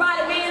Lord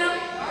provided manna.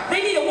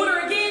 They needed water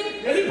again,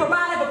 and He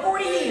provided for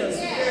 40 years.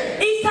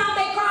 Each time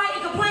they cried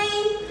and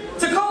complained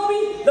to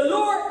Kobe, the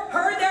Lord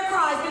heard their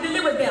cries and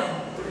delivered them.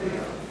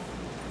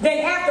 Then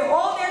after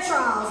all their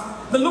trials,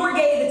 the Lord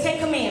gave the 10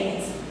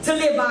 Commandments to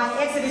live by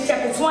in Exodus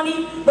chapter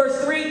 20,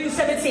 verse 3 through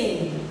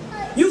 17.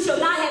 You shall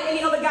not have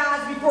any other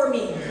gods before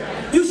me.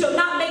 You shall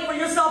not make for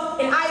yourself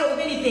an idol of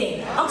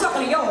anything. I'm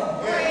talking to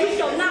y'all. You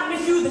shall not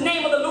misuse the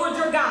name of the Lord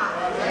your God.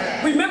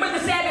 Remember the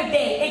Sabbath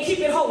day and keep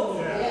it holy.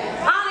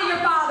 Honor your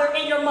father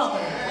and your mother.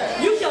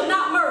 You shall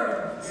not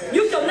murder.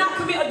 You shall not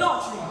commit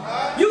adultery.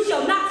 You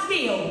shall not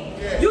steal.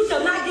 You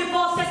shall not give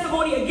false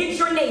testimony against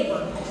your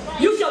neighbor.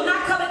 You shall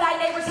not covet thy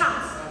neighbor's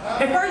house.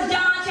 And 1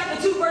 John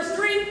chapter 2 verse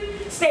 3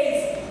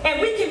 states,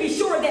 and we can be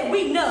sure that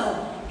we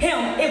know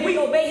Him if we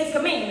obey His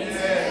commandments.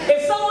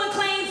 If someone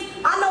claims,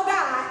 "I know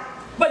God,"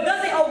 but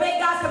doesn't obey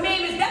God's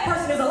commandments, that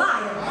person is a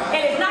liar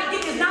and is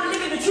not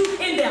living the truth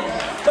in them.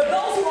 But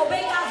those who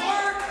obey God's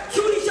word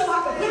truly show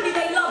how completely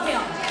they love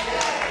Him.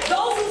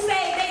 Those who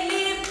say they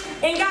live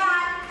in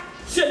God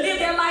should live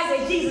their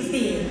lives as Jesus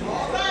did.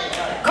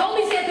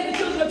 Kobe said to the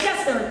children of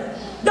Chester,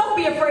 "Don't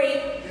be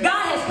afraid.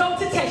 God has come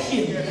to test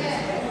you,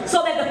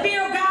 so that the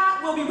fear of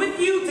God will be with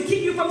you to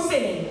keep you from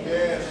sinning."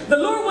 The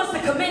Lord wants to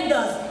commend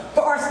us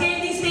for our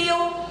standing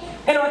still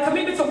and our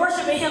commitment to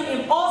worshiping Him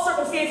in all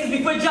circumstances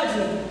before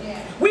judgment.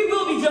 We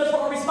will be judged for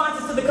our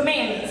responses to the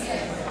commandments.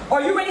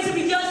 Are you ready to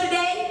be judged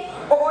today?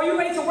 Or are you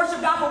ready to worship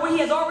God for what He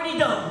has already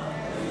done?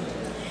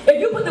 If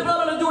you put the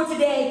blood on the door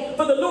today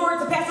for the Lord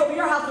to pass over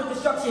your house with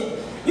destruction,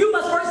 you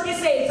must first get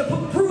saved to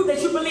prove that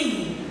you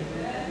believe.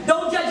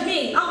 Don't judge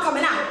me. I'm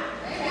coming out.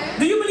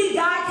 Do you believe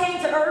God came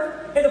to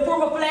earth in the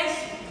form of flesh,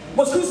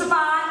 was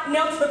crucified,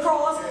 nailed to the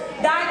cross,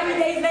 died 3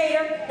 days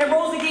later, and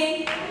rose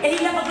again, and He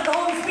left us with the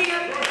Holy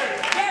Spirit?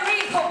 There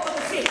is hope for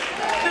the sick,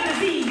 the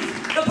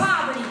diseased, the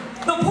poverty,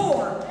 the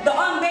poor, the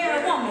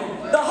unmarried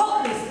woman, the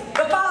hopeless,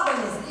 the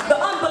fatherless,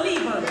 the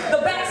unbeliever,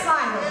 the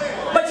backslider.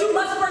 But you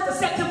must first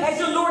accept Him as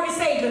your Lord and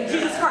Savior,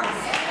 Jesus Christ.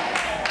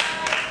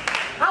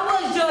 I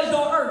was judged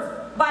on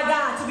earth by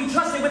God to be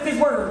trusted with His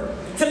word,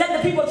 to let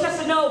the people of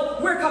Chester know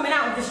we're coming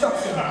out of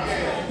destruction.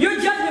 Your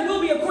judgment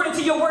will be according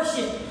to your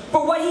worship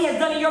for what He has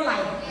done in your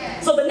life.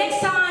 So the next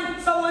time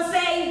someone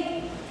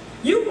say,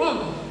 you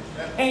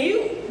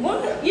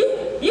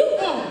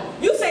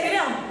say to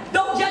them,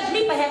 "Don't judge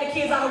me for having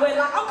kids out of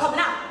wedlock. I'm coming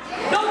out.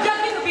 Don't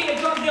judge me for being a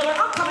drug dealer.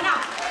 I'm coming out.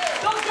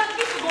 Don't judge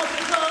me for going to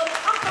the club.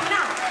 I'm coming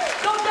out.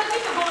 Don't judge me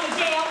for going to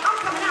jail. I'm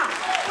coming out.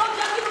 Don't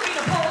judge me for being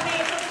a pole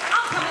dancer.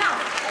 I'm coming out.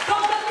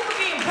 Don't judge me for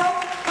being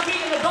broke, for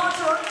being an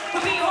adulterer,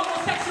 for being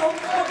homosexual,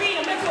 for being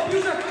a mental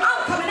abuser.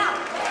 I'm coming out.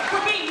 For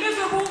being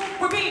miserable,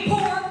 for being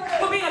poor,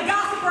 for being a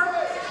gossiper.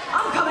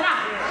 I'm coming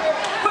out.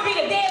 For being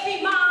a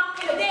deadbeat mom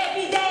and a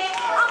deadbeat dad.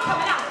 I'm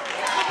coming out.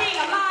 For being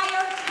a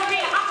liar, for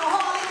being an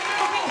alcoholic,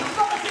 for being a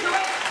smoking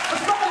cigarettes, for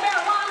smoking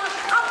marijuana.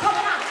 I'm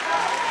coming out.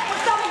 For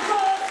selling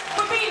drugs,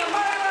 for being a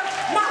murderer,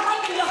 not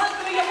liking your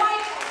husband or your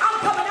wife. I'm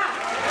coming out.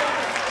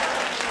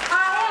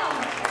 I am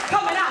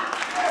coming out.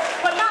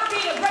 For not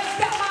being a great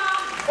stepmom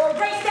or a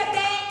great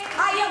stepdad,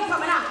 I am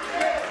coming out.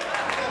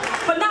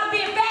 For not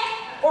being fat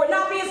or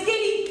not being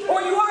skinny,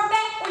 or you are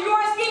fat or you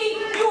are skinny,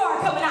 you are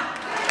coming out.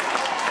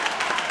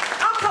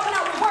 I'm coming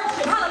out with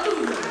worship.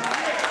 Hallelujah.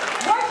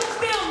 Worship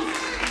stems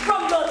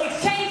from the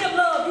exchange of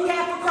love you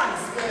have for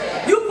Christ.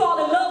 You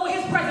fall in love with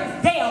His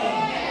presence daily.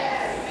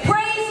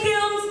 Praise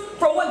stems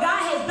from what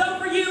God has done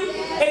for you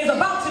and is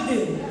about to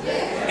do.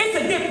 It's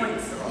a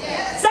difference.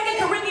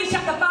 2 Corinthians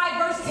chapter 5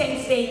 verse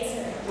 10 states,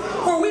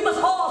 "For we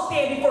must all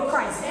stand before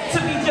Christ to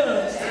be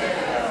judged.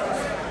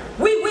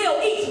 We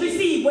will each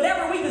receive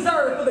whatever we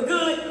deserve for the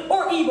good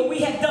or evil we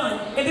have done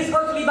in this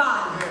earthly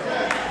body."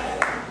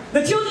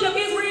 The children of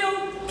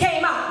Israel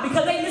came out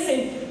because they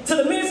listened to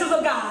the ministers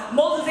of God,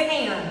 Moses and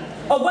Aaron,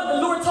 of what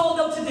the Lord told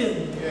them to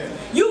do.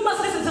 You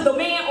must listen to the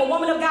man or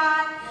woman of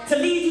God to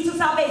lead you to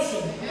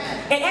salvation.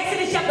 In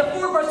Exodus chapter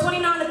 4 verse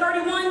 29 to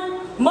 31,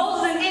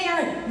 Moses and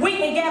Aaron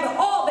went and gathered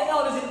all the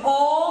elders and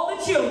all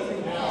the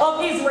children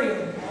of Israel.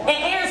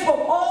 And Aaron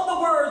spoke all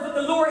the words that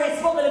the Lord had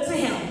spoken unto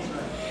him,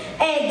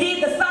 and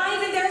did the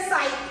signs in their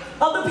sight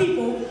of the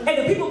people, and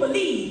the people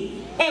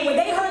believed. And when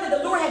they heard that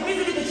the Lord had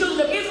visited the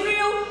children of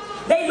Israel,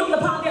 they looked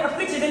upon their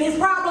afflictions and His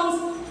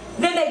problems.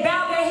 Then they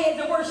bowed their heads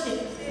and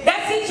worshiped.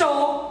 That's it,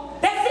 y'all.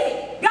 That's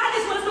it. God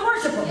just wants us to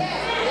worship Him.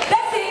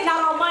 That's it.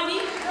 Not our money,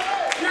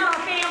 not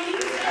our family,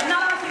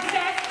 not our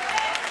success,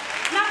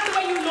 not the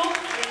way you look.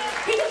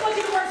 He just wants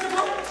you to worship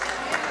Him.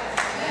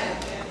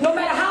 No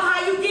matter how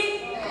high you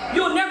get,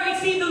 you'll never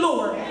exceed the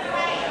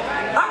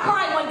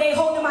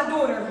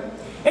daughter,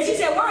 and she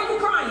said, "Why are you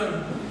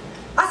crying?"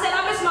 I said,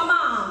 "I miss my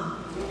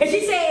mom." And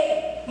she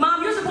said,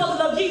 "Mom, you're supposed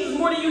to love Jesus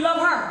more than you love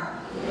her."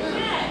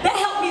 That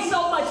helped me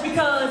so much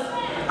because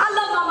I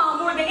love my mom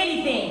more than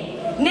anything.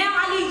 Now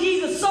I need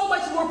Jesus so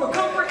much more for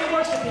comfort and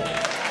worshiping.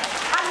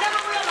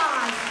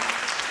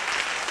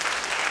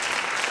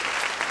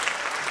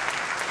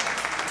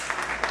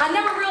 I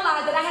never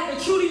realized that I had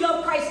to truly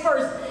love Christ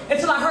first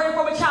until I heard it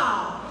from a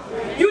child.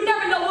 You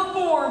never know what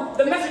form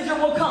the messenger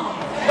will come,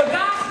 but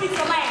God speaks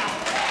aloud.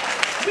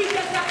 We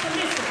just have to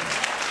listen.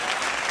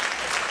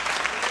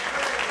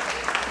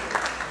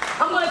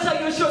 I'm going to tell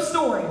you a short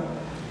story.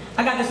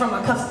 I got this from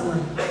my customer.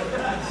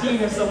 She's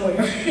here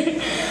somewhere.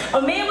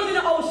 A man was in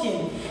the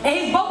ocean, and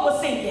his boat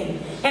was sinking,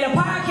 and a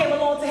pirate came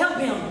along to help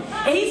him.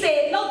 And he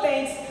said, "No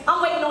thanks,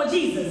 I'm waiting on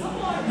Jesus."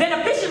 Then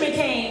a fisherman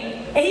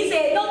came, and he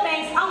said, "No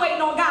thanks, I'm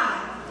waiting on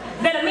God."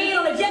 Then a man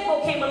on a jet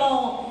boat came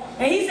along,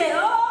 and he said,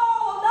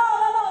 "Oh,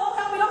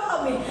 no, don't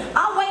help me.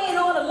 I'm waiting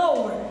on the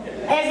Lord,"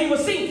 as he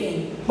was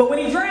sinking. But when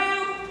he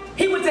drowned,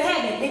 he went to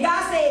heaven. And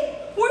God said,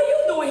 "What are you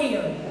doing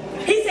here?"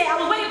 He said, "I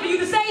was waiting for you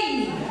to save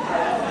me."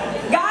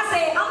 God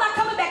said, "I'm not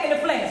coming back in the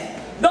flesh.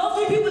 Those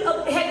three people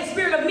had the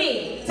spirit of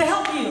me to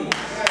help you.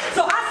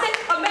 So I sent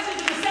a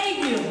messenger to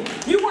save you.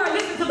 You weren't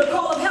listening to the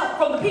call of help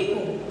from the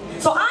people.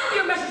 So I'm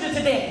your messenger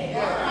today.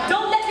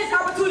 Don't let this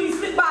opportunity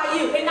slip by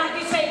you and not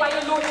get saved by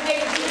your Lord and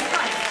Savior Jesus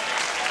Christ."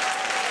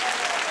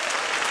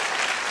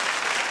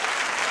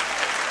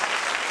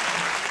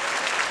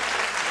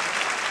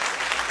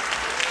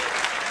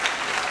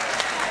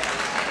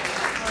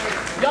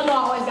 Y'all know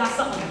I always got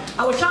something.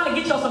 I was trying to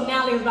get y'all some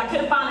now layers, but I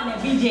couldn't find them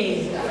at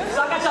BJ's.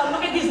 So I got y'all,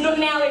 look at this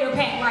now layer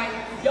pack, right?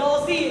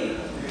 Y'all see it?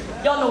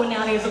 Y'all know what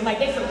now layers look like.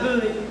 They so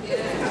good.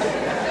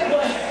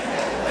 But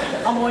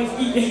I'm always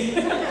eating.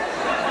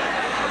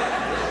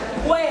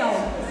 Well,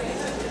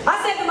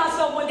 I said to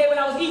myself one day when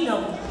I was eating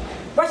them,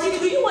 "Rasheedah,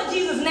 do you want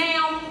Jesus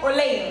now or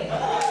later?"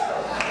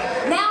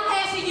 Now I'm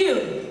asking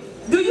you,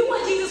 do you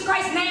want Jesus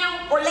Christ now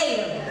or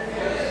later?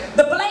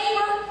 The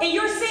flavor in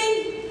your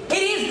sin,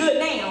 it is good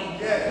now.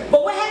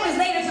 But what happens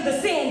later to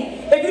the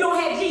sin if you don't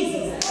have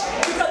Jesus?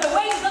 Because the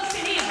wages of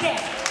sin is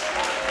death.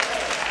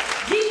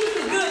 Jesus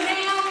is good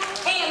now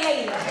and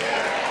later.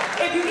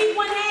 If you eat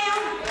one now,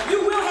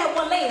 you will have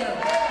one later.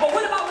 But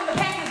what about when the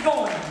pack is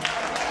gone?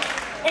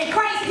 In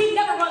Christ, he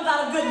never runs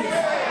out of goodness.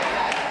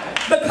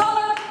 The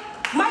color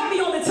might be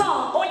on your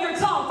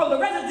tongue from the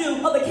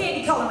residue of the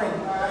candy coloring.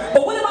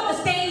 But what about the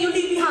stain you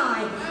leave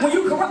behind when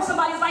you corrupt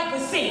somebody's life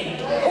with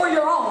sin or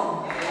your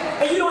own,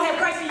 and you don't have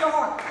Christ in your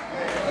heart?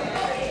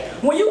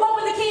 When you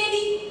open the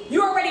candy,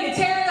 you are ready to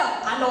tear it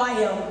up. I know I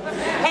am.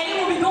 And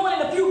it will be gone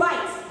in a few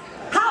bites.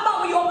 How about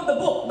when you open the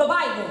book, the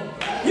Bible?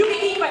 You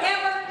can eat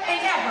forever and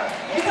ever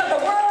because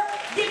the Word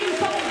gives you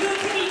something good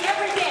to eat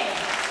every day.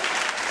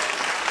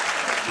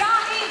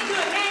 God is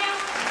good now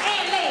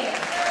and later.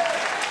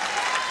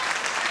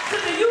 To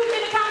the youth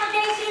in the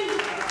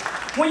congregation,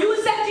 when you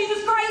accept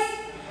Jesus Christ,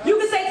 you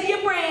can say to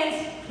your friends,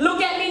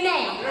 "Look at me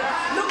now.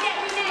 Look at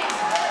me now.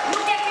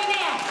 Look at me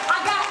now. I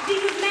got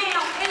Jesus now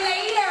and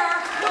later.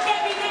 Look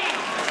at me now.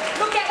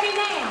 Look at me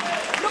now.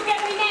 Look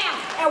at me now.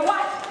 And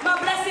watch my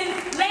blessings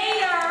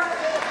later."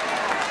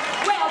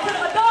 Well, to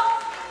the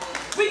adults,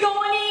 we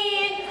going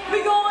in, we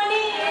going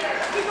in,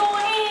 we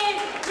going in,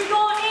 we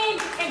going in,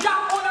 and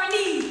drop on our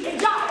knees, and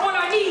drop on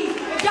our knees,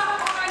 and drop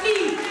on our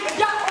knees, and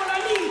drop on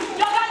our knees.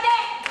 Y'all got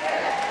that?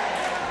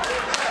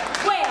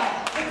 Well,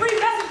 the three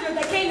messengers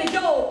that came to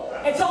Job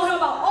and told him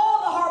about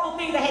all the horrible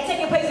things that had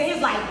taken place in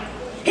his life,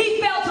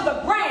 he fell to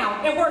the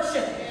ground in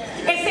worship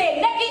and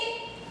said, "Naked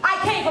I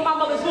came from my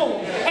mother's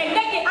womb, and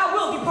naked I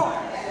will depart.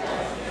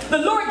 The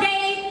Lord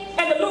gave,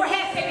 and the Lord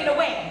has taken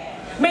away.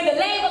 May the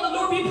name of the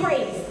Lord be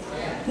praised."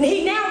 And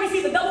he now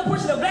receives a double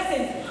portion of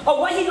blessings of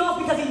what he lost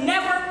because he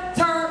never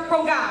turned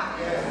from God.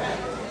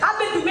 I've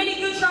been through many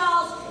good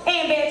trials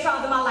and bad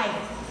trials in my life.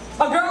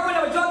 A girlfriend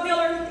of a drug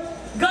dealer,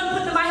 gun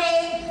put to my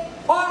head,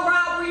 armed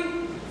robbery,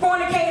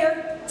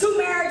 fornicator, 2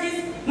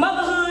 marriages,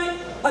 motherhood,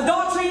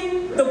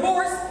 adultery,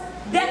 divorce,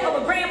 death of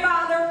a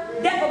grandfather,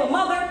 death of a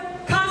mother,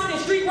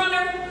 constant street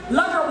runner,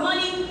 lover of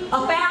money,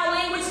 a foul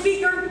language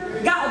speaker,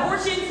 got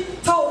abortions,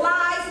 told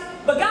lies,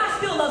 but God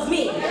still loves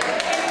me. And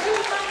if you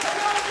would like to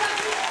know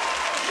something,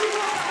 you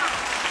will come out.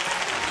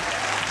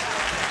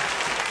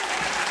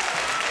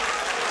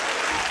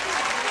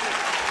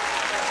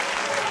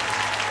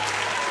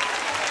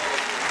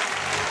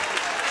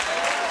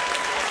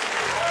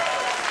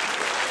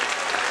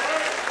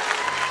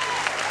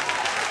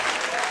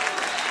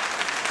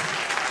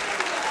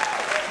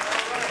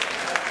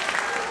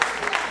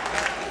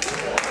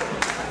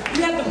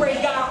 You have to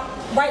praise God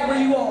right where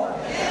you are.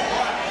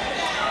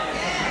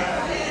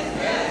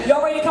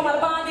 Y'all ready to come out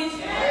of bondage?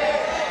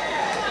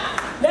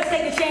 Let's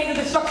take the chains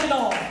of destruction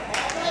off.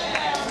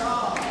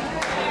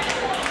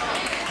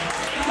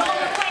 You know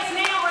your place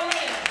now or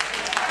later?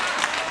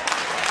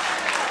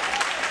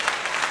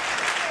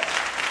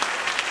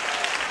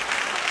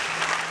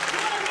 You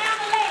want it now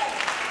or later?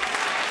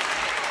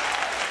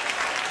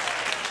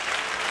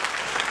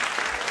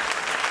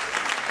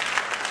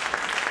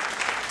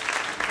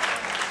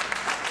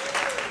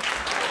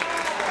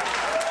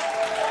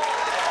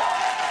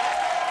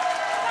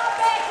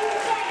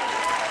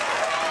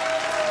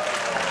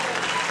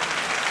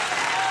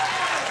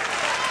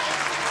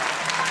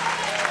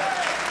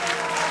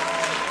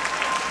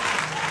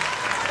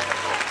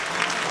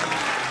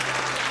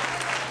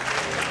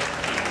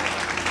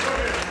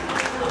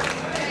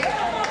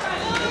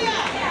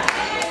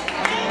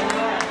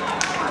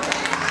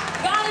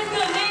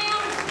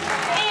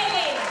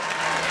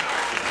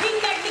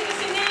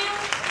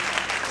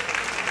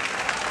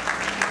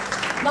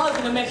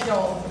 in the mess,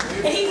 y'all.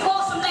 And he's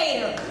awesome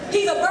later.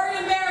 He's a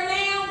burden bearer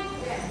now.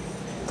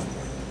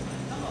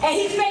 And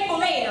he's faithful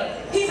later.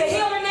 He's a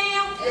healer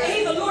now. And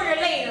he's a lawyer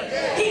later.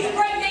 He's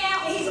great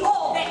now. And he's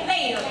all that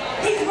later.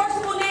 He's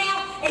merciful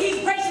now. And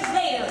he's gracious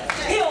later.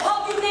 He'll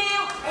hug you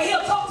now. And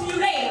he'll talk to you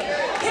later.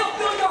 He'll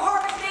fill your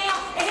harvest now.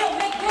 And he'll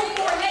make room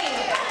for it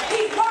later.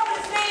 He's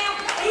marvelous now.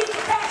 And he's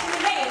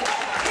compassionate later.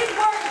 His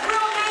word is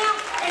real now.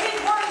 And his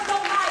words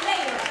don't lie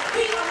later.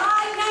 He's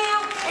alive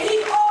now. And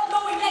he's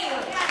all-knowing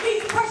later.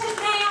 He's precious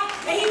now.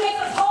 And he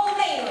makes us whole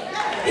later.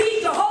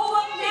 He's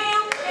Jehovah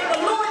now. And the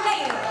Lord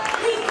later.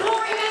 He's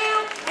glory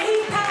now. And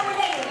he's power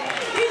later.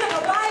 He's a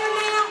provider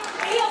now.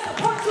 And he'll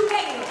support you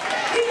later.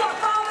 He's our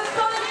Father,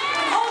 Son,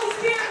 and Holy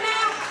Spirit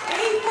now. And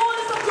he's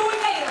fullness of joy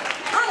later.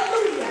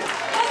 Hallelujah.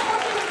 Let's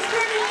worship the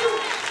Spirit in you.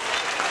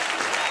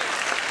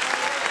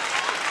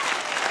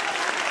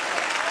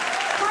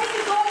 Christ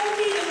is all you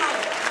need in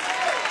life.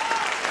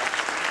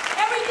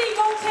 Everything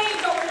won't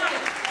change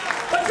overnight.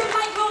 But your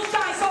light will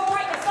shine so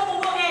bright that someone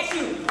will ask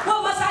you,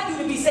 what must I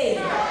do to be saved?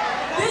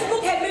 This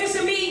book had ministered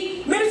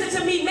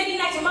to me many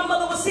nights when my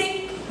mother was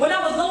sick, when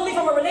I was lonely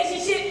from a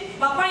relationship,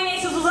 my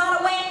finances was out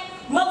of whack,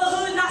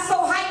 motherhood not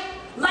so hype,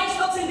 life's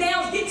ups and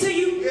downs get to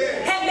you,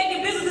 had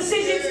making business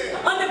decisions,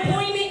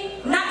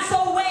 unemployment not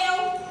so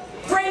well,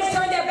 friends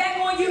turned their back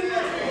on you,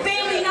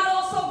 family not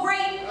all so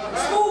great,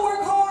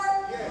 schoolwork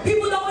hard,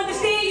 people don't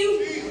understand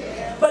you,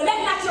 but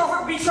let not your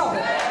heart be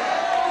troubled.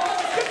 Because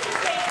the scripture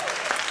says,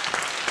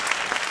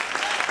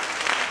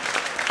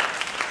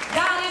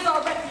 God is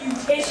our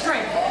refuge and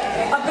strength,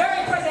 a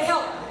very present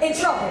help in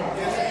trouble.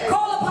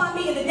 Call upon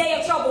me in the day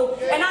of trouble,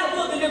 and I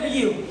will deliver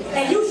you,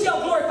 and you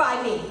shall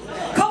glorify me.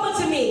 Come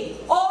unto me,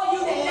 all you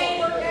that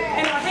labor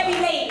and are heavy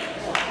laden,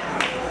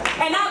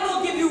 and I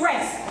will give you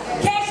rest.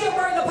 Cast your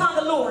burden upon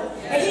the Lord,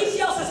 and he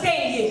shall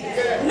sustain you.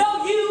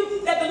 Know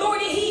you that the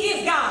Lord, he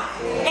is God,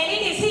 and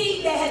it is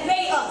he that has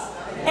made us,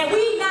 and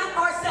we not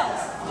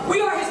ourselves.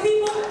 We are his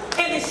people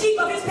and the sheep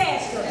of his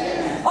pasture.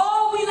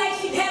 All we like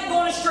sheep have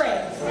gone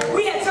astray.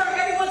 We have turned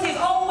everyone to his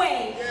own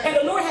way, and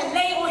the Lord has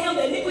laid on him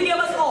the iniquity of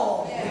us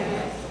all.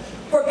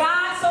 For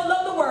God so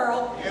loved the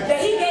world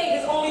that he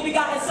gave his only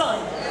begotten Son,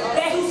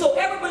 that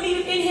whosoever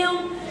believeth in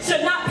him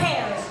should not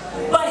perish,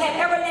 but have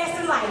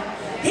everlasting life.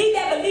 He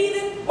that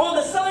believeth on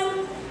the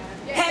Son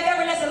have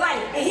everlasting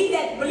life, and he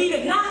that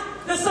believeth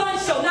not the Son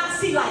shall not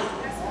see life,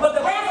 but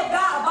the wrath of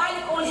God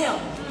abideth on him.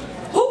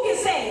 Who can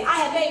say,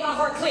 I have made my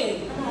heart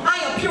clean? I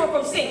am pure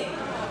from sin.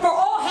 For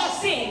all have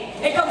sinned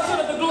and come short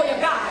of the glory of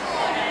God.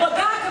 But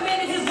God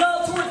commended his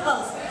love towards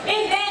us,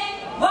 in that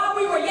while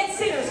we were yet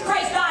sinners,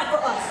 Christ died for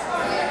us.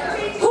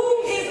 Who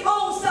his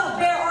own self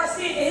bare our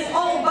sin in his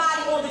own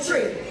body on the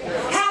tree.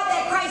 How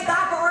that Christ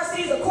died for our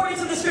sins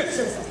according to the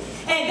scriptures,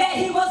 and that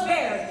he was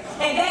buried,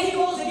 and that he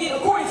rose again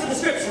according to the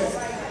scriptures.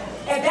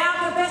 If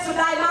thou confess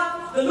with thy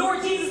mouth the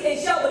Lord Jesus, and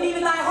shalt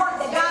believe in thy heart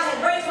that God has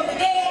raised from the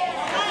dead,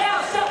 thou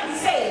shalt be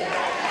saved.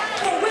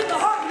 For with the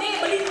heart man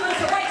believeth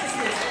unto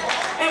righteousness,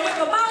 and with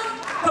the mouth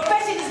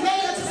confession is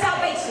made unto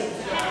salvation.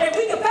 If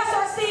we confess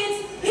our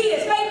sins, he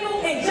is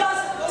faithful and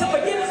just to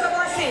forgive us of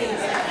our sins.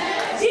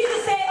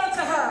 Jesus said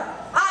unto her,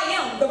 I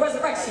am the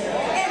resurrection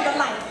and the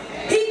life.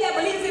 He that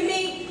believeth in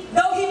me,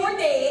 though he were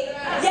dead,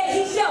 yet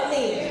he shall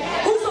live.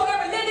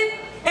 Whosoever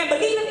liveth and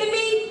believeth in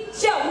me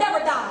shall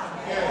never die.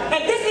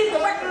 And this is the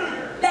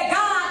record that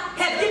God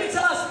hath given to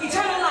us,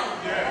 eternal life.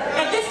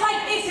 And this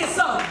life is his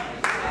Son.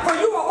 For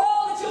you are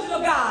all the children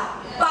of God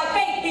by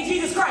faith in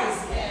Jesus Christ.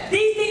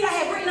 These things I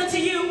have written unto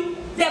you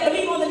that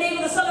believe on the name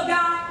of the Son of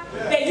God,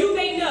 that you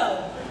may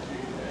know,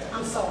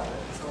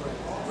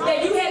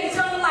 that you have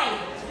eternal life,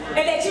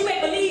 and that you may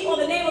believe on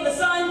the name of the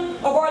Son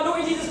of our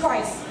Lord Jesus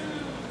Christ.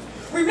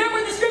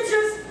 Remembering the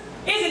scriptures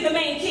isn't the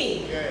main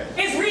key.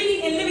 It's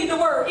reading and living the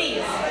word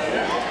is.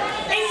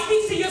 It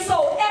speaks to your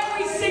soul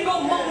every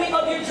single moment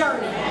of your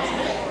journey.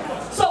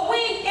 So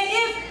when and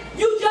if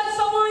you judge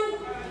someone,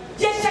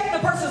 just check the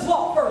person's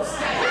walk first,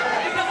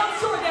 because I'm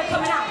sure they're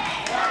coming out.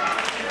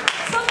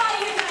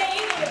 Somebody here today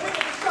is on the brink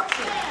of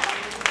destruction,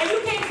 and you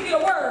came to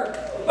get a word,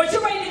 but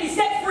you're ready to be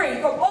set free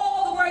from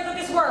all the worries of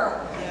this world.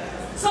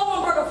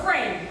 Someone brought a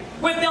friend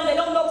with them that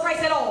don't know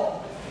Christ at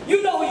all.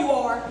 You know who you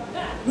are.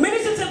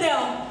 Minister to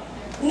them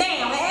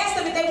now and ask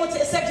them if they want to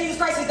accept Jesus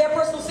Christ as their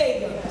personal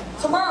Savior.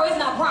 Tomorrow is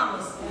not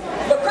promised,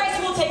 but Christ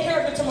will take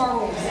care of your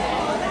tomorrows.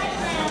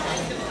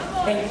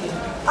 Thank you.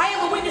 I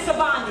am a witness of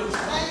bondage.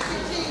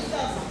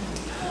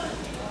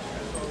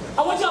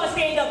 I want y'all to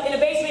stand up in the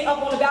basement,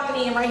 up on the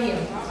balcony, and right here.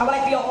 I would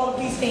like for y'all all to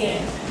please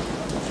stand.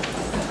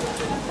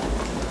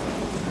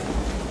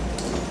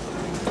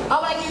 I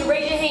would like you to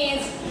raise your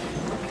hands,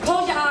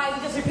 close your eyes,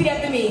 and just repeat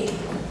after me.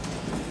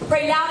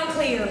 Pray loud and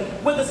clear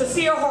with a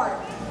sincere heart.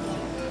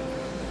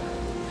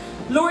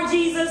 Lord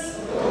Jesus,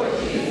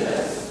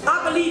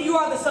 I believe you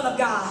are the Son of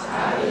God.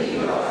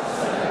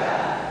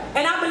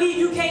 And I believe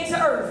you came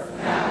to earth.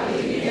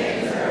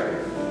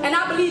 And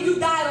I believe you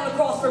died on the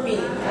cross for me.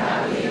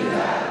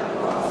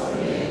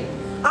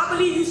 I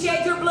believe you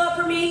shed your blood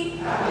for me.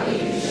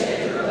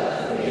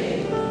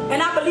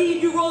 And I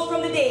believe you rose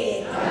from the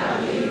dead.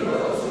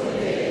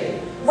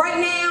 Right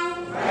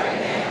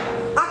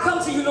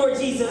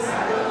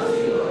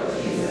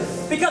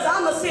Jesus, because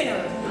I'm a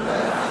sinner.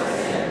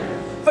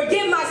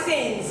 Forgive my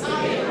sins.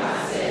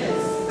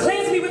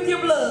 Cleanse me with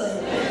your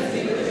blood.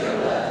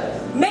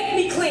 Make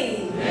me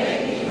clean.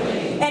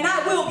 And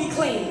I will be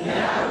clean.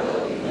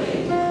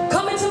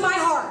 Come into my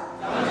heart.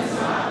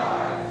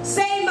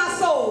 Save my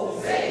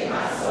soul.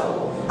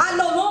 I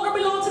no longer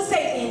belong to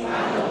Satan.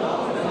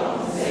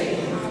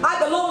 I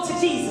belong to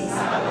Jesus.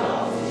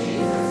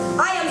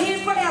 I am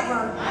his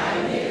forever.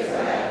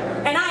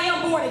 And I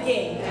am born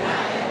again.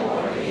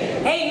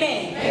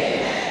 Amen.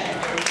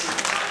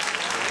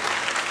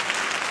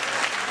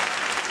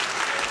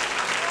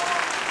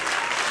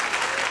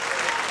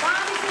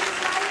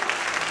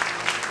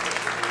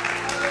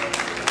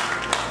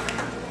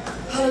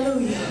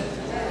 Hallelujah.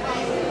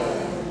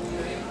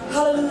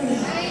 Hallelujah.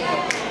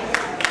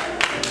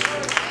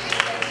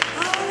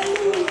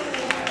 Hallelujah.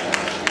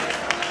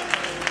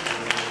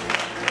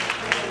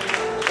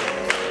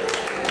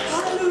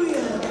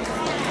 Hallelujah.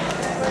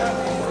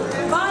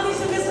 Bondage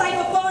in this life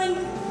of fun,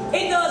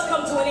 it does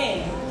come to an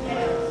end.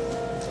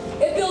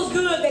 It feels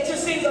good that your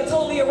sins are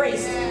totally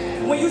erased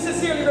when you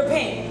sincerely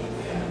repent.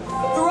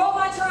 Through all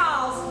my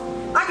trials,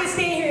 I can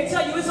stand here and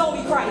tell you it's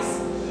only Christ.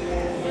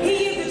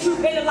 He is the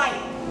truth and the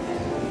light.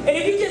 And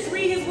if you just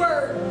read his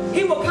word,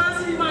 he will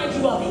constantly remind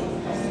you of it.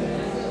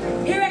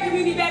 Here at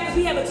Community Baptist,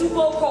 we have a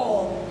twofold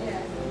call.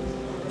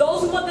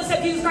 Those who want to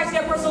accept Jesus Christ as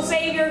their personal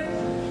Savior,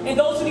 and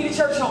those who need a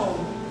church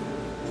home.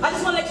 I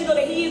just want to let you know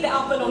that he is the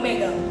Alpha and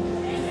Omega,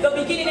 the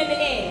beginning and the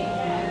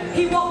end.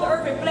 He walked the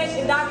earth in flesh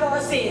and died for our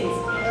sins.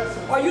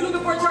 Are you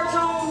looking for a church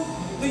home?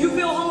 Do you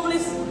feel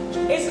homeless?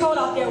 It's cold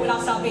out there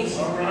without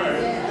salvation.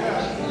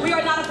 We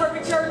are not a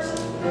perfect church,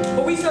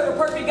 but we serve a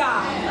perfect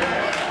God.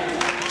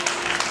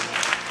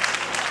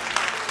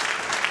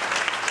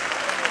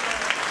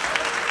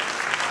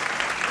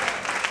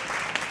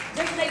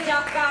 Just let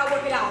God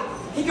work it out.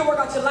 He can work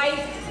out your life.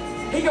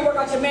 He can work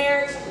out your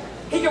marriage.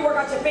 He can work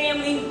out your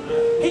family.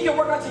 He can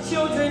work out your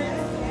children.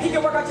 He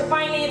can work out your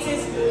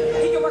finances.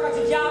 He can work out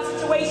your job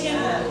situation.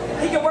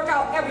 He can work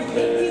out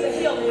everything. He's a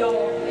healer,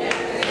 y'all.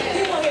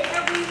 He will heal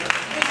every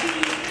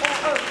disease on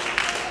earth.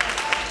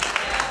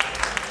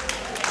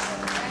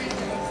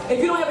 If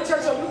you don't have a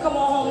church home, you come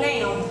on home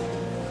now.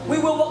 We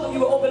will welcome you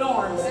with open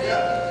arms.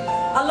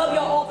 I love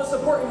y'all all for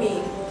supporting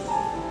me.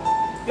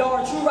 Y'all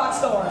are true rock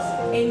stars.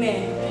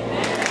 Amen.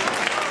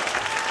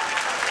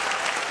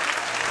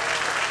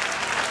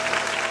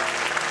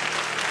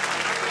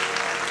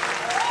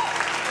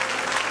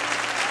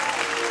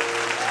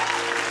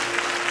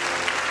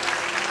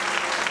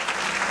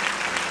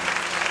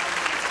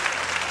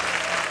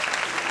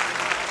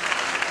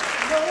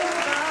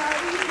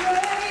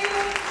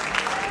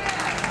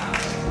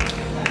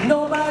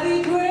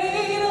 Nobody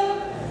greater,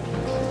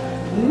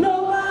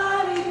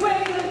 nobody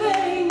greater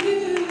than you.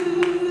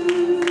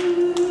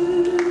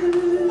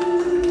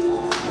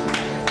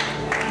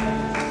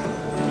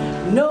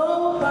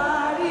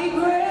 Nobody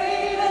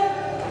greater.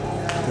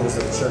 Goes to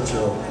the church,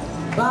 y'all.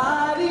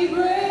 Nobody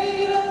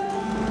greater,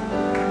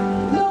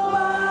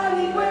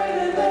 nobody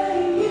greater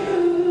than you.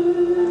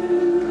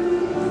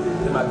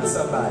 There might be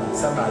somebody,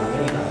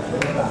 anybody.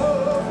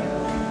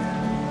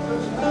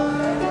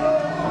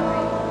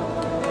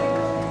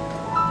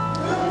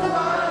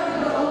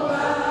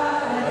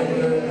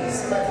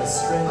 The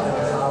strength and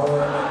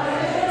power.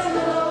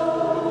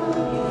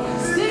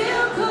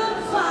 Still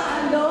couldn't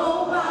find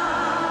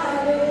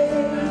nobody.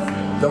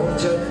 Don't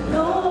judge me.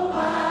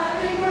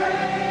 Nobody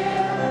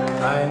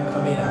greater. I'm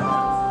coming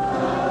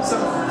out.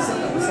 Somebody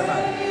who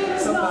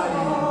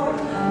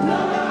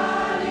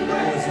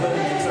is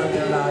willing to turn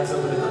their lives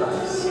over to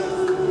Christ.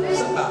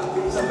 Somebody.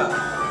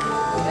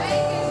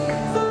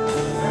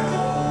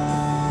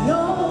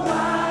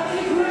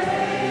 Nobody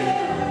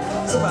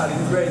greater. Somebody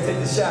who's ready to take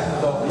the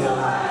shackles off your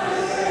life.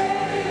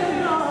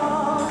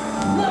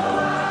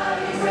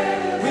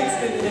 We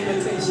extend an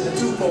invitation, a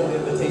twofold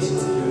invitation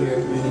to you here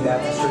at Community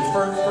Baptist Church.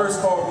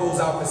 First call goes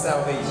out for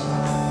salvation.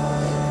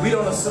 We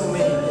don't assume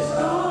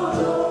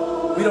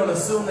anything. We don't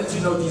assume that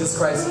you know Jesus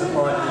Christ is the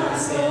pardon of your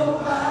sin.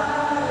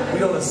 We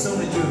don't assume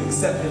that you've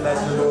accepted Him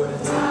as your Lord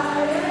and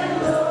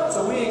Savior. So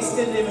we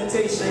extend the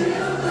invitation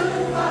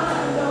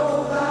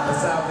for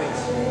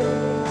salvation.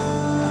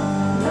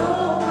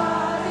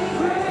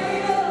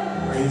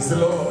 Praise the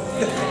Lord.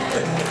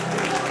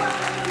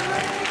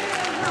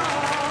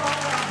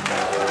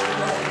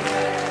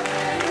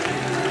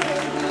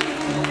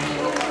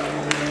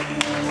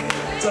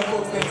 Some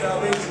folks think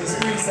salvation is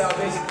free.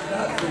 Salvation is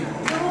not free.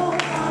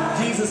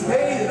 Jesus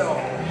paid it all.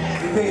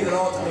 He paid an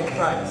ultimate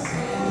price. He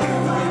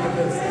gave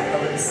it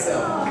of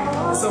himself.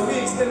 And so we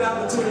extend the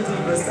opportunity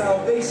for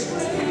salvation.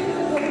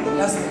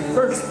 That's the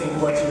first thing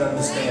we want you to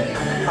understand,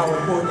 how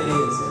important it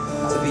is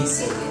to be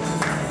saved.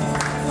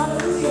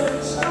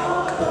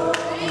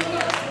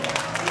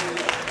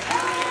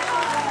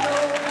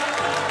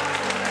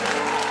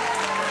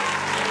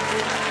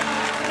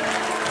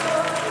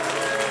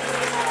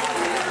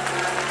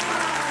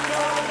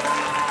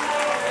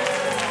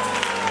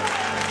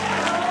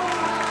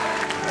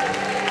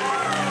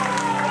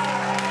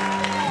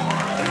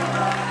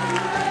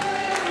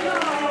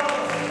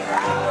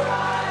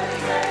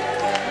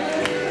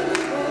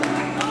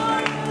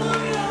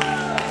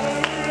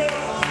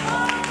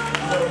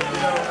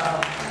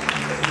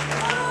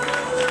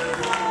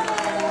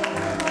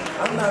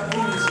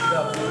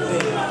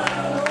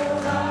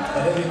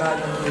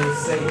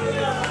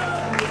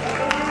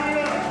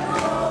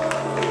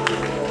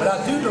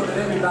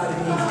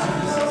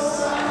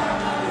 Jesus.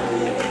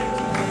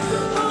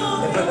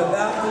 And for the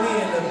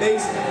balcony and the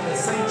basement and the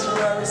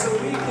sanctuary, so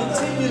we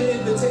continue the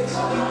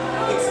invitation. We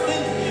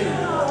extend to you.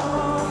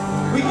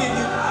 We give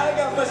you, I ain't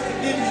got much to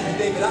give you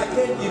today, but I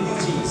can give you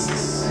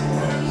Jesus.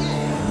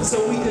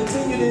 So we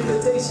continue the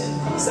invitation.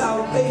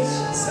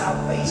 Salvation,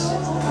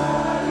 salvation.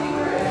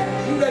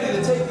 You ready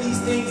to take these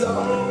things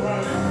off?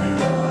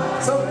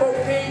 Some folk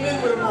came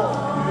in with them on.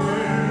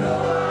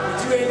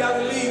 But you ain't got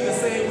to leave the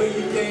same way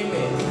you came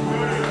in.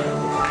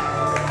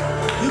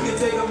 You can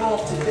take them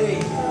off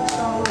today.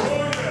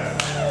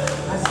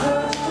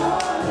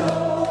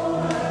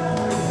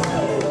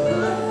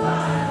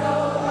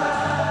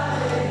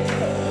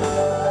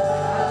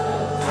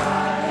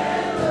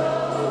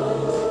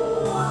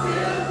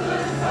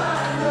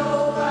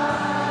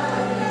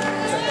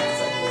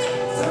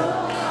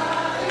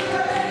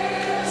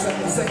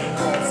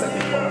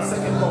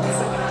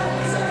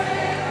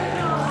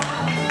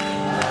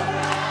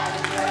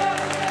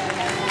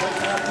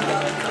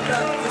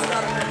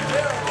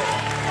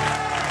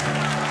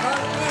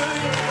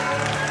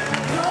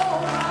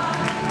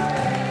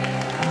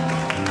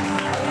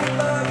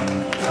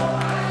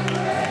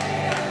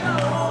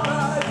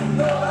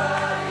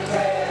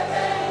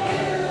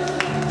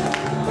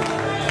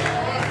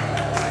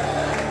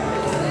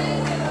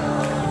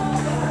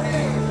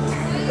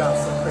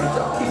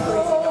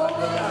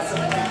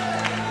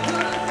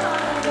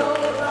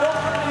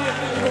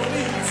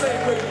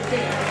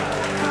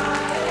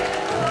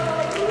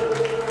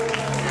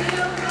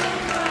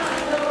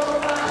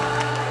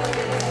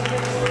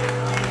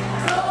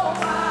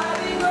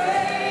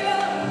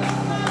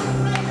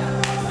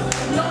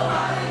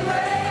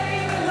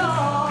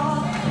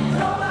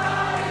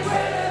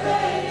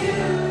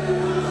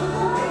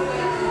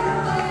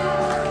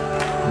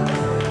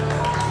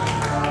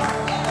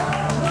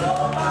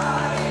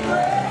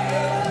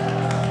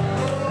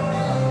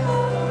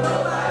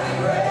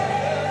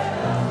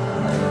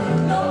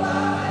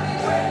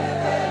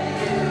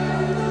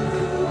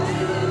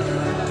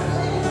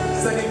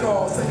 Second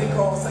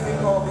call. Second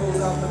call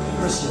goes out to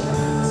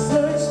Rasheedah.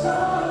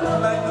 You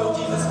might know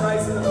Jesus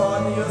Christ in the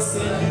pardon of your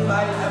sin. You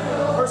might have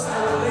a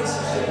personal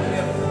relationship with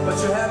Him, but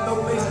you have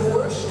no place to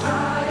worship.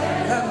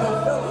 You have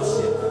no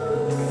fellowship.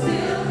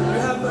 You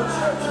have no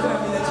church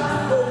family that you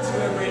can go to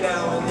every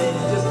now and then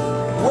and just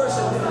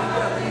worship Him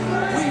together.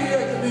 We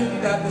here at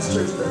Community Baptist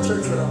Church, the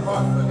church with a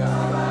heart for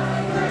God,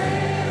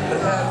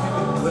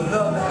 would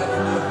love to have you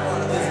be a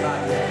part of this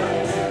body of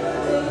Christ.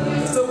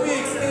 So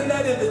we extend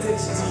that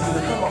invitation to you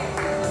to come on.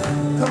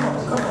 Come on.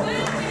 You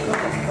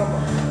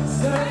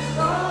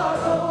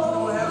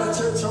don't have a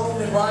church home,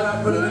 then why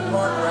not put it in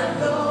park right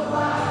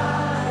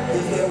now?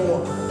 Is there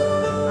one?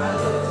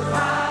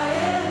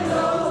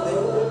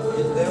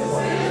 Is there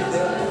one?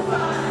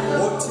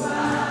 Or two?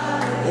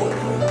 Or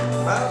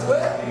three? Might as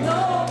well.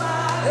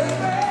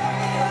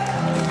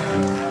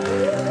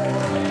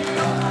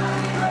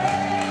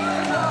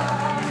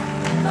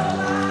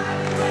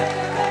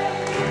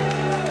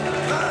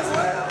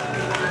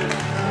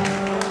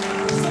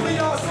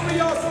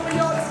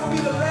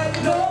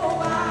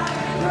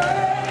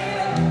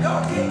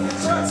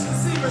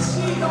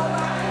 Rasheedah,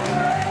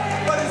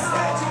 but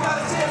instead you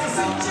got a chance to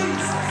see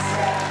Jesus.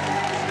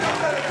 Y'all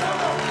better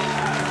come on.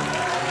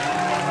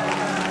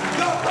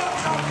 Y'all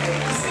thought y'all came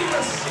to see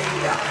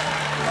Rasheedah,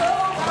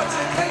 but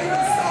you came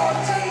and saw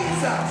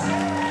Jesus.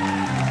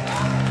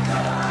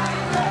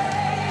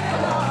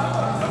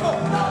 Come on.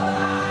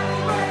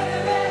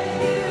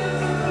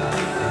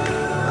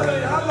 I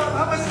mean,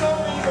 how much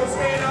longer are you going to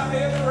stand out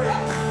there and pray?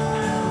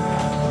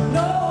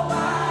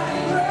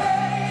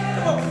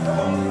 Come on.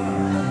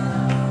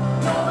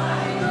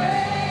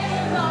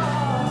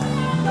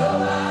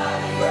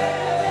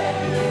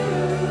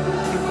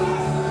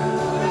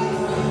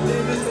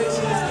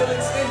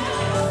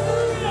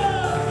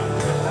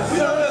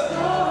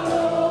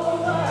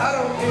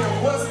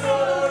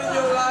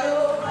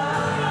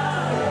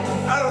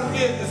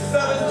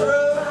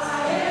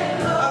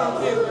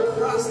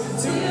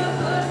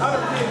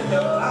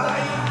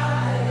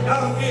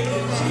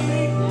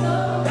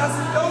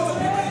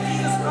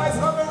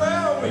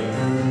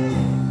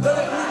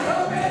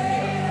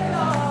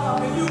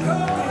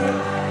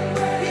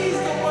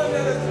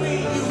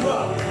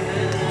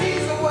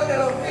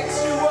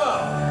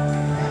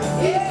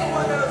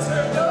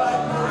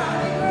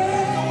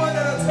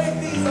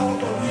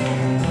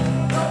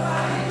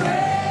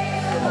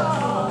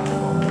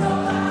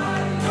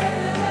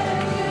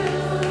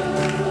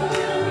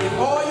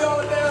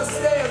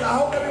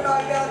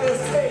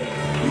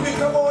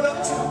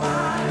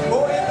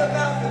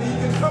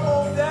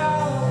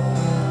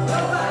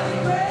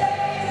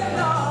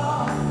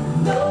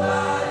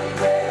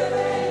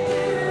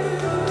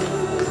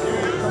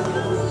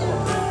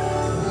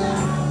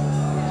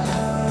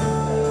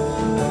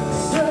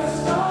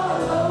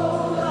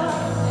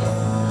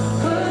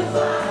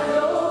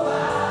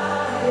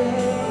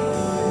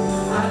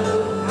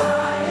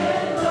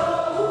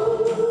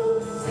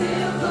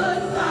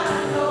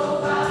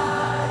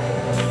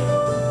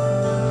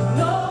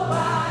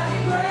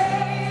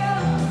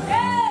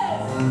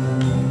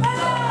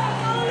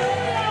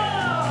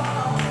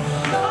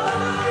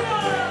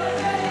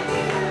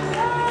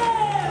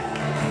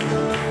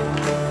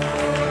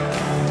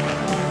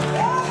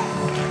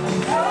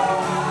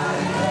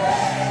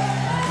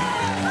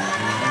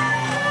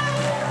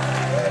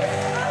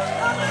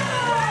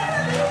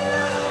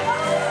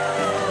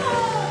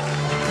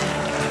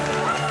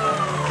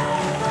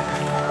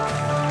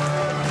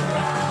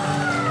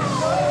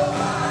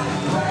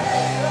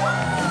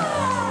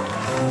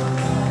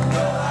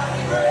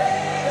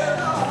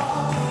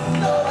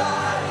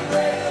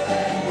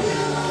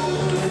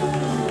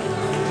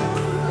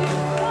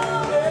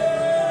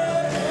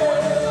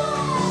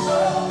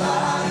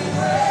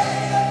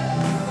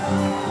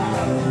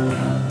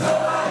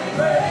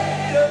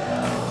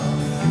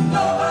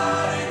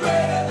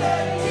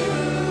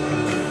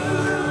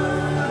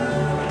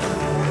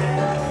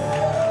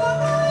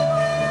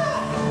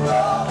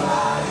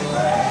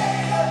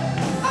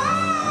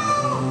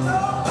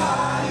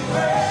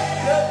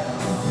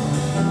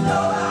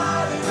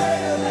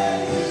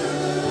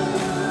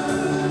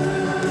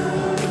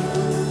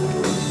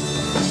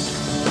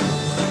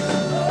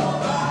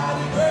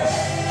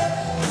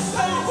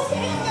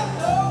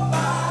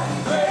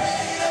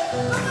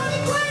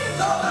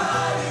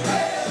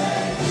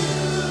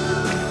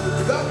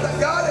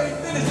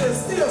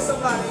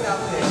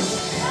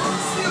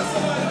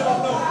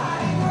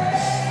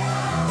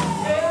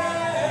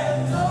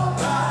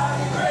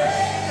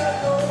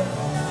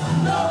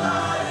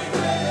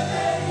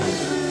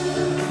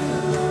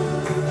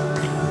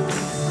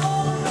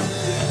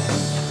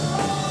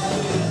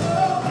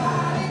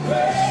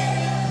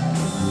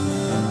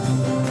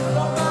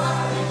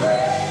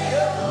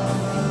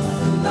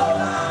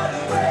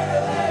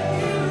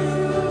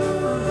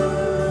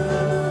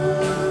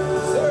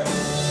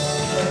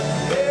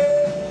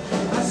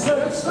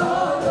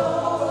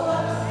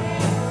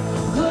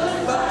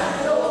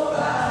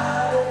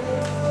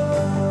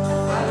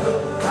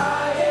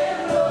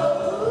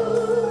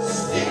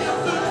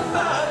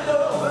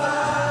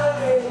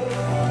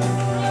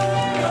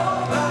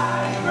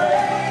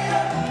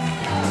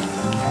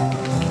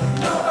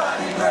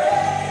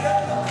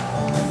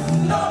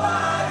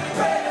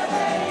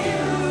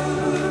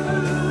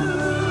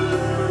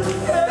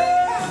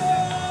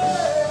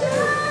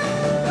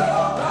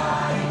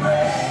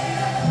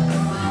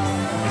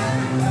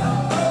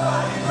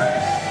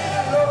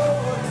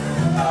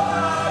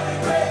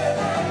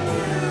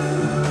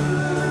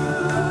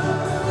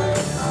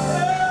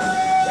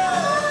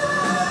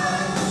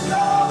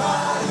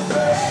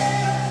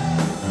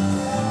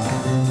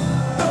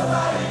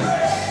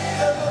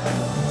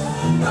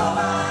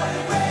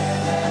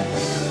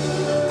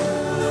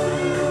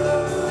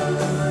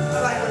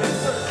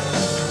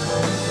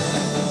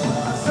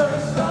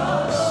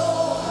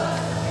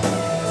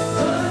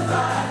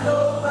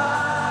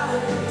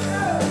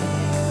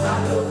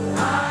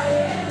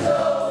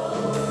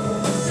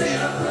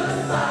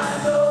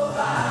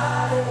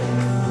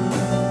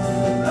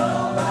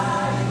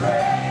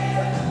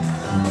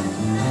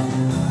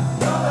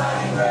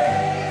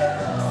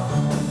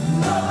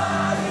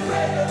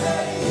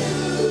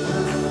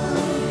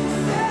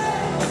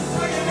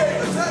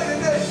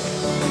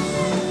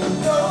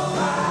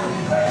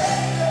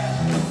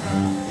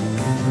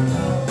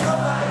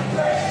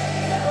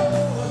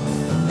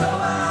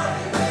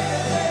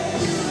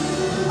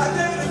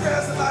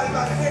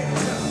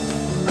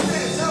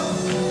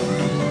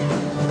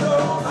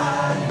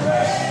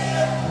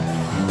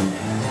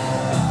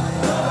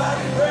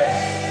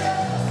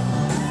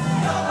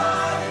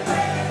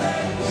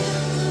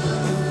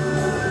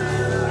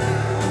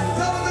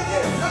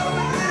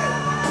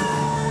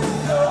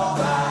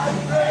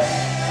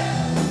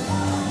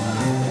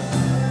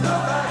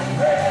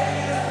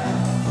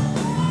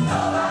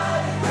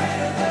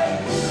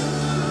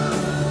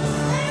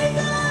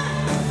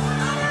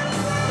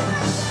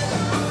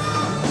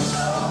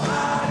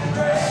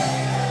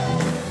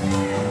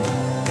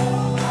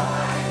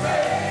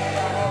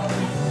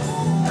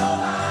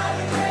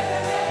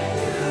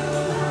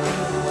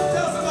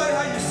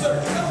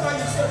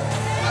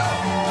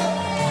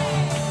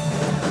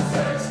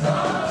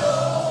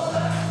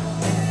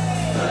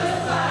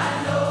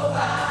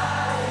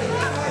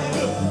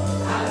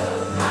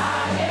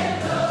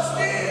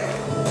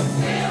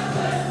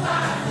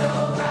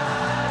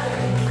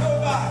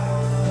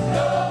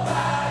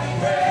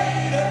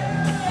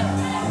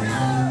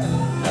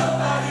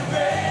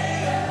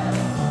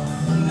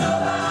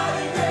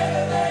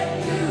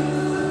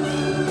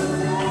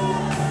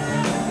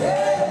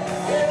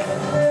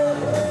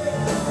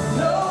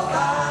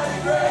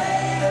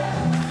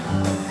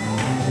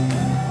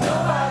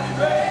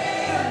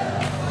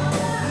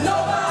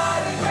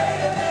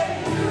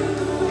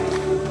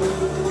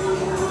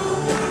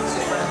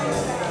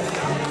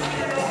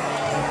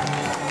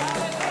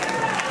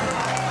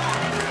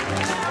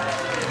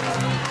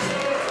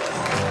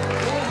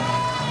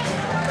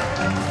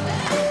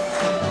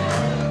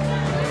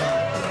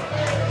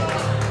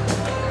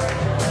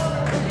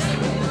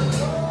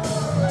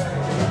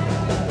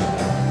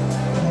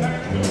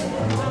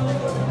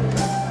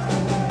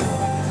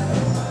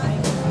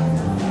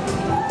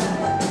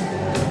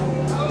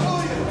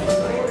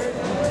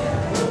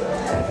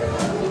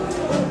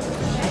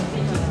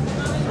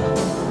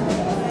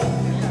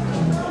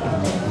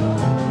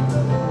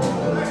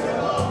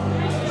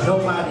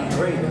 nobody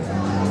greater?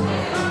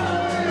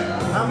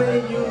 How many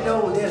of you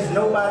know there's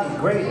nobody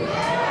greater?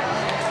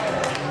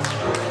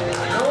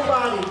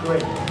 Nobody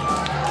greater.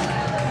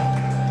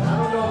 I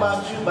don't know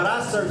about you, but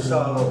I searched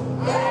all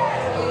over.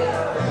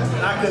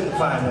 And I couldn't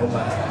find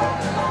nobody.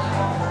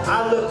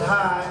 I looked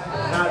high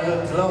and I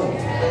looked low.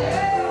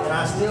 And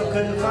I still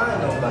couldn't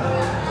find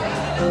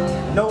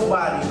nobody.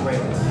 Nobody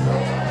greater.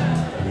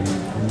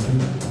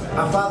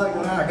 Our Father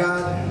and our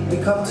God, we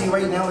come to you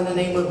right now in the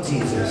name of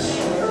Jesus,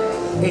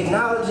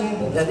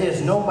 acknowledging that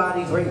there's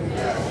nobody greater.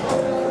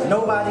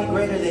 Nobody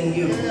greater than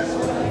you.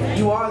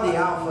 You are the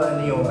Alpha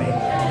and the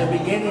Omega, the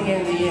beginning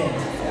and the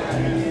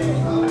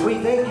end. We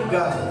thank you,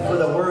 God, for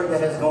the word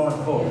that has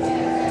gone forth.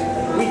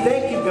 We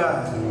thank you,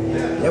 God,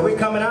 that we're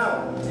coming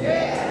out.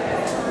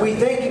 We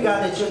thank you,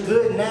 God, that you're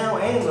good now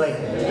and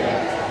later.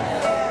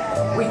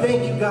 We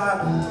thank you,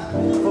 God,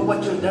 for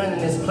what you've done in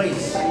this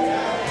place.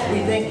 We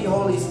thank you,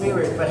 Holy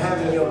Spirit, for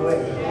having your way.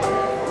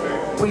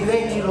 We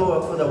thank you,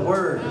 Lord, for the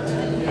word.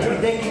 We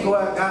thank you,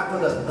 God, for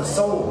the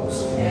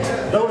souls,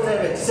 those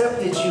that have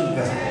accepted you,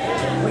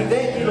 God. We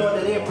thank you, Lord,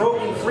 that they're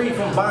broken free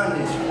from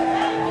bondage.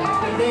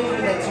 We thank you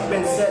that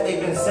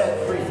they've been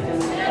set free.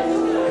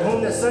 And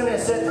whom the Son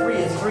has set free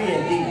is free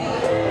indeed.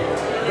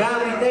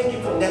 God, we thank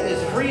you that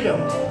there's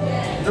freedom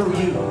through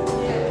you.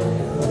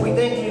 We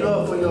thank you,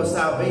 Lord, for your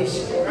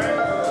salvation.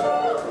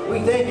 We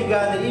thank you,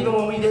 God, that even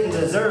when we didn't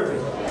deserve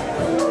it,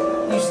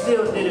 you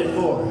still did it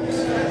for us.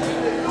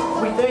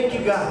 We thank you,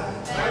 God,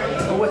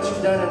 for what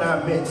you've done in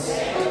our midst.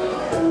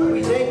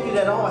 We thank you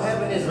that all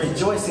heaven is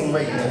rejoicing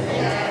right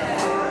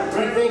now.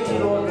 We thank you,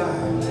 Lord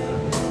God,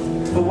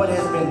 for what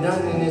has been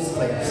done in this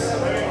place.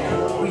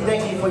 We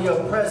thank you for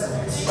your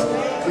presence.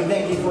 We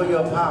thank you for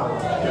your power.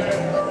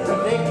 We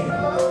thank you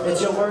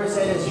that your word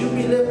said, as you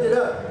be lifted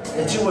up,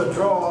 that you will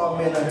draw all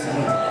men unto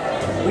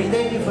you. We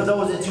thank you for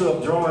those that you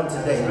have drawn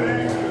today,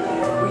 Lord.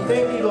 We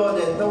thank you, Lord,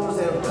 that those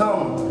that have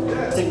come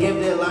to give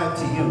their life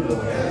to you,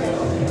 Lord.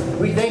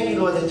 We thank you,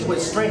 Lord, that you would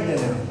strengthen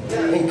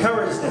them,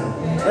 encourage them.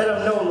 Let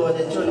them know, Lord,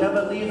 that you'll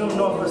never leave them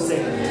nor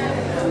forsake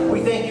them.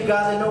 We thank you,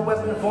 God, that no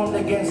weapon formed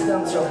against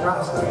them shall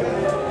prosper.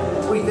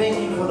 We thank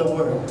you for the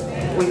word.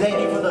 We thank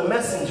you for the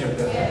messenger,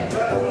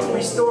 God.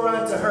 Restore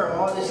unto her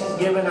all that she's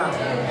given out.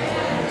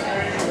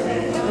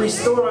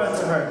 Restore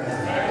unto her,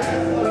 God.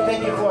 We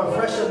thank you for a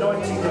fresh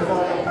anointing to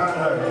fall upon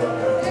her,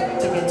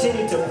 Lord, to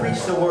continue to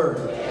preach the word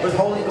with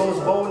Holy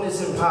Ghost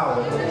boldness and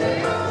power.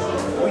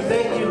 We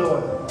thank you,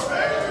 Lord,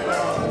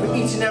 for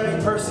each and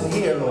every person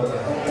here, Lord.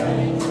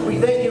 We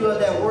thank you, Lord,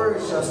 that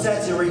words shall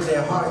saturate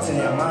their hearts and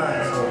their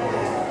minds,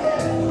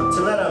 Lord,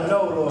 to let them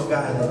know, Lord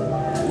God,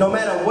 that no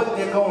matter what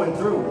they're going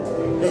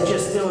through, that you're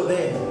still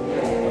there.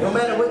 No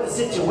matter what the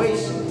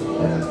situation,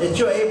 that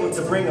you're able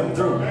to bring them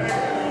through.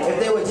 If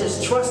they would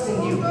just trust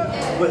in you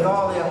with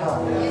all their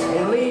heart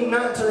and lean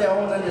not to their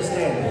own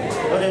understanding,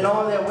 but in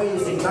all their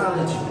ways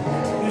acknowledge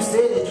you. You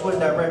said that you would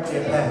direct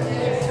their path.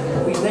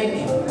 We thank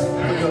you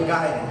for your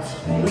guidance.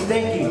 We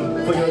thank you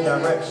for your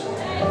direction.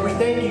 We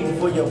thank you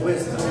for your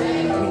wisdom.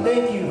 We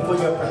thank you for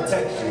your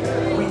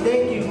protection. We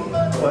thank you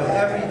for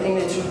everything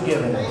that you've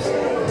given us.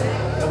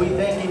 And we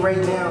thank you right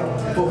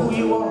now for who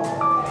you are.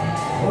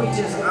 We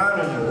just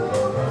honor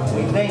you.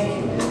 We thank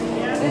you.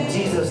 In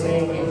Jesus'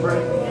 name we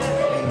pray.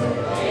 Amen.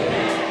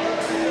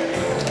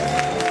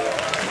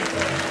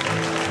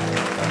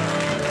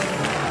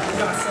 We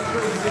got some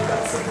praise. We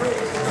got some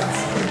praise. We got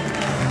some praise.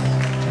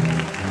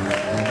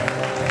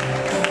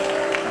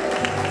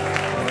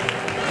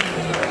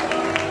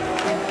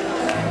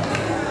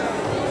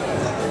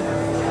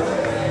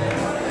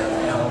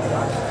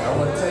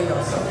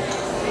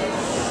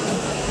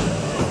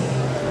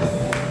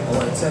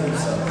 Tell you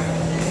something.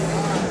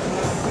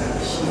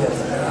 She has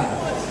arrived.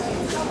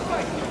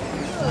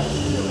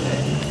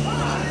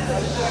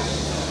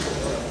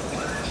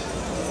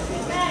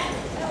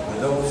 For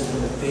those who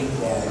think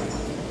that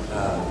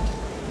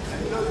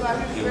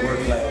it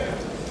works like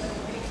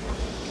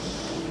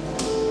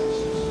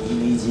you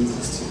need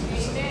Jesus to do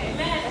something.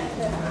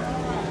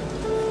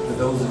 For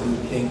those of you who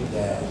think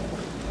that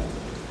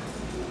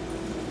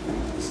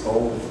it's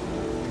over,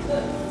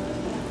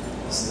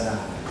 it's not.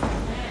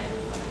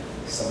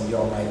 Some of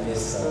y'all might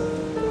miss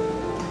something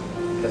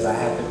because I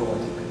have to go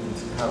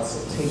into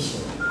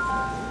consultation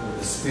with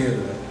the Spirit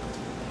of it.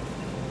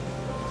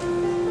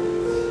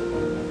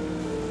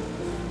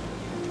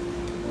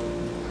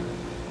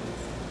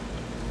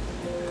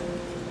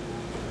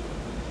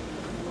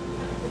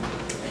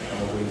 I'm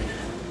gonna wait.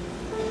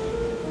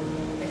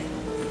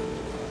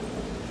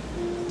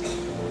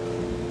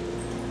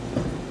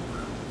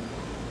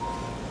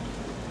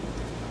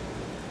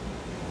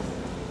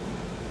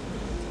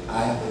 I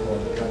have to go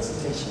into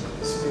consultation with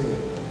the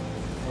Spirit,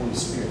 Holy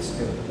Spirit.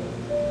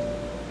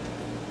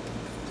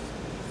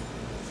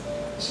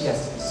 She has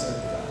to be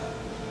certified.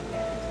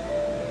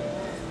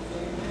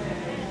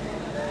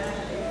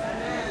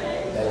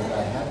 That is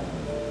not happening.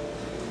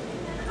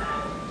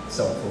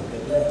 Some folk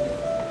that left.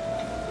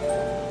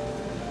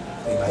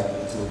 They might be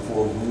to for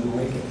a rude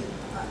awakening.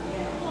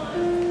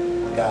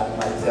 God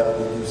might tell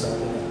them to do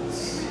something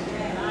else.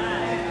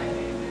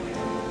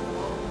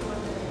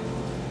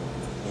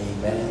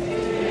 Amen.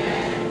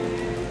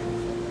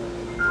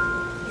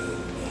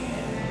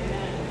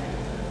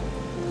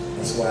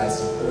 That's why it's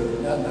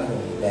important, not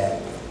only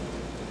that,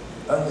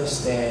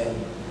 understand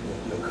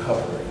your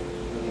covering.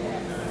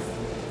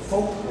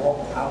 Folk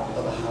walk out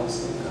of the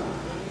house of God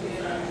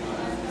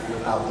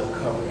without the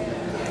covering.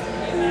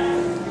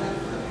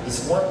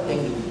 It's one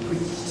thing to be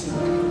preached to.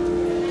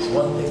 It's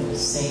one thing to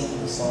sing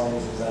the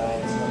songs of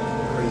Zion. It's one thing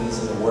to praise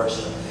and to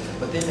worship.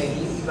 But then they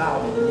leave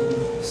out and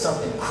then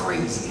something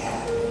crazy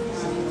happens.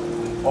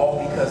 All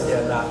because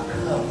they're not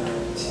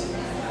covered.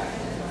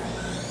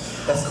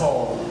 That's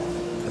called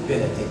the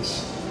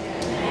benediction.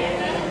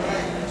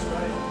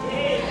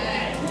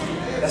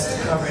 That's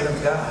the covering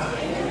of God.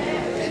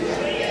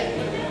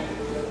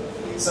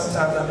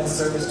 Sometimes I'm in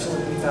service 2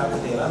 or 3 times a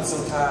day, and I'm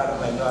so tired, I'm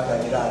like, no, I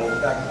gotta get out of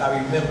here. I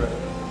remember,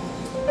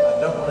 I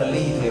don't want to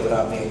leave here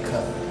without being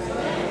covered.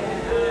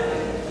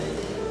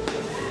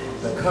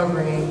 The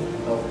covering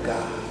of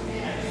God.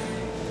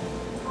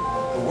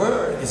 The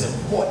word is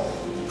important.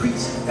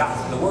 Preaching the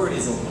gospel, the word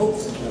is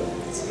most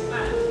important.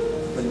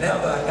 But now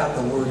that I got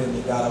the word in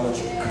me, God, I want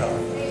you to cover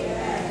me.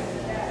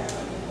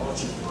 I want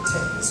you to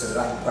protect me so that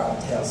I can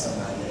probably tell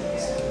somebody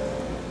else.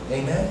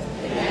 Amen?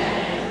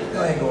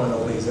 I ain't going no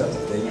place else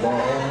today. You going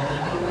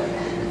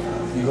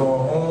home? You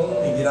going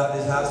home and get out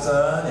this hot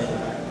sun and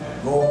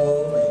go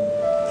home and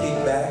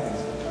kick back and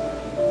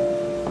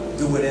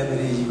do whatever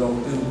it is you're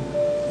going to do.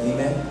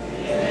 Amen?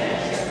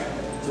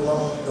 So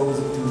those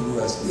of you who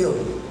are still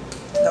here,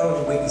 not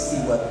only wait to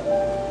see what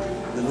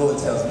the Lord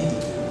tells me to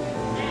do,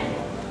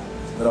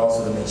 but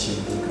also to make sure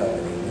you get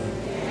covered.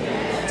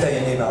 Amen? Tell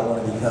your neighbor, I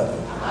want to be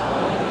covered.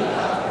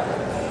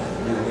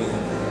 We're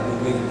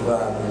waiting for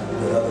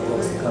the other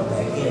folks to come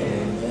back in.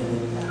 Amen?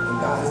 And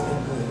God has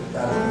been good.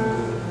 God has been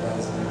good. God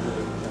has been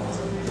good. God has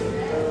been good.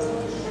 God has been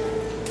good.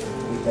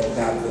 We thank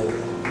God for it.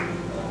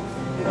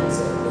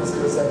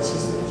 What's that she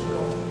said?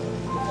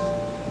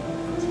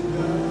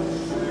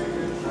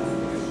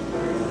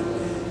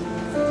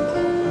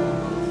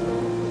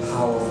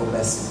 Powerful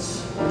message.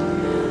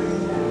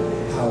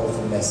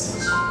 Powerful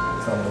message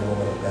from the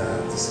woman of God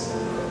this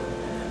morning.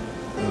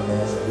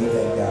 Amen. We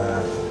thank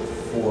God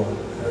for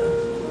her.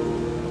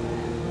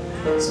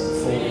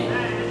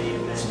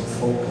 Some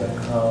folk have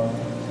come,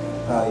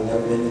 probably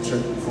never been to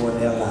church before in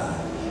their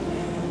lives.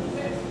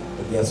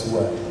 But guess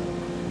what?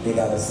 They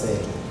gotta say,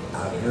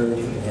 I've heard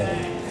from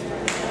heaven.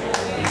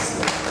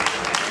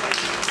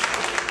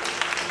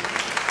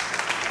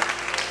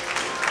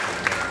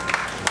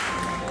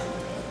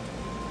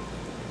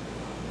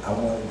 I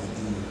wanted to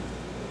do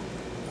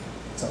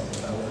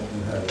something. I want to do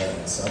her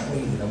last. So I'm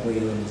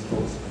waiting on this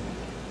post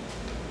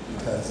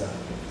because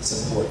it's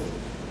important.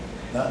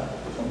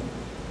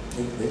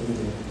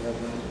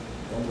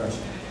 Don't rush it.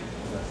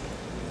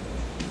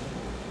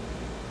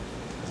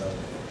 So,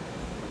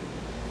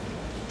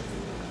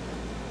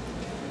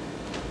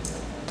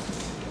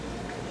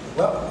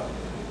 well,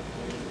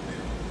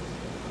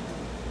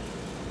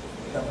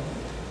 come on.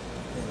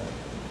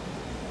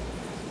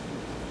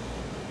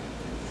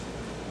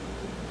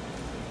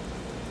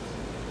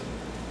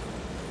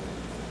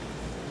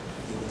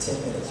 Give me 10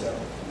 minutes, y'all.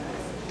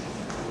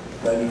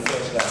 Gotta be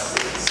fresh, got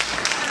 6.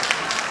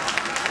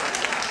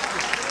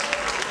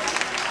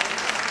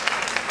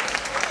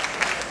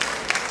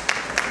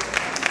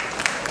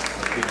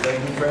 Let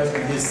me fresh, we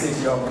get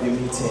 6, y'all can give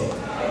me 10.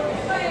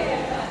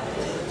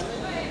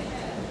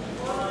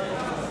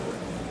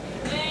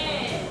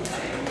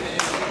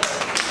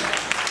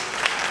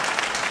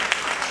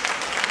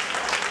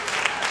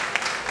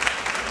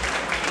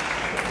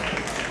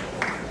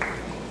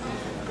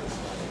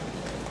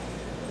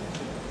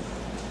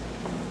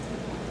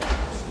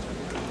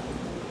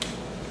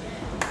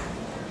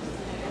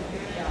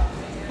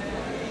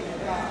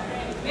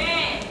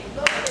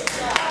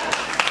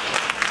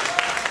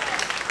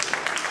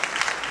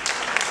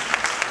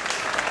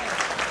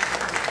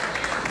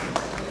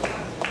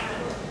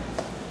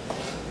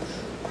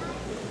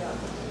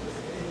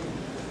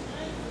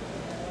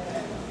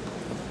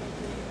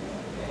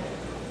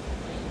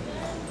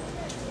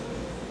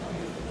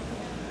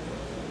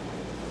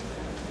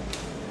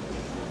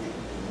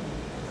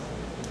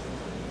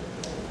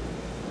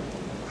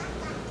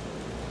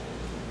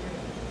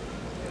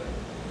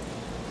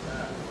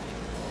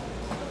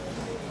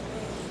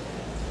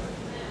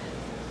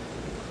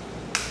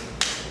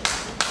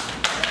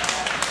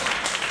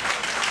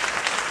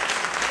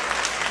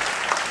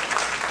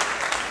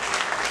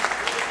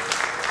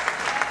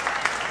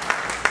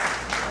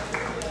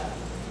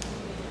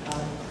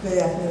 Good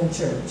afternoon,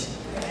 church.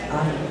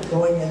 I'm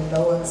going in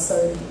no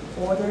uncertain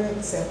order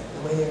except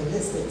the way they're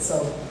listed. So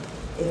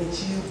if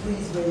it's you,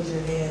 please raise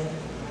your hand.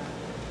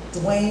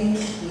 Dwayne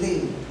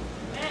Lee.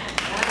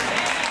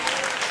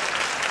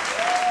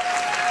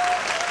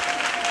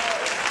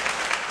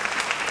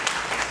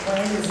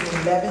 Dwayne is an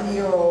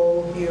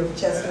 11-year-old here of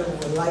Chester who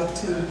would like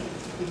to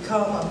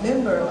become a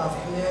member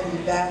of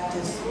Community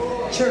Baptist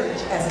Church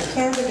as a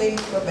candidate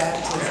for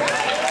baptism.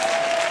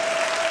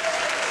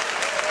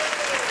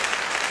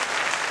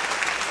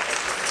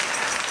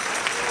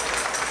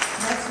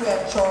 Next we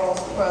have Charles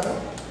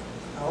Crutter.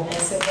 I hope I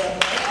said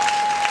that right.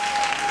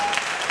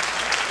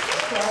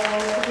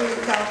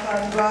 Charles,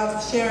 California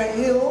Drive, Sharon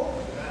Hill,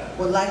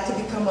 would like to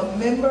become a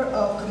member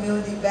of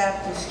Community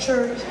Baptist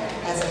Church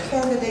as a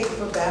candidate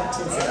for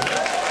baptism.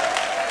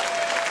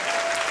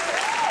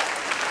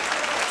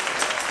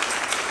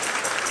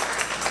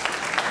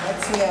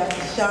 Next we have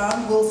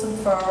Sean Wilson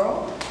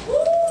Farrell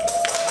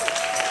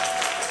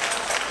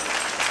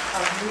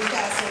of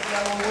Newcastle,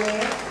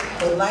 Delaware,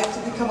 would like to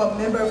become a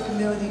member of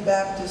Community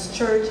Baptist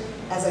Church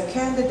as a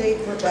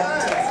candidate for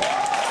baptism.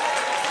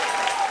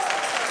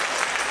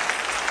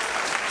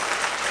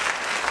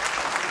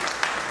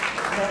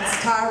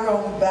 Next,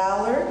 Tyrone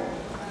Ballard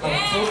of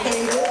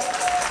Brookhaven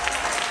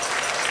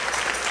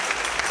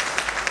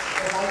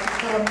would like to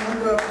become a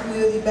member of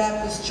Community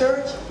Baptist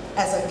Church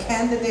as a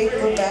candidate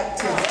for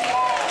baptism.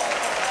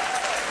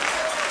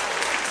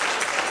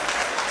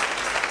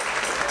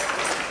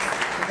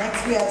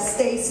 Next, we have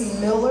Stacy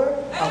Miller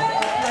of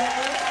Upland,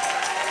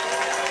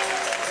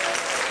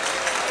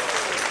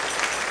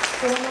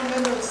 former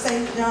member of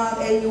St. John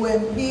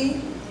AUMP,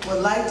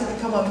 would like to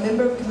become a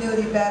member of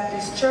Community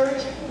Baptist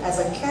Church as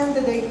a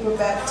candidate for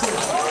baptism.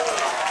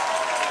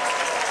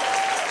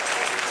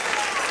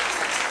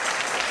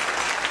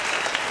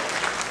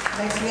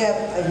 Next, we have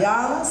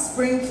Ayana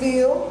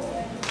Springfield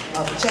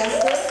of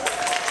Chester.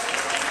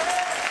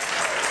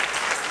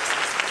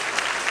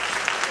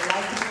 Would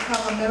like to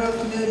become a member of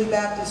Community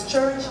Baptist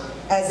Church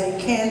as a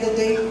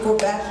candidate for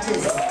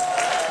baptism.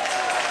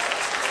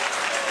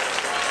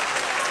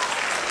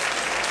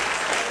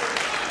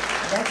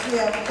 Next, we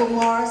have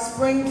Kumar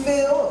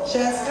Springfield of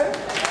Chester.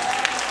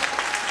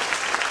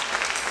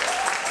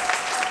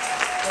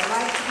 Would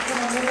like to become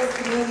a member of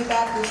Community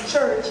Baptist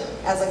Church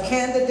as a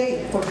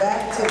candidate for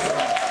baptism.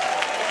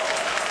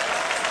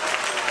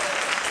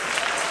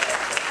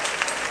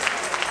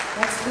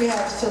 Next, we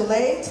have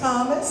Shalay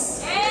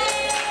Thomas,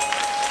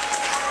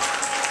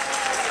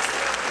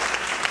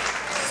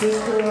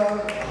 sister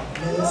of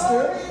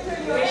Minister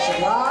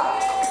Shalay.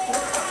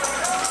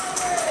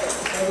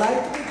 Would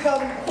like to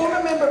become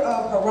former member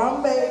of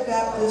Harambe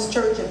Baptist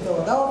Church in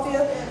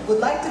Philadelphia. Would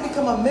like to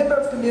become a member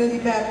of Community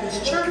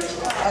Baptist Church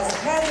as a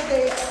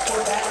candidate for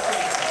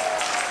baptism.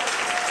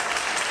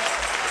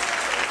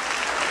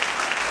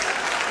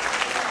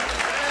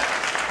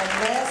 And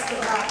last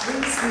but not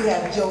least, we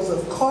have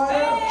Joseph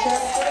Carter of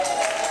Chester.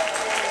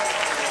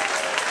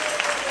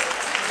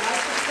 Would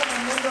like to become a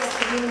member of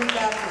Community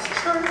Baptist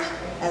Church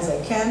as a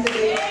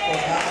candidate for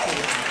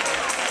baptism.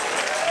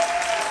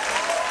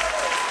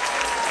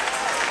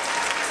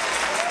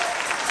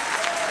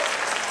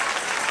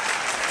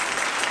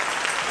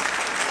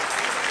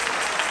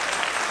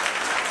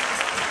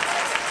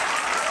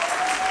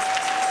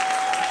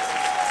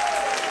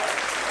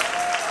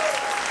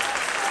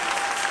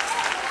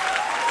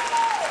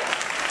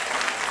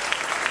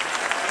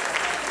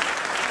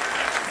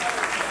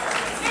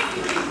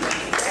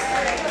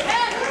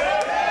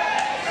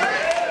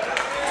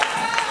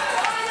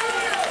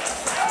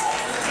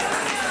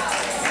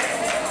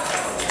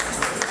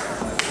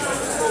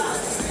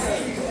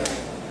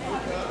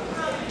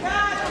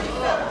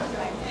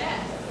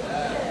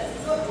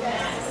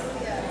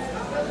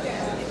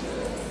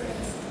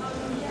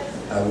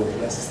 I will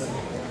bless them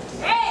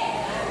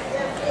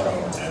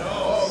at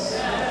all times.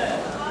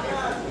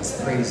 His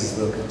praises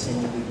will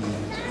continually be in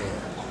my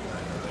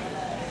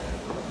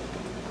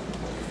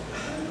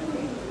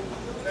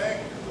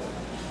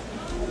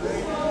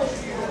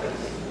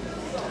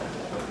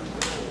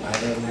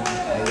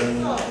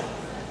mouth.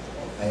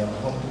 I am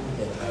humbled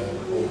and I am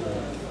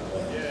overwhelmed.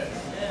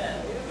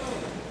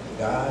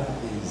 God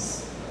is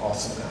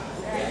awesome God.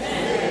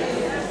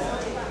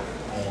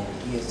 And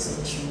He has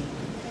sent you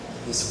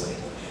this way.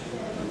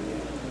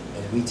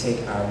 And we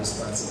take our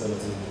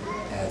responsibility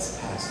as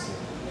pastor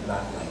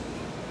not lightly.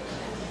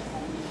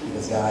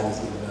 Because God has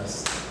given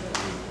us the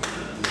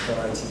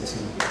authority to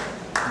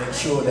make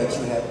sure that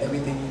you have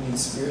everything you need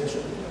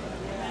spiritually,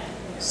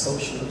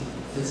 socially,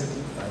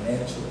 physically,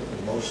 financially,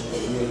 emotionally.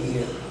 We are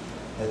here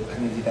at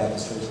Community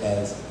Baptist Church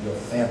as your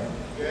family.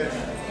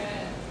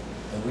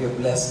 And we are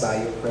blessed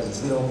by your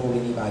presence. We don't hold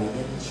anybody in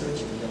the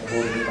church and we don't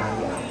hold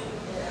anybody out.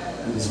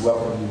 We just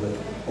welcome you with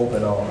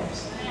open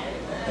arms.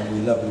 And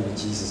we love you with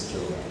Jesus'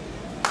 joy.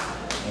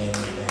 And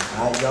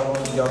y'all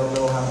don't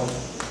know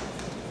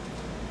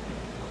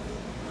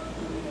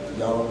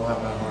how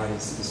my heart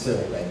is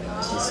feeling right now.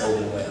 It's just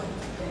overwhelmed.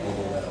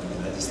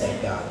 And I just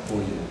thank God for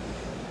you.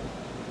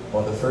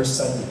 On the first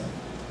Sunday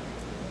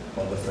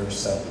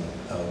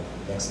of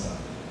next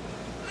month,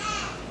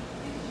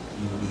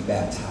 you will be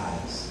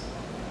baptized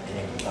in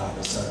the name of the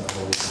Father, Son, and the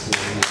Holy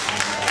Spirit.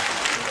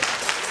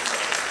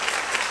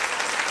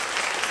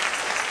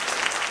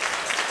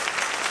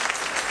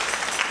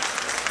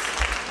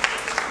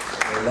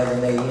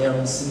 11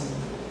 a.m. See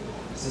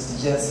Sister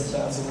Jessica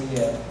Johnson, where you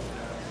at?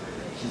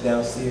 She's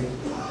downstairs.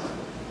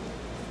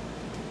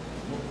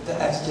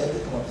 Ask Jeff to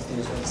come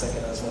upstairs 1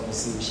 second. I just want to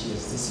see where she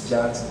is. Sister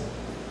Johnson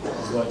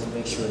is going to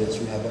make sure that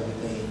you have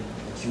everything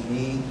that you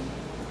need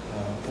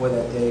for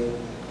that day.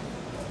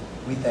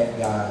 We thank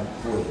God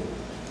for you.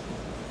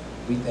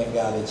 We thank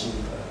God that you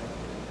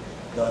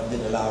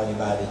didn't allow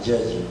anybody to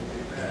judge you.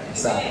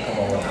 Decide to come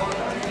on out.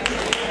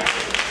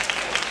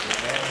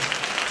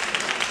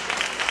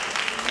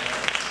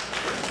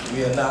 We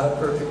are not a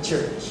perfect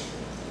church.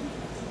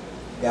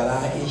 We got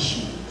our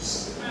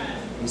issues.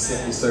 We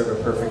simply serve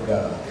a perfect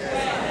God.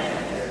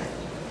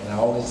 And I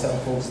always tell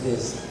folks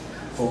this.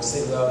 Folks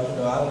say, well,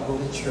 I don't go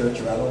to church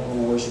or I don't go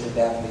worship at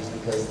that place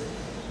because,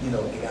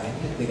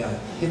 they got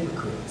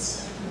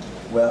hypocrites.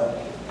 Well,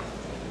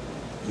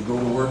 you go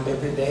to work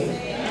every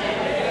day.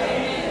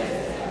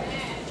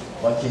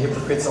 Bunch of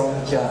hypocrites on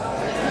the job.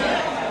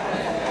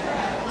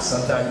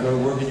 Sometimes you go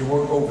to work and you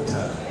work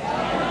overtime.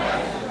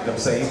 Them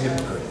same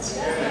hypocrites.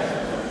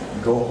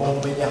 You go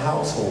home in your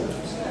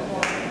households.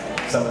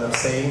 Some of them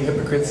same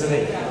hypocrites are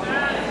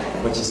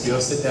there. But you still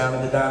sit down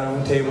at the dining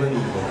room table and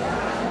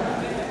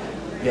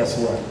eat. Guess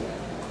what?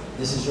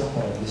 This is your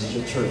home. This is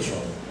your church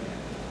home.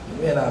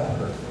 We're not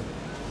perfect.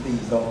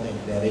 Please don't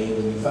think that.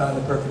 When you find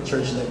the perfect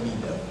church, let me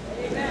know.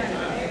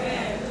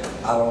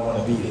 I don't want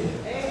to be there.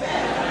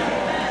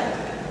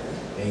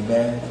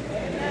 Amen.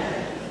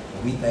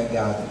 And we thank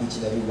God for each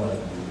and every one of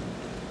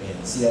you.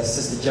 And see that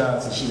Sister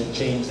Johnson, she done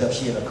changed up.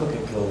 She in her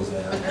cooking clothes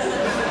now.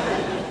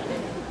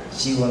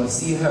 She want to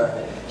see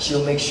her.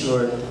 She'll make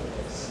sure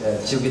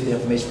that she'll get the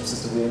information from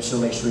Sister Williams. She'll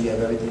make sure you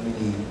have everything you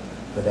need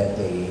for that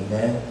day.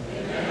 Amen.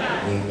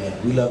 Amen.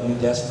 We love you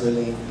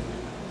desperately.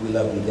 We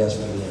love you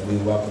desperately, and we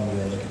welcome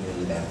you in the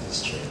Community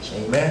Baptist Church.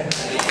 Amen.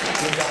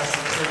 Give God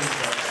some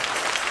praise.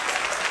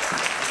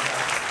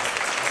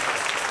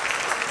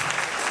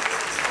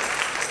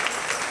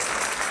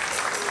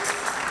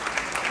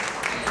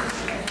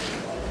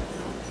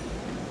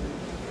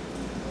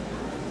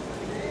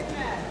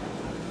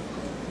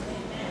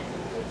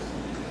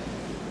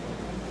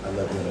 I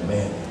love being a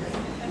man.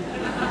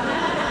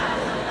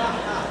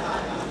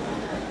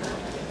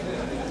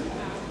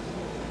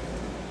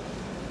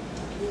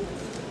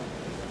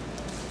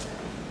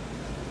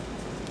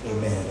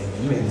 Amen.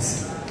 Amen. You may be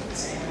seated.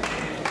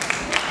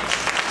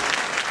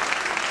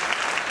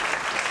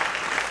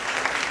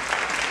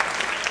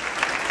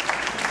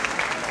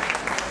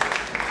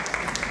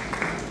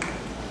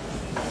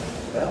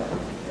 Well,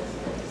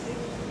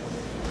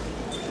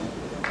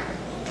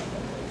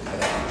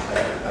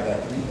 I got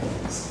 3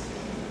 things.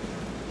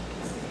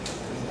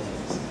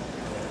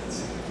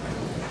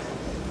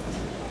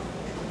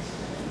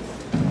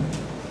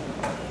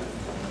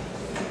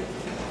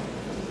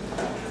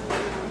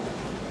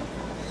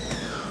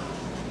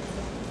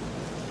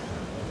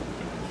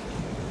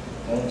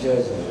 Don't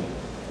judge me.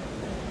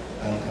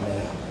 I'm coming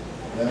out.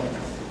 Well,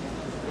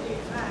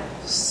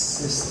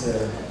 Sister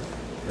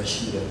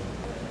Rasheedah,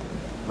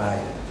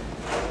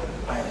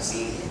 Maya's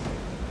here.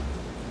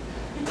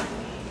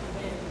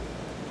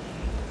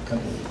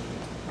 Come here.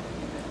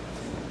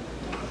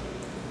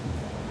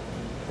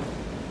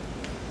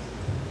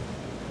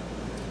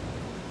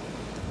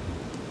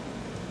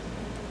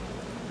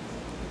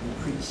 You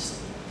preached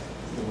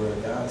the word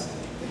of God today.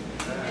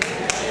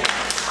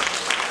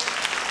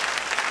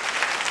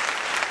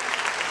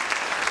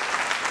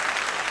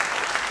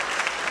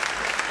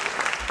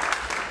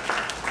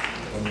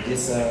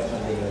 It's under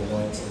the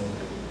anointing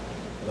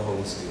of the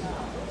Holy Spirit.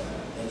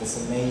 And it's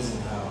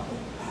amazing how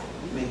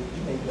you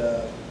make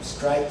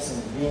stripes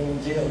and being in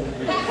jail.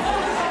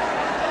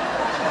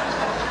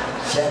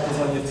 Shackles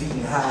on your feet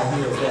and high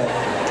heels.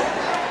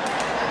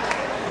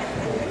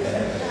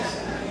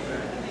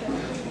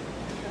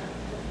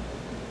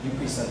 You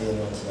preach under the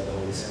anointing of the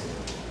Holy Spirit.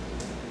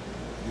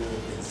 You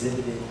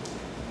exhibited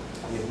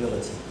the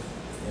ability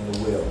and the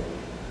will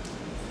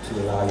to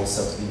allow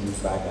yourself to be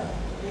used by God.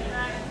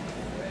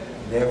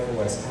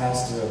 Therefore, as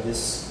pastor of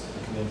this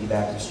Community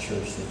Baptist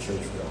Church, the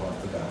Church for the Heart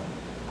for God,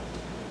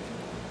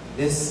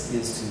 this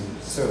is to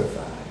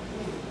certify.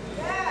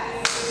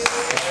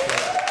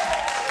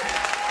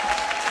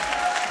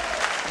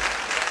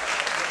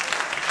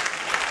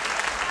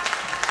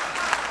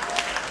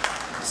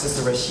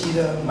 Sister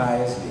Rasheedah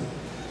Myers-Lee,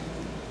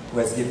 who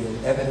has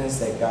given evidence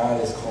that God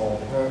has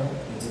called her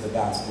into the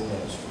gospel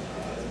ministry,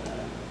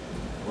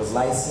 was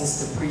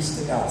licensed to preach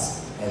the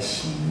gospel as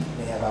she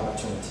may have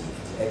opportunity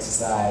to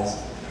exercise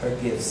her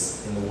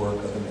gifts in the work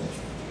of the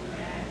ministry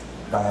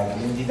by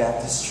Community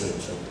Baptist Church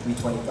at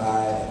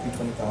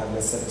 325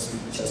 West 7th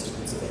Street, Chester,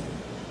 Pennsylvania,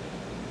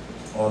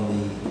 on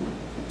the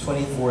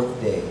 24th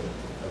day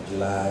of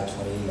July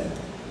 2011.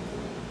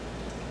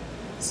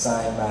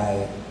 Signed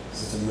by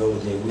Sister Viola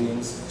J.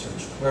 Williams,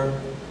 church clerk,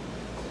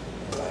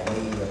 and by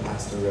me, the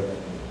Pastor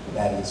Reverend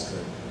Thaddeus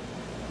Kirk.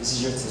 This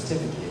is your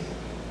certificate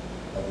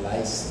of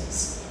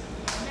license.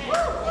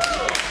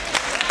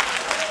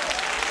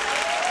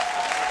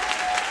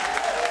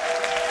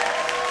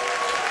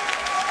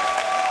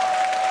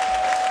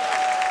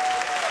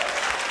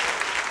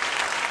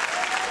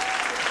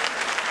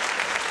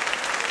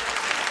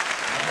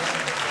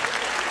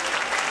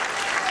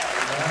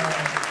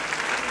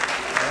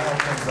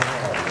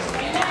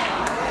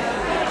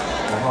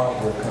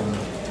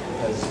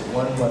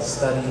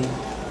 Study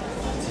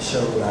to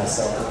show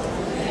thyself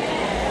approved.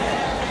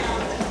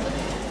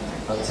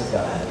 to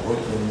God.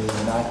 Workmen need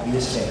not be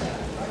ashamed,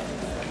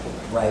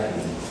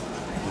 rightly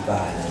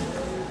dividing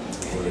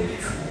the word of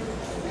truth.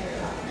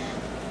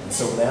 And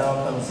so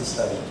now comes the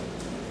study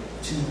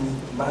to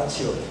my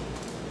children.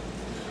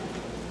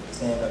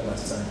 Stand up, my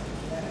son.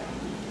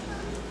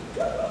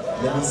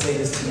 Let me say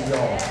this to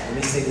y'all. Let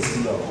me say this to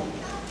y'all.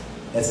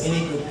 As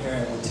any good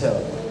parent would tell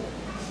you,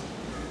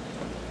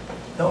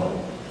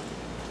 don't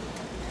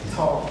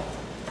talk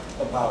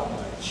about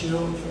my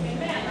children.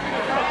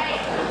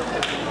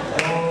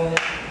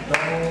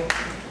 Don't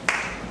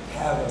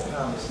have a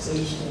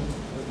conversation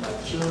with my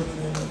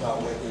children about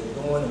what they're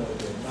doing and what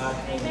they're not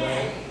doing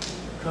right.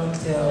 Come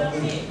tell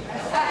me.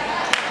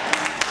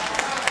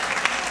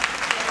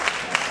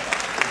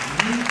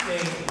 If you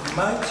think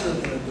my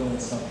children are doing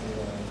something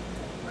wrong,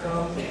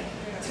 come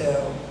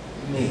tell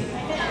me.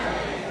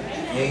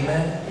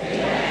 Amen?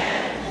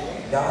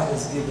 Amen. God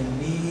has given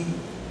me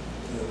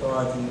the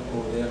authority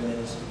over their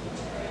ministry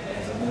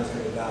as a minister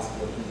of the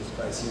gospel of Jesus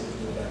Christ here at the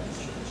New Baptist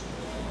Church.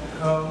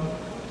 Come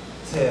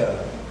tell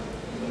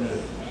me.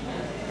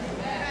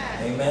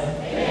 Amen? Amen.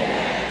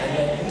 And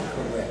let me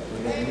correct, or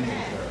let me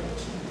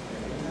encourage.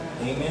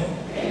 Amen?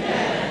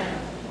 Amen.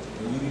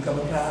 When you become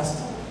a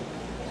pastor,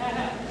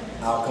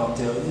 I'll come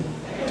tell you.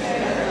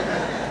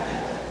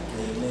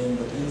 Amen.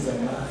 But these are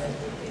my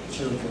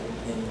children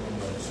in the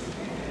ministry,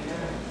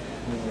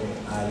 whom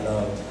I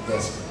love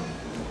desperately.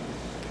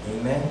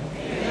 Amen?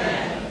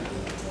 Amen.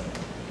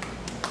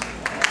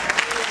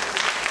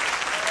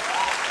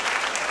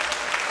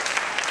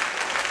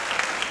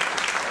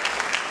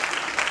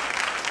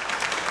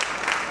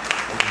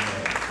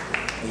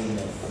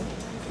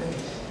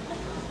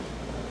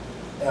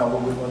 Now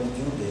what we're going to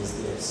do is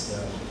this. I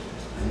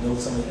know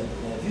some of you,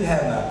 and if you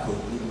have not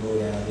cooked, you can go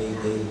down, they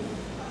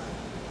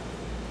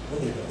what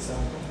they doing,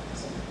 son?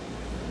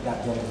 Got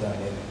dinners down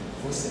there.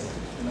 For sale,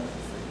 you know?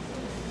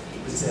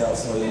 For sale,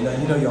 so you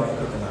know y'all ain't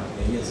cooking out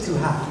there. It's too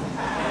hot.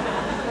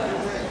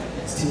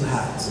 It's too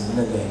hot, so you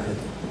know you ain't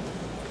cooking.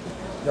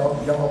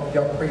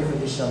 Y'all pray for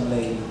this young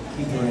lady.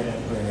 Keep her in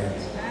your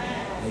prayers.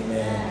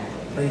 Amen.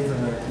 Pray for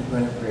her, keep her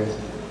in your prayers.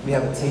 We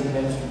have a tape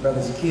ministry,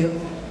 Brother Zakil.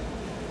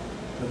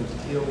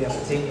 We have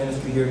a tape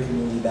ministry here at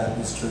Community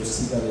Baptist Church.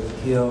 See Brother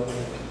Zakil,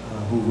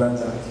 who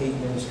runs our tape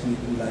ministry. If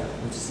you'd like to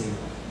purchase a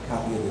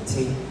copy of the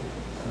tape,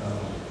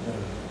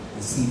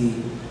 the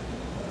CD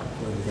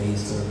for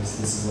today's service,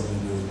 this is what we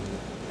do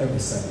every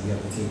Sunday. We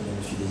have a tape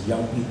ministry. There's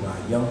young people. Our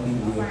young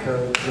people, we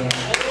encourage them.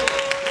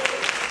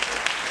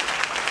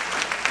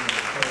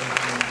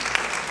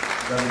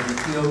 Brother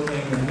Zakil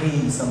came to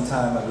me some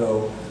time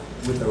ago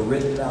with a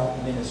written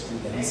out ministry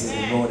that he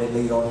said the Lord had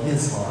laid on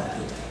his heart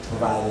to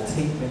provide a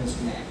tape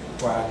ministry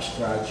for our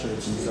church.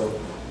 And so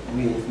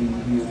we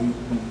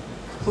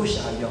push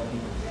our young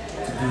people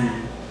to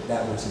do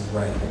that which is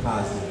right, the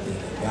positive thing.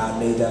 And God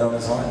laid that on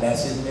his heart, and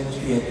that's his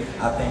ministry, and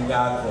I thank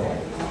God for it.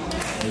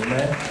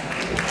 Amen?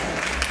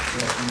 So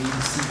if you need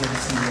to see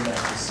them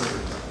after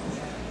service.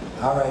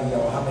 All right,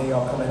 y'all, how many of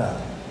y'all coming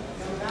out?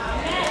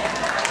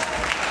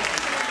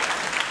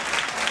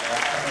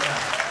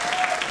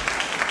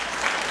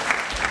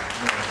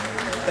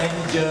 Thank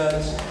you,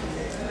 Judge.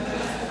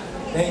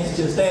 Thank you,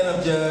 Judge. Stand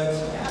up, Judge.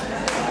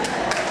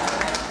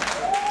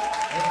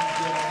 Thank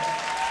you, Judge.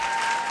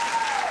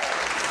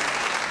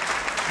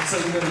 And so,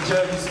 you know, the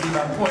judge used to be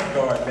my point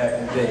guard back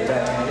in the day.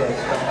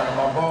 She's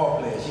my ball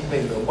player. She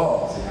played little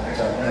balls.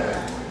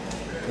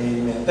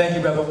 Amen. Thank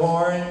you, Brother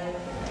Warren.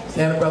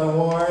 Stand up, Brother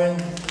Warren.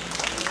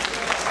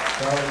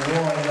 Brother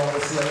Warren, y'all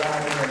will see a lot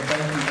of them.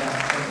 Thank you, God.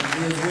 Thank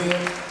you, Liz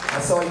Williams. I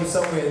saw you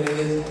somewhere,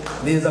 Liz.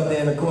 Liz up there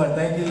in the corner.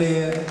 Thank you,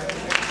 Liz.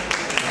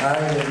 All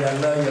right, I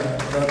love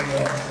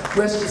y'all.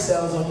 Rest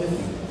yourselves on your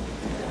feet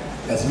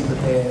as we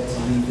prepare to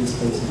leave this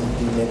place and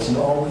do next.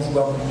 You're always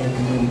welcome here at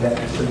Community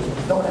Baptist Church. If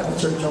you don't have a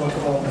church home,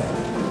 come on back.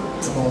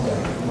 Come on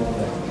back. Come on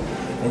back.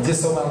 And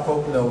just so my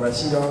folk know,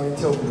 Rasheedah already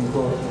told me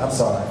before. I'm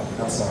sorry.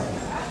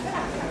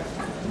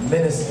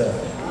 Minister.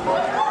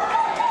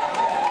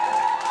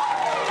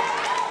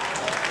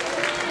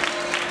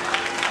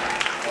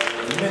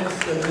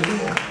 Minister Lee.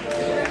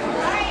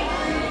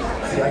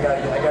 See, I got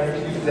that.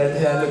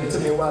 Look, it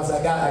took me a while, so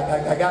I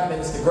got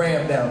Minister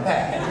Graham down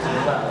pat.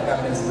 I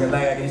got Minister Graham. Now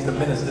I got used to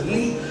Minister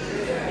Lee.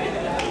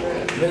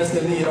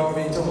 Minister Lee had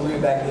already told me we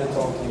were back there to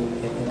talk to you,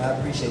 and I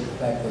appreciate the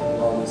fact that you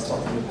always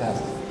talk to your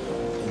pastor.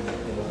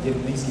 And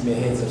at least give me a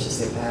heads up. She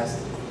said,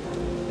 Pastor,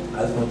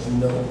 I just want you to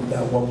know we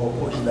got one more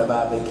portion of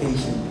our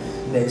vacation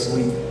next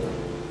week.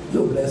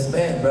 You're a blessed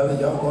man, brother.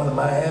 Y'all going to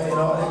Miami and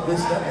all that good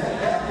stuff.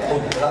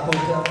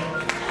 Hotel.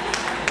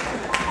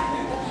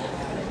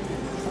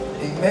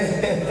 Amen.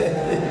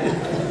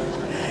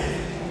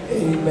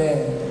 Amen.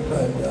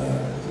 But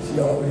she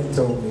already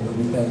told me, but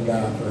we thank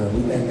God for her.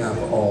 We thank God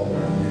for all of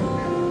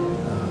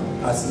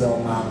them. I see all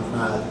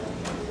my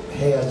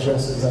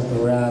hairdressers up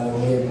around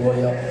and head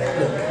boy up.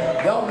 Look,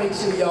 y'all make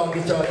sure y'all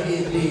get your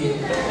head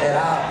did at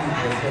our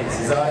people's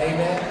faces. All right,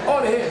 amen?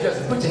 All the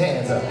hairdressers, put your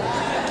hands up.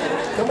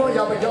 Come on,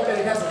 y'all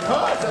better have some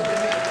cards up in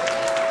there.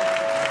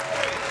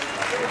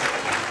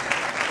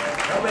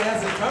 Y'all better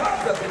have some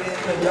cards up in there.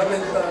 Y'all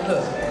better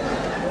look.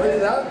 Put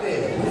it out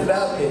there. Put it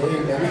out there.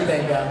 Amen. We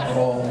thank God for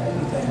all. We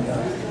thank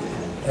God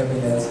for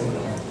every last one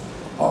of them.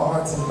 Our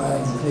hearts and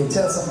minds are clear.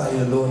 Tell somebody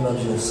the Lord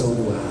loves you, and so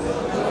do I.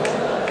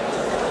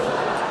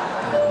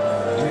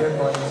 We are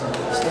going to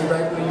stay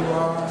right where you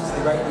are.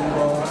 Stay right where you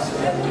are.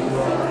 Stay right where you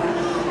are.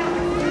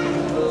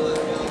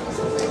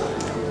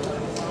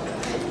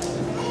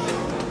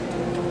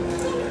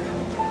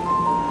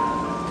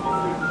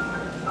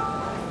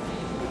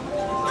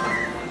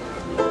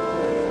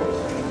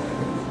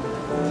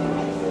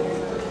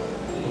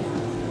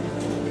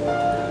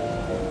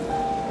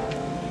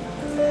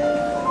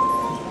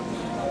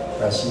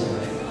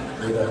 Rasheedah,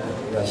 wait up,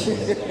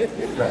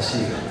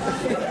 Rasheedah.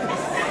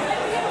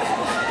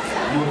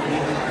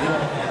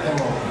 Come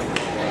on.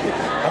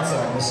 I'm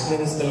sorry, Miss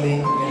Minister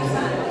Lee.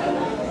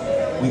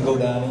 We go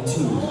down in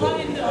twos, but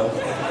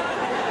okay.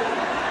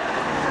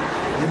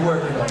 You're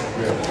working on it,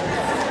 girl.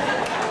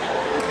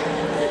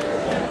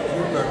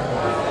 You're working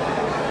on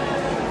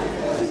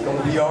it. It's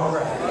gonna be all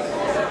right.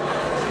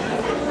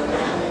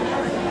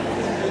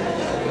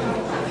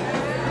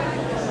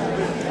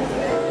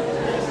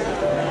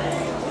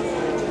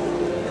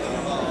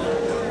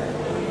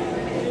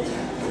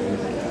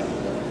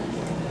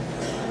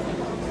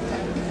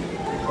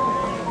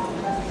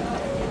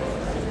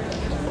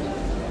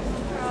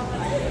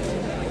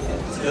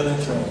 Still in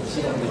training.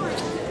 She gonna get it.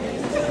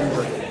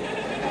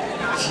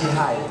 She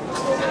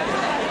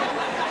hired.